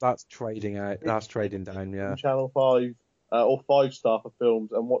 That's trading out. That's trading down, yeah. Channel 5 or 5-star for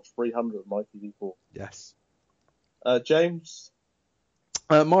films and watch 300 on ITV4. Yes. James?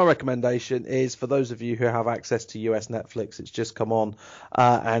 My recommendation is for those of you who have access to US Netflix. It's just come on,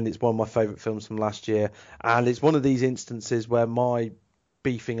 and it's one of my favourite films from last year. And it's one of these instances where my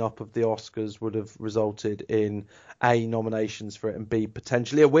beefing up of the Oscars would have resulted in A, nominations for it, and B,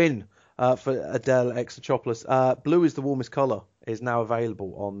 potentially a win for Adele Exarchopoulos. Blue is the Warmest Colour is now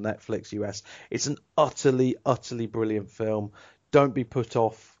available on Netflix US. It's an utterly, utterly brilliant film. Don't be put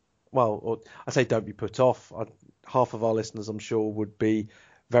off. Well, I say don't be put off. Half of our listeners, I'm sure, would be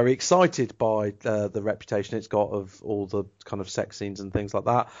very excited by the reputation it's got of all the kind of sex scenes and things like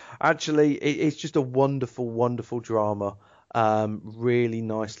that. Actually, it's just a wonderful, wonderful drama. Really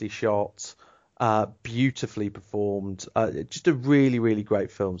nicely shot, beautifully performed. Just a really, really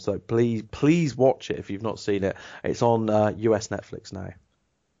great film. So please watch it if you've not seen it. It's on US Netflix now.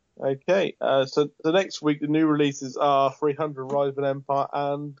 Okay, so the next week the new releases are 300 Rise of an Empire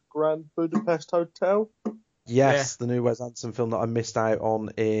and Grand Budapest Hotel. Yes, the new Wes Anderson film that I missed out on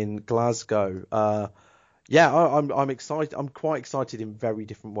in Glasgow. I'm excited. I'm quite excited in very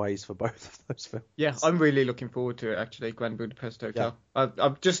different ways for both of those films. Yeah, I'm really looking forward to it actually. Grand Budapest Hotel. Yeah.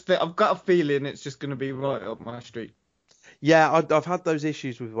 I've got a feeling it's just going to be right up my street. Yeah, I've had those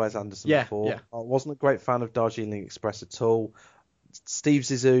issues with Wes Anderson before. Yeah. I wasn't a great fan of Darjeeling Express at all. Steve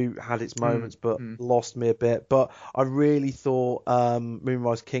Zissou had its moments, but lost me a bit. But I really thought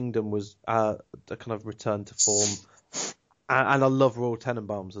Moonrise Kingdom was a kind of return to form, and I love Royal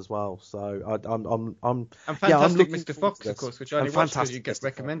Tenenbaums as well. So I'm Fantastic Mr. Fox, of course, which I only watched because you get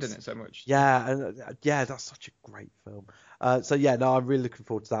recommending it so much. Yeah, and that's such a great film. I'm really looking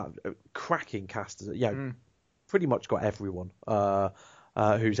forward to that. Cracking cast, pretty much got everyone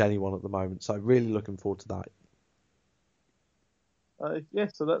who's anyone at the moment. So really looking forward to that.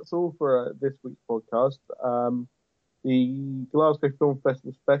 So that's all for this week's podcast. The Glasgow Film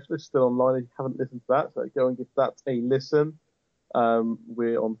Festival special is still online if you haven't listened to that, so go and give that a listen.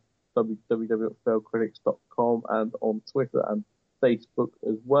 We're on www.failedcritics.com and on Twitter and Facebook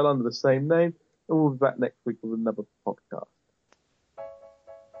as well under the same name. And we'll be back next week with another podcast.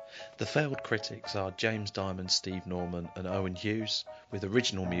 The Failed Critics are James Diamond, Steve Norman and Owen Hughes, with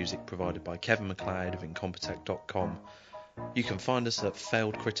original music provided by Kevin MacLeod of Incompetech.com. You can find us at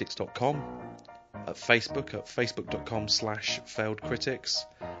failedcritics.com, at Facebook at facebook.com/failedcritics,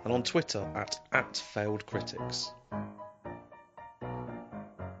 and on Twitter at failedcritics.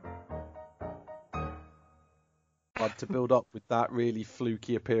 To build up with that really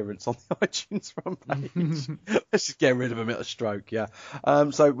fluky appearance on the iTunes front page. Let's just get rid of him at a stroke, yeah.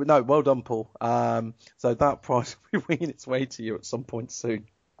 Well done, Paul. So that prize will be winging its way to you at some point soon.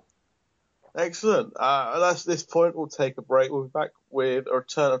 Excellent. That's this point. We'll take a break. We'll be back with a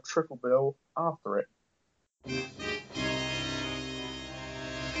return of Triple Bill after it.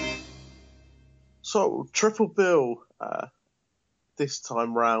 So, Triple Bill this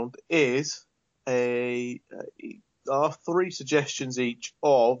time round is our three suggestions each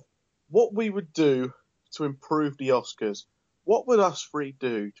of what we would do to improve the Oscars. What would us three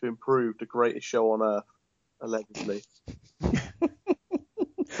do to improve the greatest show on earth, allegedly?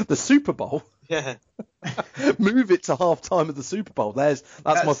 The Super Bowl? Yeah. Move it to half-time of the Super Bowl. That's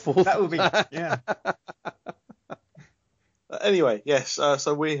my fourth. That would be, yeah. Anyway, yes,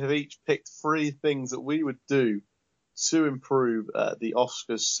 so we have each picked three things that we would do to improve the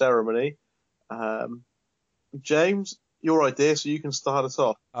Oscars ceremony. James, your idea, so you can start us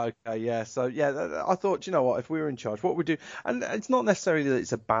off. Okay, yeah. So, I thought, you know what, if we were in charge, what we'd do, and it's not necessarily that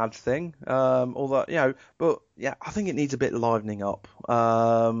it's a bad thing, but I think it needs a bit livening up.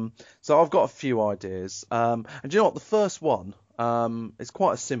 So I've got a few ideas. And do you know what, the first one is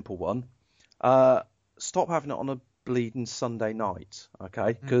quite a simple one. Stop having it on a bleeding Sunday night,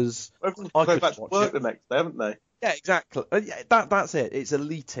 okay? Because everyone's going back to work the next day, haven't they? Yeah, exactly. That's it. It's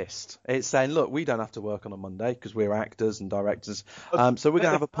elitist. It's saying, look, we don't have to work on a Monday because we're actors and directors. So we're going to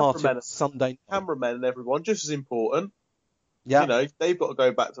have a party on Sunday night. Cameramen and everyone, just as important. Yeah. You know, they've got to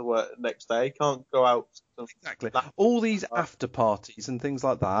go back to work the next day. Can't go out. Exactly. All these after parties and things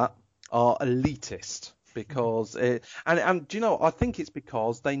like that are elitist because and do you know, I think it's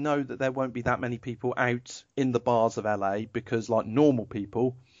because they know that there won't be that many people out in the bars of LA because like normal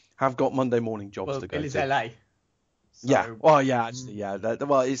people have got Monday morning jobs to go Bill is to. LA. So, yeah. Well, yeah, actually, yeah.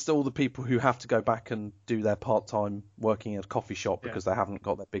 Well, it's all the people who have to go back and do their part-time working at a coffee shop because they haven't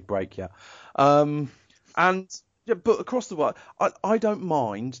got their big break yet. And yeah, but across the world, I don't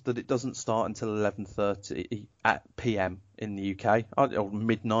mind that it doesn't start until 11:30 p.m. in the UK or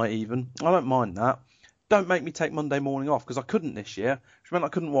midnight even. I don't mind that. Don't make me take Monday morning off because I couldn't this year, which meant I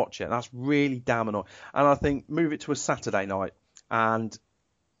couldn't watch it. That's really damn annoying. And I think move it to a Saturday night and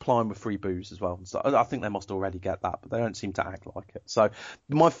plying with free booze as well. So I think they must already get that, but they don't seem to act like it. So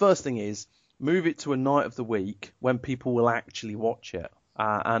my first thing is move it to a night of the week when people will actually watch it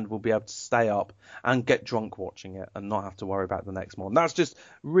and will be able to stay up and get drunk watching it and not have to worry about the next morning. That's just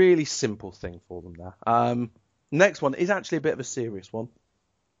really simple thing for them there. Next one is actually a bit of a serious one,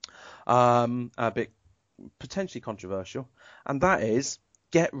 a bit potentially controversial, and that is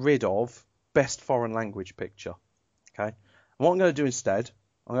get rid of best foreign language picture. Okay, and what I'm going to do instead,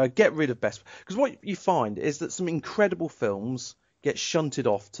 I'm going to get rid of best, because what you find is that some incredible films get shunted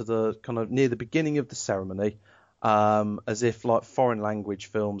off to the kind of near the beginning of the ceremony, as if like foreign language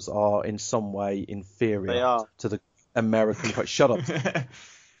films are in some way inferior to the American. Shut up,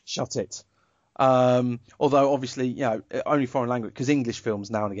 shut it. Although obviously, you know, only foreign language, because English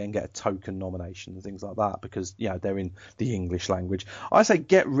films now and again get a token nomination and things like that because, you know, they're in the English language. I say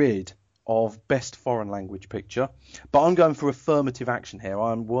get rid of best foreign language picture, but I'm going for affirmative action here.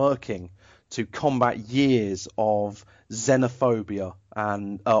 I'm working to combat years of xenophobia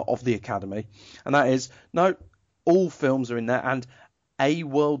and of the Academy, and that is no, all films are in there, and a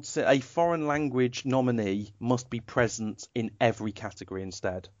foreign language nominee must be present in every category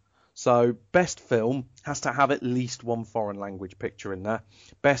instead. So best film has to have at least one foreign language picture in there.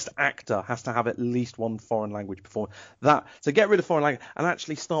 Best actor has to have at least one foreign language performance. So get rid of foreign language and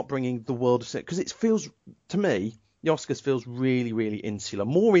actually start bringing the world of cinema, because it feels, to me, the Oscars feels really, really insular.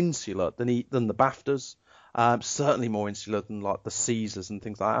 More insular than the BAFTAs. Certainly more insular than like the Caesars and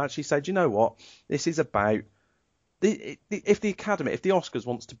things like that. I actually say, do you know what? This is about if the Academy, if the Oscars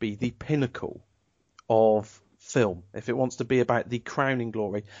wants to be the pinnacle of film, if it wants to be about the crowning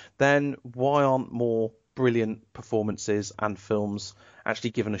glory, then why aren't more brilliant performances and films actually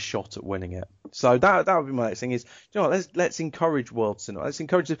given a shot at winning it? So that would be my next thing is, you know what, let's encourage world cinema. Let's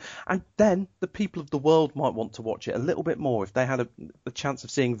encourage it, and then the people of the world might want to watch it a little bit more if they had a chance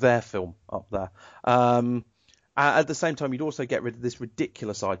of seeing their film up there. At the same time, you'd also get rid of this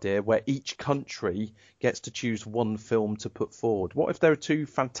ridiculous idea where each country gets to choose one film to put forward. What if there are two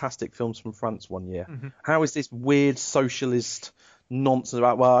fantastic films from France one year? Mm-hmm. How is this weird socialist nonsense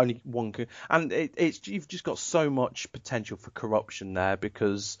about, well, only one can... And you've just got so much potential for corruption there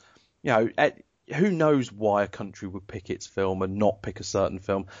because, you know, who knows why a country would pick its film and not pick a certain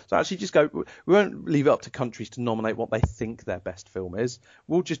film. So actually just go, we won't leave it up to countries to nominate what they think their best film is.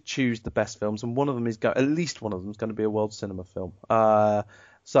 We'll just choose the best films, and one of them is at least one of them is going to be a world cinema film.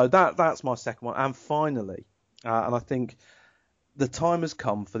 So that's my second one. And finally, and I think the time has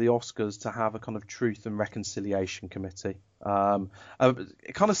come for the Oscars to have a kind of truth and reconciliation committee. Kind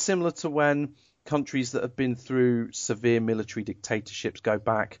of similar to when countries that have been through severe military dictatorships go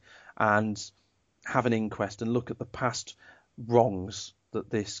back and have an inquest and look at the past wrongs that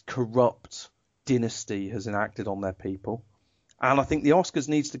this corrupt dynasty has enacted on their people. And I think the Oscars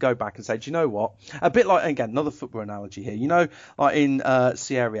needs to go back and say, do you know what? A bit like, again, another football analogy here. You know, like in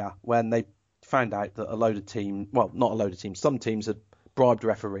Serie A, when they found out that some teams had bribed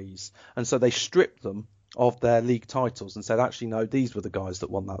referees. And so they stripped them of their league titles and said, actually, no, these were the guys that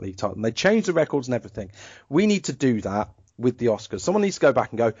won that league title. And they changed the records and everything. We need to do that with the Oscars. Someone needs to go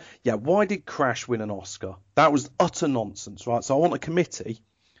back and go, yeah, why did Crash win an Oscar? That was utter nonsense, right? So I want a committee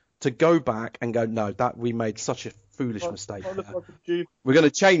to go back and go, no, that we made such a foolish mistake. We're going to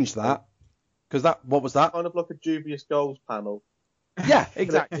change that because what was that? Kind of like a dubious goals panel. Yeah,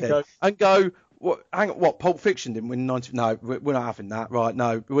 exactly. And go, what? Pulp Fiction didn't win 90? No, we're not having that, right?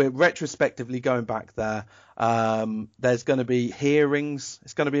 No, we're retrospectively going back there. There's going to be hearings.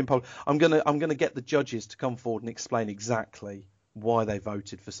 It's going to be in public. I'm going to get the judges to come forward and explain exactly why they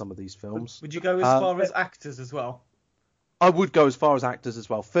voted for some of these films. Would you go as far as actors as well? I would go as far as actors as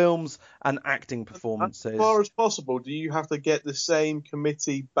well. Films and acting performances. As far as possible, do you have to get the same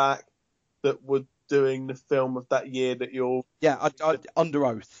committee back that would doing the film of that year that you're... Yeah, I under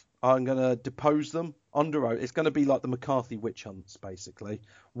oath. I'm going to depose them under oath. It's going to be like the McCarthy witch hunts, basically.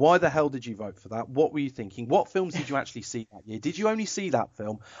 Why the hell did you vote for that? What were you thinking? What films did you actually see that year? Did you only see that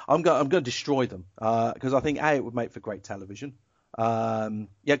film? I'm going to destroy them because I think, A, it would make for great television.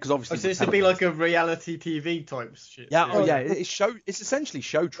 Because obviously... So this would be like a reality TV type shit. Yeah, it's essentially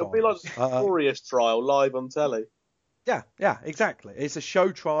show trials. It'll be like a Glorious trial live on telly. Yeah, exactly. It's a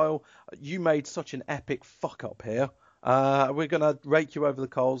show trial. You made such an epic fuck up here. We're going to rake you over the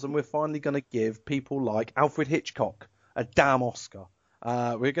coals, and we're finally going to give people like Alfred Hitchcock a damn Oscar.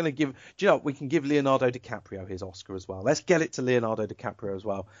 We're going to give... Do you know, we can give Leonardo DiCaprio his Oscar as well. Let's get it to Leonardo DiCaprio as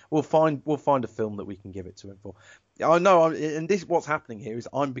well. We'll find a film that we can give it to him for. I know, and this what's happening here is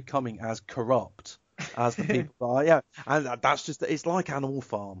I'm becoming as corrupt as the people are. Yeah, and that's just... It's like Animal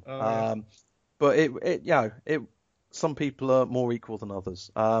Farm. But it some people are more equal than others.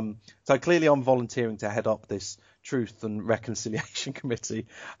 So clearly I'm volunteering to head up this Truth and Reconciliation Committee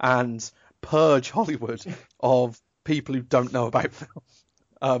and purge Hollywood of people who don't know about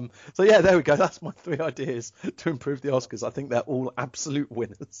film. So yeah, there we go. That's my 3 ideas to improve the Oscars. I think they're all absolute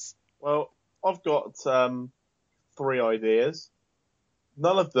winners. Well, I've got 3 ideas.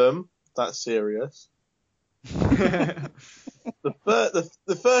 None of them that serious. The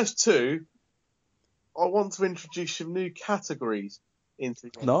first 2, I want to introduce some new categories into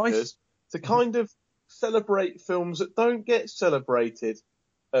the Oscars to kind of celebrate films that don't get celebrated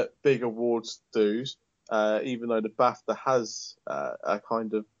at big awards dues, even though the BAFTA has a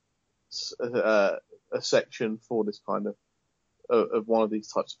kind of a section for this kind of one of these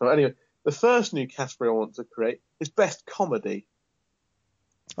types of films. Anyway, the first new category I want to create is Best Comedy.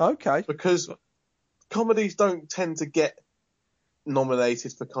 Okay. Because comedies don't tend to get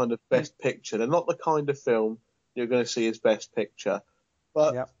nominated for kind of Best Picture. They're not the kind of film you're going to see as Best Picture.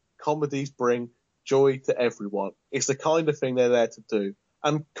 But comedies bring joy to everyone. It's the kind of thing they're there to do.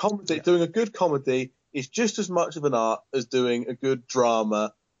 And doing a good comedy is just as much of an art as doing a good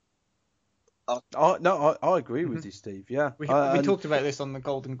drama. I agree with you, Steve. Yeah, we talked about this on the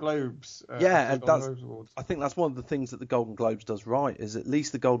Golden Globes. I think that's one of the things that the Golden Globes does right. Is at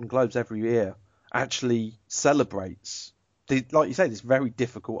least the Golden Globes every year actually celebrates, like you say, this very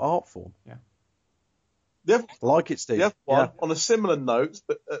difficult art form. Yeah. Like it, Steve. The other one, on a similar note,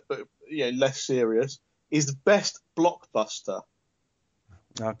 but less serious, is the Best Blockbuster.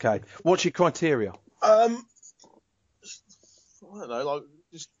 Okay. What's your criteria? I don't know,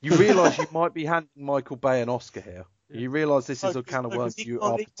 You realise you might be handing Michael Bay an Oscar here. You realise this is a can of worms you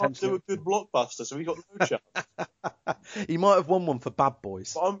are potentially... He can't do a good blockbuster, so he got no chance. He might have won one for Bad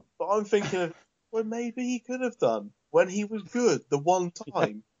Boys. But I'm thinking of, well, maybe he could have done when he was good, the one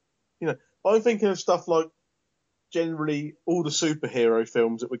time. I'm thinking of stuff like generally all the superhero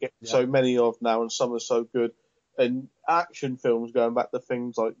films that we get so many of now, and some are so good, and action films going back to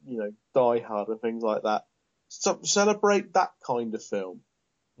things like, Die Hard and things like that. Celebrate that kind of film.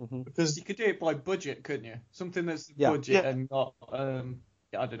 Mm-hmm. Because you could do it by budget, couldn't you? Something that's budget and not, I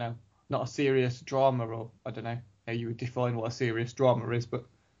don't know, not a serious drama, or I don't know how you would define what a serious drama is, but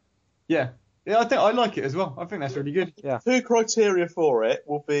yeah, I think I like it as well. I think that's really good. Yeah. 2 criteria for it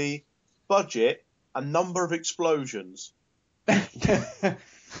will be budget and number of explosions.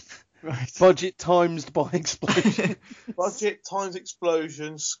 Right. Budget times by explosion. Budget times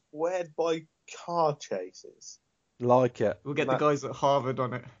explosion squared by car chases. Like it. We'll get the guys at Harvard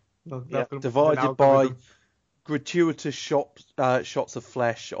on it. Divided by gratuitous shots of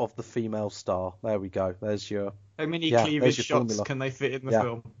flesh of the female star. There we go. There's your... How many cleavage shots formula. Can they fit in the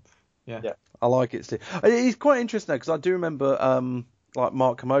film? Yeah. I like it, Steve. It's quite interesting, because I do remember... like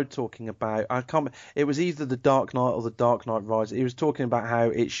Mark Commode talking about, it was either The Dark Knight or The Dark Knight Rises. He was talking about how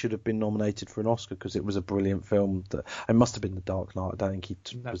it should have been nominated for an Oscar because it was a brilliant film. It must have been The Dark Knight. I don't think he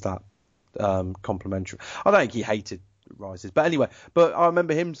was that complimentary. I don't think he hated Rises, but anyway. But I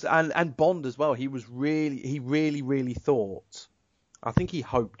remember him and Bond as well. He really thought. I think he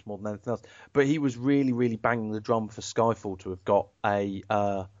hoped more than anything else, but he was really banging the drum for Skyfall to have got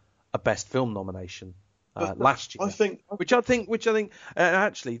a Best Film nomination. Last year, which I think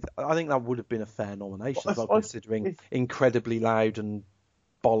actually I think that would have been a fair nomination, considering Incredibly Loud and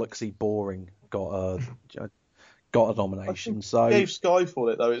Bollocksy Boring got a nomination. I gave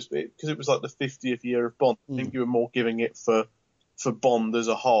Skyfall it though, because it was like the 50th year of Bond. I think you were more giving it for Bond as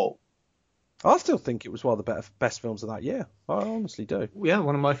a whole. I still think it was one of the best films of that year. I honestly do. Yeah,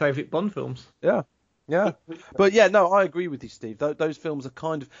 one of my favourite Bond films. Yeah, but I agree with you, Steve. Those films are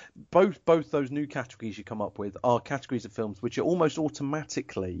kind of both those new categories you come up with are categories of films which are almost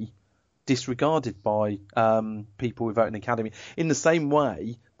automatically disregarded by people who vote in the Academy, in the same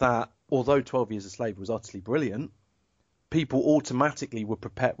way that although 12 Years a Slave was utterly brilliant, people automatically were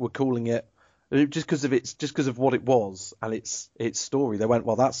calling it just because of what it was and its story. They went,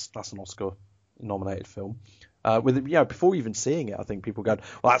 well, that's an Oscar nominated film. Before even seeing it, I think people go,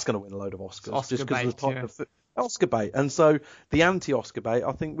 well, that's going to win a load of Oscars just because of the type of Oscar bait. And so the anti-Oscar bait,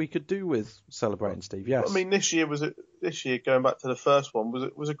 I think we could do with Celebrating Steve. Yes. I mean, this year going back to the first one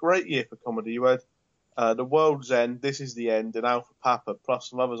was a great year for comedy. You had The World's End, This Is the End, and Alpha Papa, plus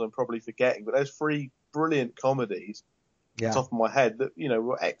some others I'm probably forgetting. But there's 3 brilliant comedies off the top of my head that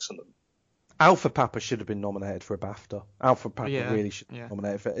were excellent. Alpha Papa should have been nominated for a BAFTA. Alpha Papa really should have been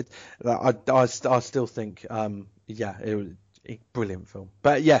nominated for it. I still think, it was a brilliant film.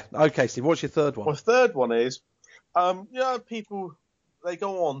 But yeah, okay, Steve, what's your third one? My third one is, people, they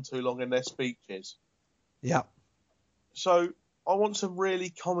go on too long in their speeches. Yeah. So I want some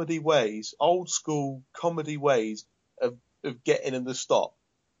really comedy ways, old school comedy ways of getting them to stop.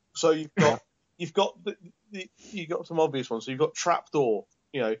 So you've got some obvious ones. So you've got Trapdoor.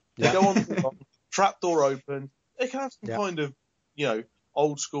 They go on too long, trapdoor open. They can have some kind of,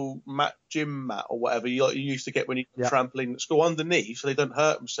 old school gym mat or whatever you used to get when you trampoline at school underneath, so they don't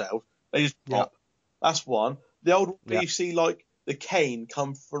hurt themselves. They just pop. That's one. The old one you see like the cane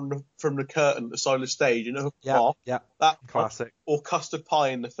come from the curtain at the side of the stage and hook off. Yeah, that classic. Or custard pie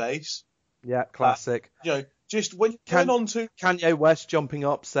in the face. Yeah, classic. Just when you're going on to Kanye West jumping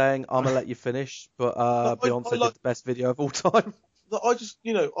up saying, "I'm gonna let you finish," but Beyonce did the best video of all time. I just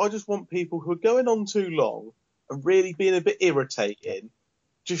want people who are going on too long and really being a bit irritating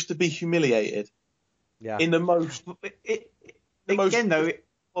just to be humiliated. Yeah. In the most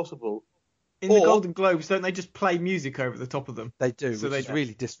possible. In the Golden Globes, don't they just play music over the top of them? They do, so which is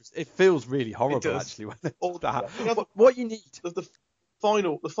really it feels really horrible actually when they do that. What you need the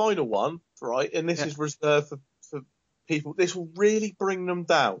final one, right? And this is reserved for people. This will really bring them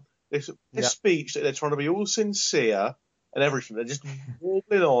down. This speech that they're trying to be all sincere and everything. They're just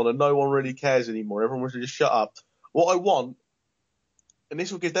warbling on and no one really cares anymore. Everyone wants to just shut up. What I want, and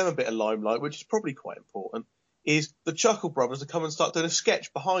this will give them a bit of limelight, which is probably quite important, is the Chuckle Brothers to come and start doing a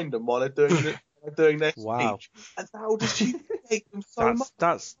sketch behind them while they're doing their speech. And that will just humiliate them so much.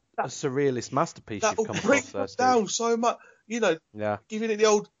 That's a surrealist masterpiece you've come across there. That will bring them down so much. Giving it the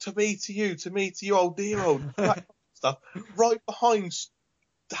old to me to you, old dear old stuff, right behind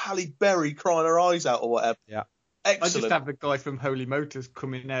Halle Berry crying her eyes out or whatever. Yeah. Excellent. I just have the guy from Holy Motors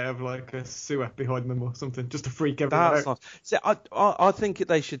coming out of like a sewer behind them or something, just to freak everyone out. Nice. See, I think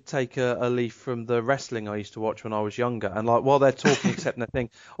they should take a leaf from the wrestling I used to watch when I was younger, and like while they're talking, accepting their thing,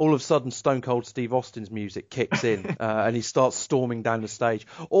 all of a sudden Stone Cold Steve Austin's music kicks in, and he starts storming down the stage,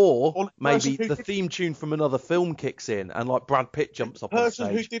 or maybe the theme tune from another film kicks in, and like Brad Pitt jumps up on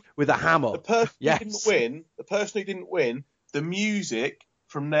stage with a hammer. The person who didn't win, the music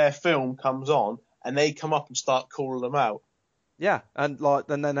from their film comes on. And they come up and start calling them out. Yeah, and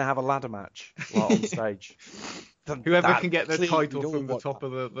then they have a ladder match on stage. Whoever can get the title from the top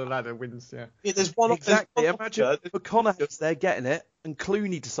of the ladder wins. Yeah. There's one. Exactly. Imagine McConaughey's there getting it, and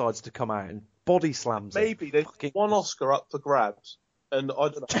Clooney decides to come out and body slams. Maybe there's one Oscar up for grabs, and I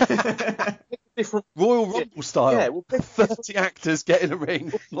don't know. Different Royal Rumble style. Yeah, 30 actors get in a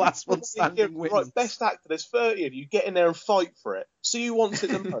ring. Last one standing wins. Right, best actor. There's 30 of you. Get in there and fight for it. See who wants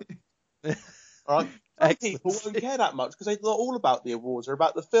it the most. All right. Some people won't care that much because they're not all about the awards. They're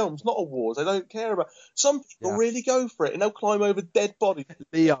about the films, not awards. They don't care about. Some people really go for it and they'll climb over dead bodies.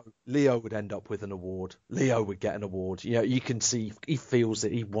 Leo would end up with an award. Leo would get an award. You can see he feels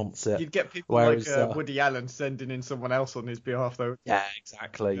it. He wants it. You'd get people like Woody Allen sending in someone else on his behalf, though. Yeah,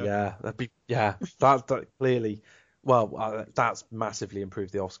 exactly. Yeah, that'd be that clearly. Well, that's massively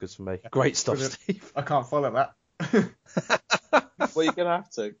improved the Oscars for me. Great stuff, Brilliant. Steve. I can't follow that. Well, you're gonna have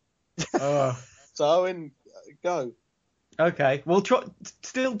to. So Owen, go. Okay. Well,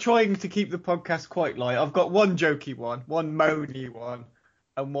 still trying to keep the podcast quite light. I've got one jokey one moany one,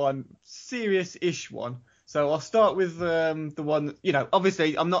 and one serious-ish one. So I'll start with the one.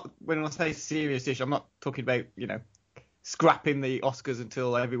 Obviously, when I say serious-ish, I'm not talking about scrapping the Oscars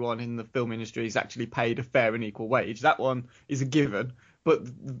until everyone in the film industry is actually paid a fair and equal wage. That one is a given. But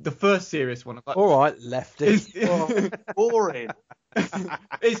the first serious one, all right, lefty, boring,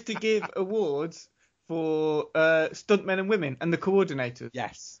 is to give awards for stuntmen and women and the coordinators.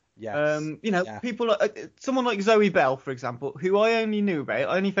 Yes. People like someone like Zoe Bell, for example, who I only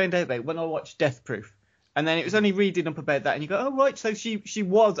found out about when I watched Death Proof, and then it was only reading up about that, and you go, oh right, so she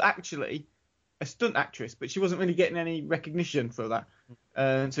was actually a stunt actress, but she wasn't really getting any recognition for that.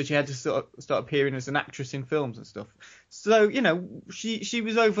 So she had to sort of start appearing as an actress in films and stuff. So, she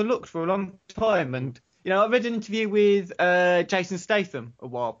was overlooked for a long time. And I read an interview with Jason Statham a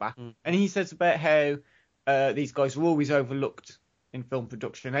while back, and he says about how these guys were always overlooked in film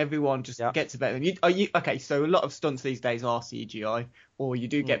production. Everyone just gets about them. Okay, so a lot of stunts these days are CGI, or you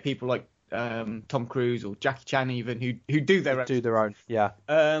do get people like Tom Cruise or Jackie Chan even who do their own. Yeah.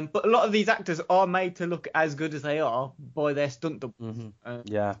 But a lot of these actors are made to look as good as they are by their stunt doubles.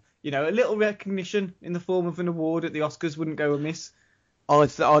 Yeah. A little recognition in the form of an award at the Oscars wouldn't go amiss.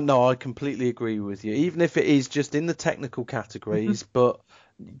 No, I completely agree with you. Even if it is just in the technical categories, but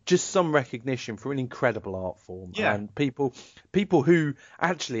just some recognition for an incredible art form. Yeah. And people who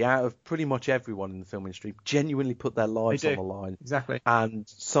actually, out of pretty much everyone in the film industry, genuinely put their lives on the line. Exactly. And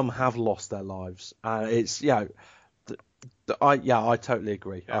some have lost their lives. It's I totally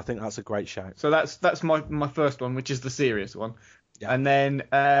agree. Yeah. I think that's a great shout. So that's my first one, which is the serious one. Yeah. And then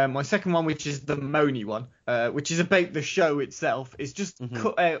my second one, which is the moany one, which is about the show itself, is just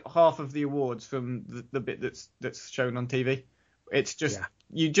cut out half of the awards from the bit that's shown on TV. It's just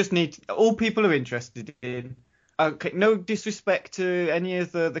you just need all people are interested in. Okay, no disrespect to any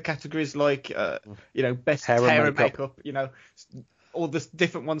of the categories like best hair and makeup, all the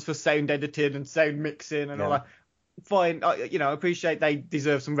different ones for sound editing and sound mixing and all that. Fine, I appreciate they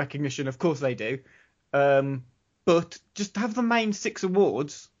deserve some recognition. Of course they do. But just have the main 6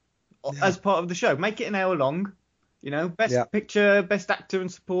 awards as part of the show. Make it an hour long. Best picture, best actor and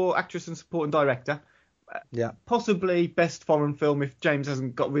support, actress and support and director. Possibly best foreign film if James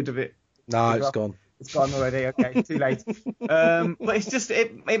hasn't got rid of it. No, it's gone. It's gone already. Okay, too late. But it's just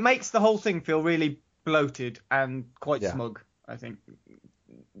it makes the whole thing feel really bloated and quite smug. I think.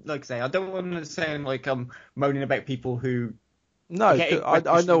 Like I say, I don't want to sound like I'm moaning about people who. No,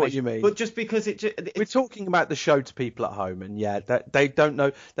 I know what you mean. But just because we're talking about the show to people at home, and they don't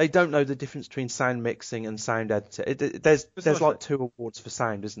know the difference between sound mixing and sound editing. There's like 2 awards for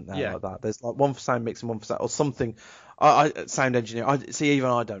sound, isn't there? Yeah. Like that. There's like one for sound mixing, one for sound, or something. Sound engineer. Even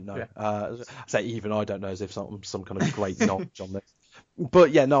I don't know. Yeah. I say even I don't know as if some kind of great knowledge on this.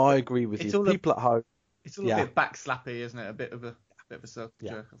 But I agree with you. People at home. It's all a bit backslappy, isn't it? A bit of a circle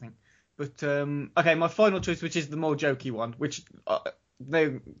jerk, I think. But okay, my final choice, which is the more jokey one, which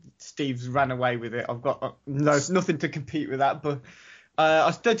Steve's ran away with it. I've got nothing to compete with that. But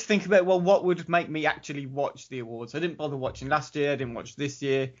I started to think about what would make me actually watch the awards. I didn't bother watching last year. I didn't watch this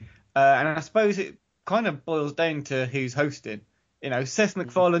year, and I suppose it kind of boils down to who's hosting. Seth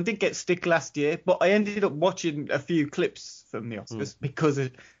MacFarlane did get stick last year, but I ended up watching a few clips from the Oscars because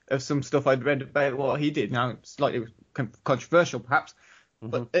of some stuff I'd read about what he did. Now, slightly controversial, perhaps.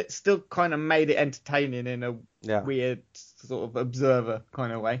 But it still kind of made it entertaining in a weird sort of observer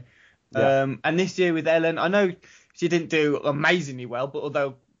kind of way. Yeah. And this year with Ellen, I know she didn't do amazingly well, but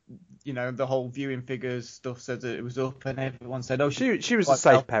although, the whole viewing figures stuff said that it was up and everyone said, oh, she was a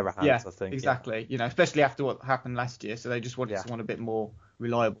safe pair of hands, I think. Exactly. Especially after what happened last year. So they just wanted someone a bit more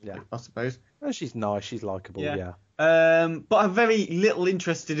reliable, I suppose. Well, she's nice. She's likable, yeah. But I'm very little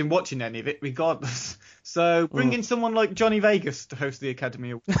interested in watching any of it, regardless. So bring in someone like Johnny Vegas to host the Academy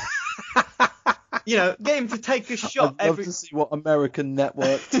Awards. Get him to take a shot. I'd love to see what American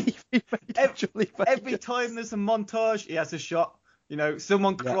network TV made Johnny Vegas. Every time there's a montage, he has a shot.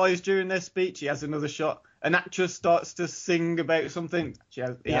 Someone cries during their speech, he has another shot. An actress starts to sing about something, he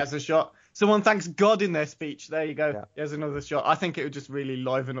has a shot. Someone thanks God in their speech. There you go. Yeah. Here's another shot. I think it would just really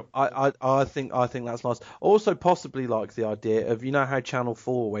liven up. I think that's nice. Also, possibly like the idea of how Channel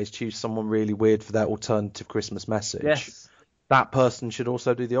 4 always choose someone really weird for their alternative Christmas message. Yes. That person should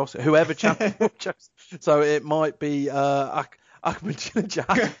also do the Oscar. Whoever Channel 4 chose. So it might be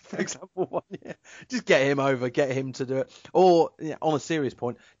Ahmadinejad, for example, one year. Just get him over, get him to do it. Or, on a serious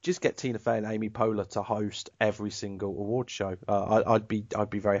point, just get Tina Fey and Amy Poehler to host every single award show. I'd be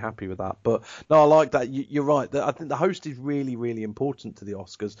very happy with that. But no, I like that. You're right. I think the host is really, really important to the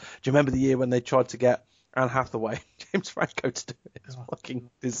Oscars. Do you remember the year when they tried to get Anne Hathaway, James Franco to do it? It's a fucking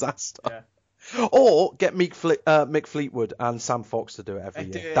disaster. Yeah. Or get Mick Fleetwood and Sam Fox to do it every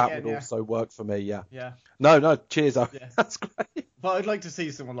year. That would also work for me, yeah. No, cheers. Yeah. That's great. But I'd like to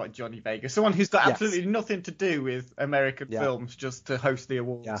see someone like Johnny Vegas, someone who's got absolutely nothing to do with American films, just to host the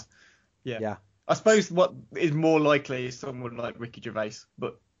awards. Yeah. I suppose what is more likely is someone like Ricky Gervais,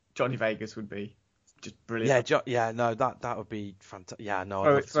 but Johnny Vegas would be just brilliant. That would be fantastic. Yeah,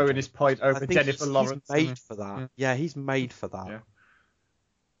 no. Throwing his point over Jennifer Lawrence. He's made for that. Yeah, he's made for that. Yeah.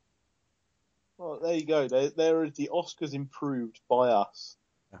 Well, there you go. There is the Oscars improved by us.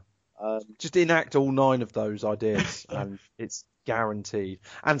 Yeah. Just enact all 9 of those ideas, and it's guaranteed.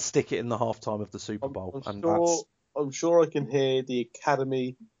 And stick it in the halftime of the Super Bowl. I'm sure I can hear the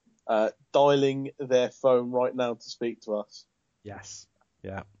Academy dialing their phone right now to speak to us. Yes.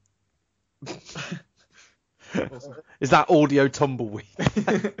 Yeah. Is that audio tumbleweed?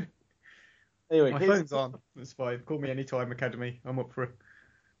 Anyway, My phone's on. It's fine. Call me anytime, Academy. I'm up for it.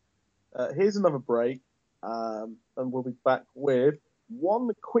 Here's another break, and we'll be back with one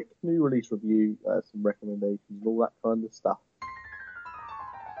quick new release review, some recommendations, and all that kind of stuff.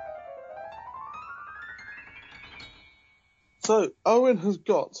 So, Owen has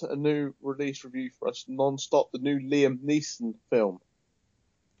got a new release review for us, Non-Stop, the new Liam Neeson film.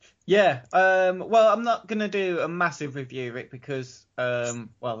 Yeah, well, I'm not going to do a massive review of it because,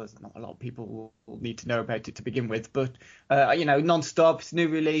 well, there's not a lot of people who will need to know about it to begin with. But, Non-Stop, it's a new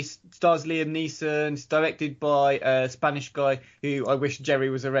release, stars Liam Neeson, it's directed by a Spanish guy who I wish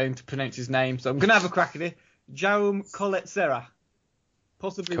Jerry was around to pronounce his name. So I'm going to have a crack at it. Jaume Collet-Serra.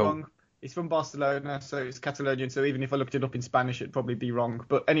 Possibly Cool. wrong. He's from Barcelona, so it's Catalonian. So even if I looked it up in Spanish, it'd probably be wrong.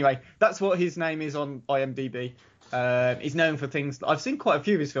 But anyway, that's what his name is on IMDb. He's known for things. I've seen quite a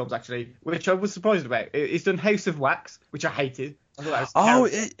few of his films actually, which I was surprised about. He's done House of Wax, which I hated. I thought that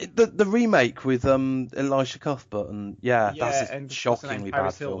was terrible. The remake with Elisha Cuthbert, and that's a and shockingly bad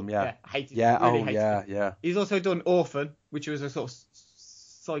Paris film. Hilton. Yeah, hated yeah, it. Really hated it. yeah. He's also done Orphan, which was a sort of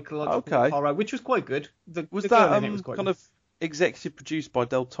psychological horror, which was quite good. Was the that girl in it was quite kind good. of executive produced by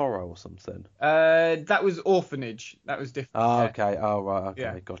Del Toro or something? That was Orphanage. That was different. Oh, yeah. okay. Oh, right. Okay,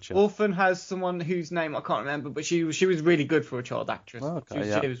 Yeah. gotcha. Orphan has someone whose name I can't remember, but she was really good for a child actress. Oh,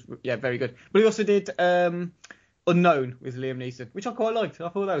 okay, she was very good. But he also did Unknown with Liam Neeson, which I quite liked. I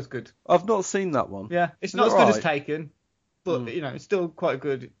thought that was good. I've not seen that one. Yeah, it's Is not it as good as right? Taken, but it's still quite a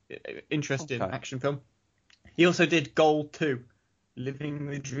good, interesting Okay. action film. He also did Goal 2, Living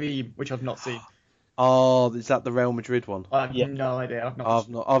the Dream, which I've not seen. Oh, is that the Real Madrid one? I have no idea. I've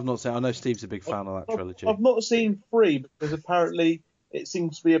not seen. I know Steve's a big fan of that trilogy. I've not seen 3 because apparently it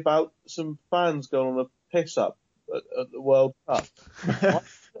seems to be about some fans going on a piss up at the World Cup. I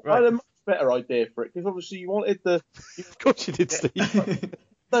had a much better idea for it because obviously you wanted the. Of course you did, Steve.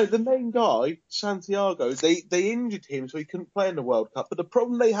 No, the main guy, Santiago, they injured him so he couldn't play in the World Cup. But the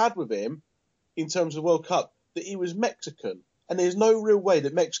problem they had with him, in terms of the World Cup, that he was Mexican, and there's no real way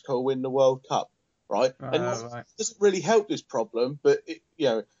that Mexico will win the World Cup, right? And right. it doesn't really help this problem, but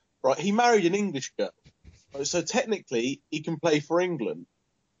right? He married an English girl, right? So technically he can play for England.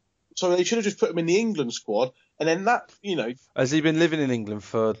 So they should have just put him in the England squad, and then that, Has he been living in England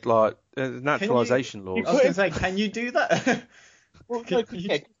for like naturalisation laws? I was going to say, can you do that? Well, no,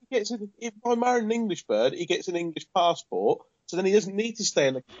 if I marry an English bird, he gets an English passport, so then he doesn't need to stay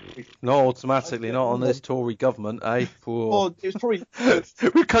in the country. Not automatically, not on this Tory government, eh? Or it was probably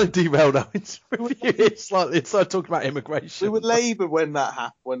We've kind of derailed Owen's review here slightly. It's like talking about immigration. we were Labour when that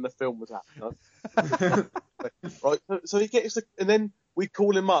happened, when the film was happening. Right, so he gets and then we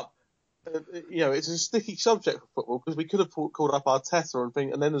call him up. It's a sticky subject for football because we could have called up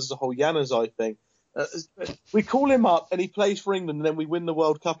Arteta and then there's the whole Januzaj thing. We call him up and he plays for England and then we win the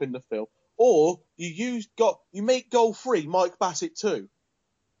World Cup in the film. Or you make goal 3 Mike Bassett too.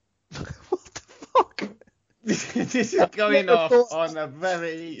 What the fuck? This is going off on a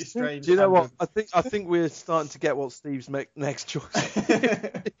very strange. Do you know what? I think we're starting to get what Steve's next choice.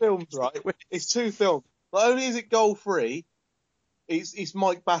 Films, right? It's 2 films. Not only is it goal 3, it's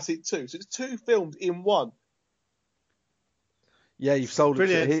Mike Bassett too. So it's 2 films in one. Yeah, you've sold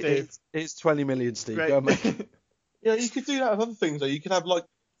Brilliant, it. Steve. It's 20 million, Steve. Great. Go on, mate. You could do that with other things though. You could have like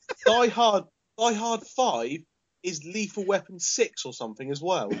Die Hard 5 is Lethal Weapon 6 or something as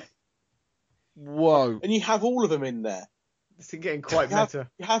well. Whoa. And you have all of them in there. This is getting quite meta.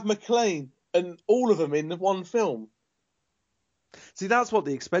 You have McClane and all of them in the one film. See, that's what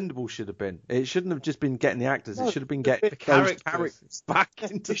the Expendables should have been. It shouldn't have just been getting the actors. No, it should have been getting the those characters. back Yeah,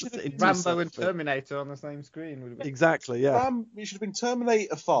 into it should have into Rambo something. and Terminator on the same screen would have been. Exactly, yeah. It should have been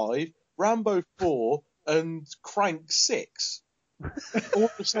Terminator 5, Rambo 4, and Crank 6. All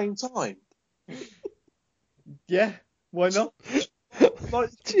at the same time. Yeah, why not? Like,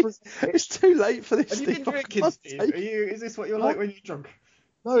 It's too late for this. Have you been Steve. I drinking, can't Steve? take- Is this what you're like when you're drunk?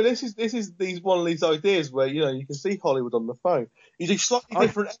 no, this is one of these ideas where you can see Hollywood on the phone. You do slightly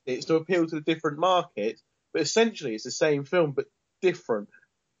different edits to appeal to the different markets, but essentially it's the same film but different.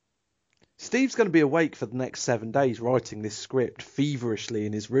 Steve's going to be awake for the next 7 days writing this script feverishly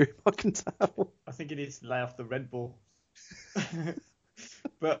in his room, I can tell. I think it needs to lay off the Red Bull.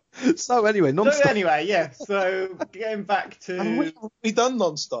 But So anyway, yeah. So getting back to We done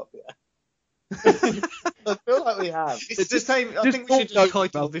non-stop yet. I feel like we have. it's the same. I just think we should talk just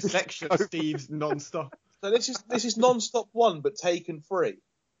title about this the section scope. Steve's non-stop. So this is non-stop 1 but Taken 3.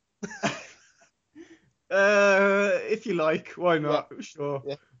 If you like, why not? Sure.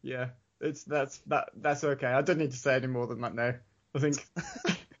 Yeah. That's okay. I don't need to say any more than that now. I think.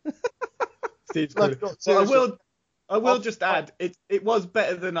 Steve's good. But I will just add, it was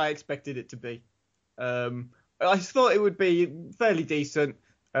better than I expected it to be. I thought it would be fairly decent.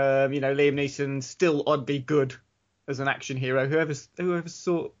 Liam Neeson still oddly good as an action hero. Whoever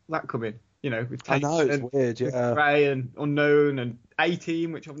saw that coming? With I know, it's weird, yeah. Ray and Unknown and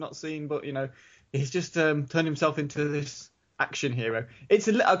A-Team, which I've not seen, but he's just turned himself into this action hero. It's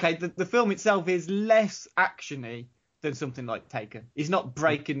the film itself is less actiony than something like Taken. He's not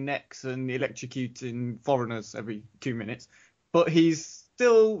breaking necks and electrocuting foreigners every 2 minutes, but he's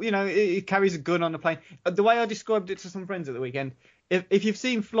still, he carries a gun on a plane. The way I described it to some friends at the weekend, if you've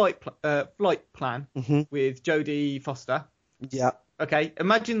seen Flight Plan with Jodie Foster, yeah, okay,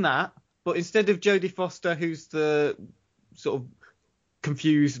 imagine that, but instead of Jodie Foster, who's the sort of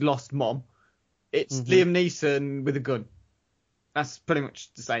confused, lost mom, it's Liam Neeson with a gun. That's pretty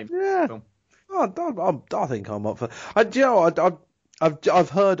much the same film. I think I'm up for. I've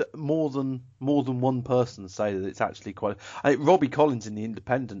heard more than one person say that it's actually quite. Robbie Collins in The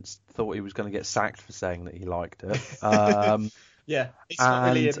Independent thought he was going to get sacked for saying that he liked it. Yeah, it's not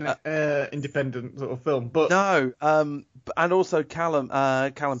really an independent sort of film, but no. And also Callum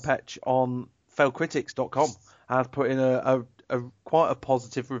Petch on failedcritics.com has put in a quite a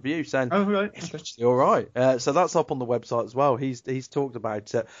positive review saying it's actually all right. So that's up on the website as well. He's talked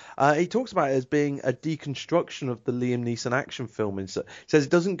about it. He talks about it as being a deconstruction of the Liam Neeson action film. He says it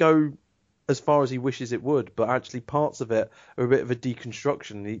doesn't go as far as he wishes it would, but actually parts of it are a bit of a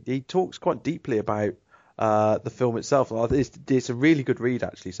deconstruction. He talks quite deeply about the film itself. It's a really good read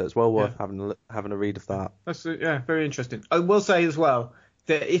actually, so it's well worth having a read of that. That's very interesting. I will say as well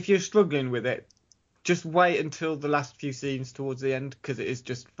that if you're struggling with it, just wait until the last few scenes towards the end, because it is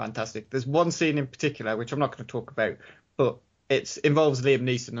just fantastic. There's one scene in particular, which I'm not going to talk about, but it involves Liam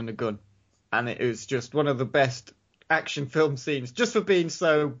Neeson and a gun. And it is just one of the best action film scenes, just for being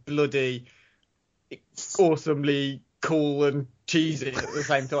so bloody, awesomely cool and cheesy at the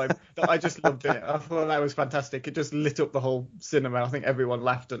same time. That I just loved it. I thought that was fantastic. It just lit up the whole cinema. I think everyone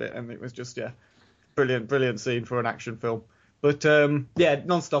laughed at it, and it was just, brilliant scene for an action film. But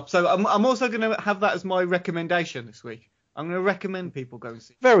non-stop. So I'm also going to have that as my recommendation this week. I'm going to recommend people go and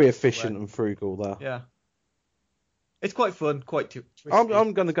see. Very efficient and frugal there. Yeah. It's quite fun, quite twisty.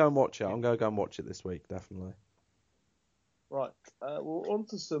 I'm going to go and watch it. I'm going to go and watch it this week, definitely. Right. Well, on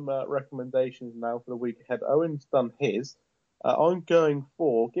to some recommendations now for the week ahead. Owen's done his. I'm going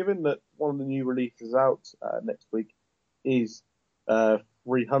for, given that one of the new releases out next week is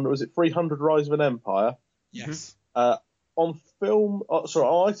 300. Was it 300 Rise of an Empire? Yes. On film, on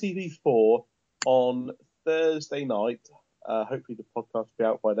ITV4 on Thursday night. Hopefully the podcast will be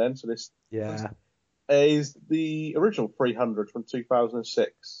out by then. So this is the original 300 from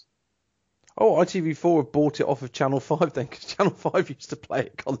 2006. Oh, ITV4 have bought it off of Channel 5 then, because Channel 5 used to play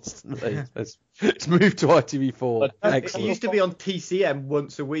it constantly. It's moved to ITV4. It used to be on TCM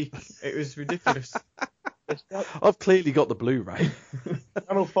once a week. It was ridiculous. I've clearly got the Blu-ray.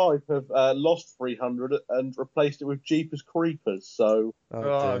 Channel 5 have lost 300 and replaced it with Jeepers Creepers. So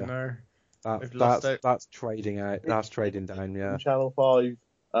no, that's trading out. That's trading down. Yeah. Channel 5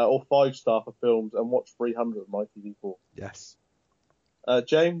 or 5-star for films and watch 300 on ITV4. Yes.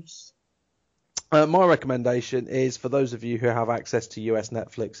 James. My recommendation is for those of you who have access to US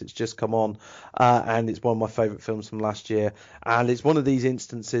Netflix. It's just come on, and it's one of my favourite films from last year. And it's one of these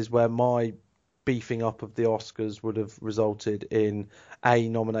instances where my beefing up of the Oscars would have resulted in A,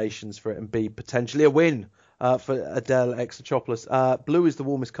 nominations for it, and B, potentially a win for Adele Exarchopoulos. Blue is the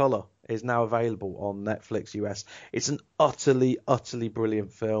Warmest Colour is now available on Netflix US. It's an utterly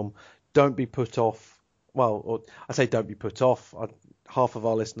brilliant film. Don't be put off. Well, or I say don't be put off. Half of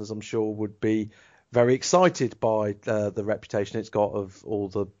our listeners, I'm sure, would be very excited by the reputation it's got of all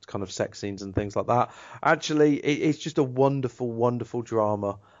the kind of sex scenes and things like that. Actually, it's just a wonderful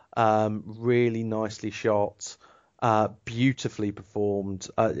drama. Really nicely shot, beautifully performed.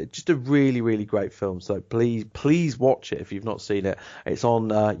 Just a really great film. So please watch it if you've not seen it. It's on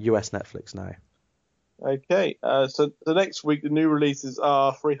US Netflix now. Okay, so the next week the new releases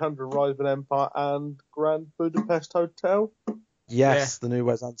are 300 Rise of an Empire and Grand Budapest Hotel. Yes, the new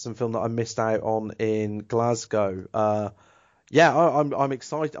Wes Anderson film that I missed out on in Glasgow. I'm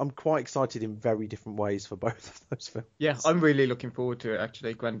excited. I'm quite excited in very different ways for both of those films. Yeah, I'm really looking forward to it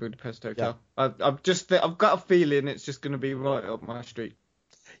actually. Grand Budapest Hotel. Yeah. I've got a feeling it's just going to be right up my street.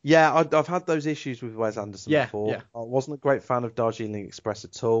 Yeah, I've had those issues with Wes Anderson before. Yeah. I wasn't a great fan of Darjeeling Express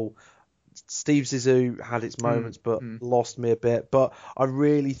at all. Steve Zissou had its moments, but lost me a bit. But I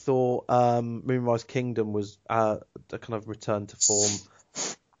really thought Moonrise Kingdom was a kind of return to form.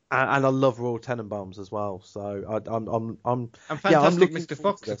 And I love Royal Tenenbaums as well. So I'm and Fantastic Mr.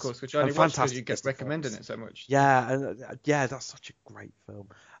 Fox, of course, which I only watched because you get recommending it so much. Yeah, and that's such a great film.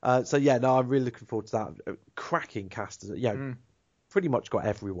 So yeah, no, I'm really looking forward to that. Cracking cast, pretty much got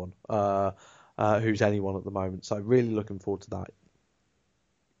everyone who's anyone at the moment. So really looking forward to that.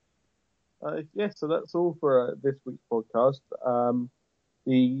 So that's all for this week's podcast.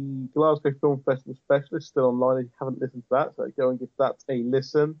 The Glasgow Film Festival special is still online if you haven't listened to that, so go and give that a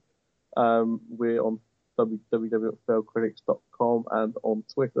listen. We're on www.failedcritics.com and on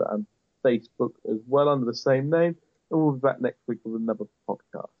Twitter and Facebook as well under the same name, and we'll be back next week with another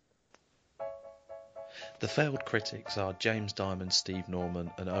podcast. The Failed Critics are James Diamond, Steve Norman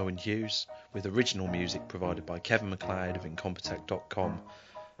and Owen Hughes, with original music provided by Kevin MacLeod of Incompetech.com.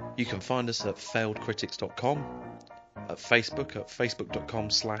 You can find us at failedcritics.com, at Facebook at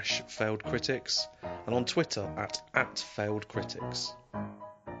facebook.com/failedcritics, and on Twitter at failedcritics.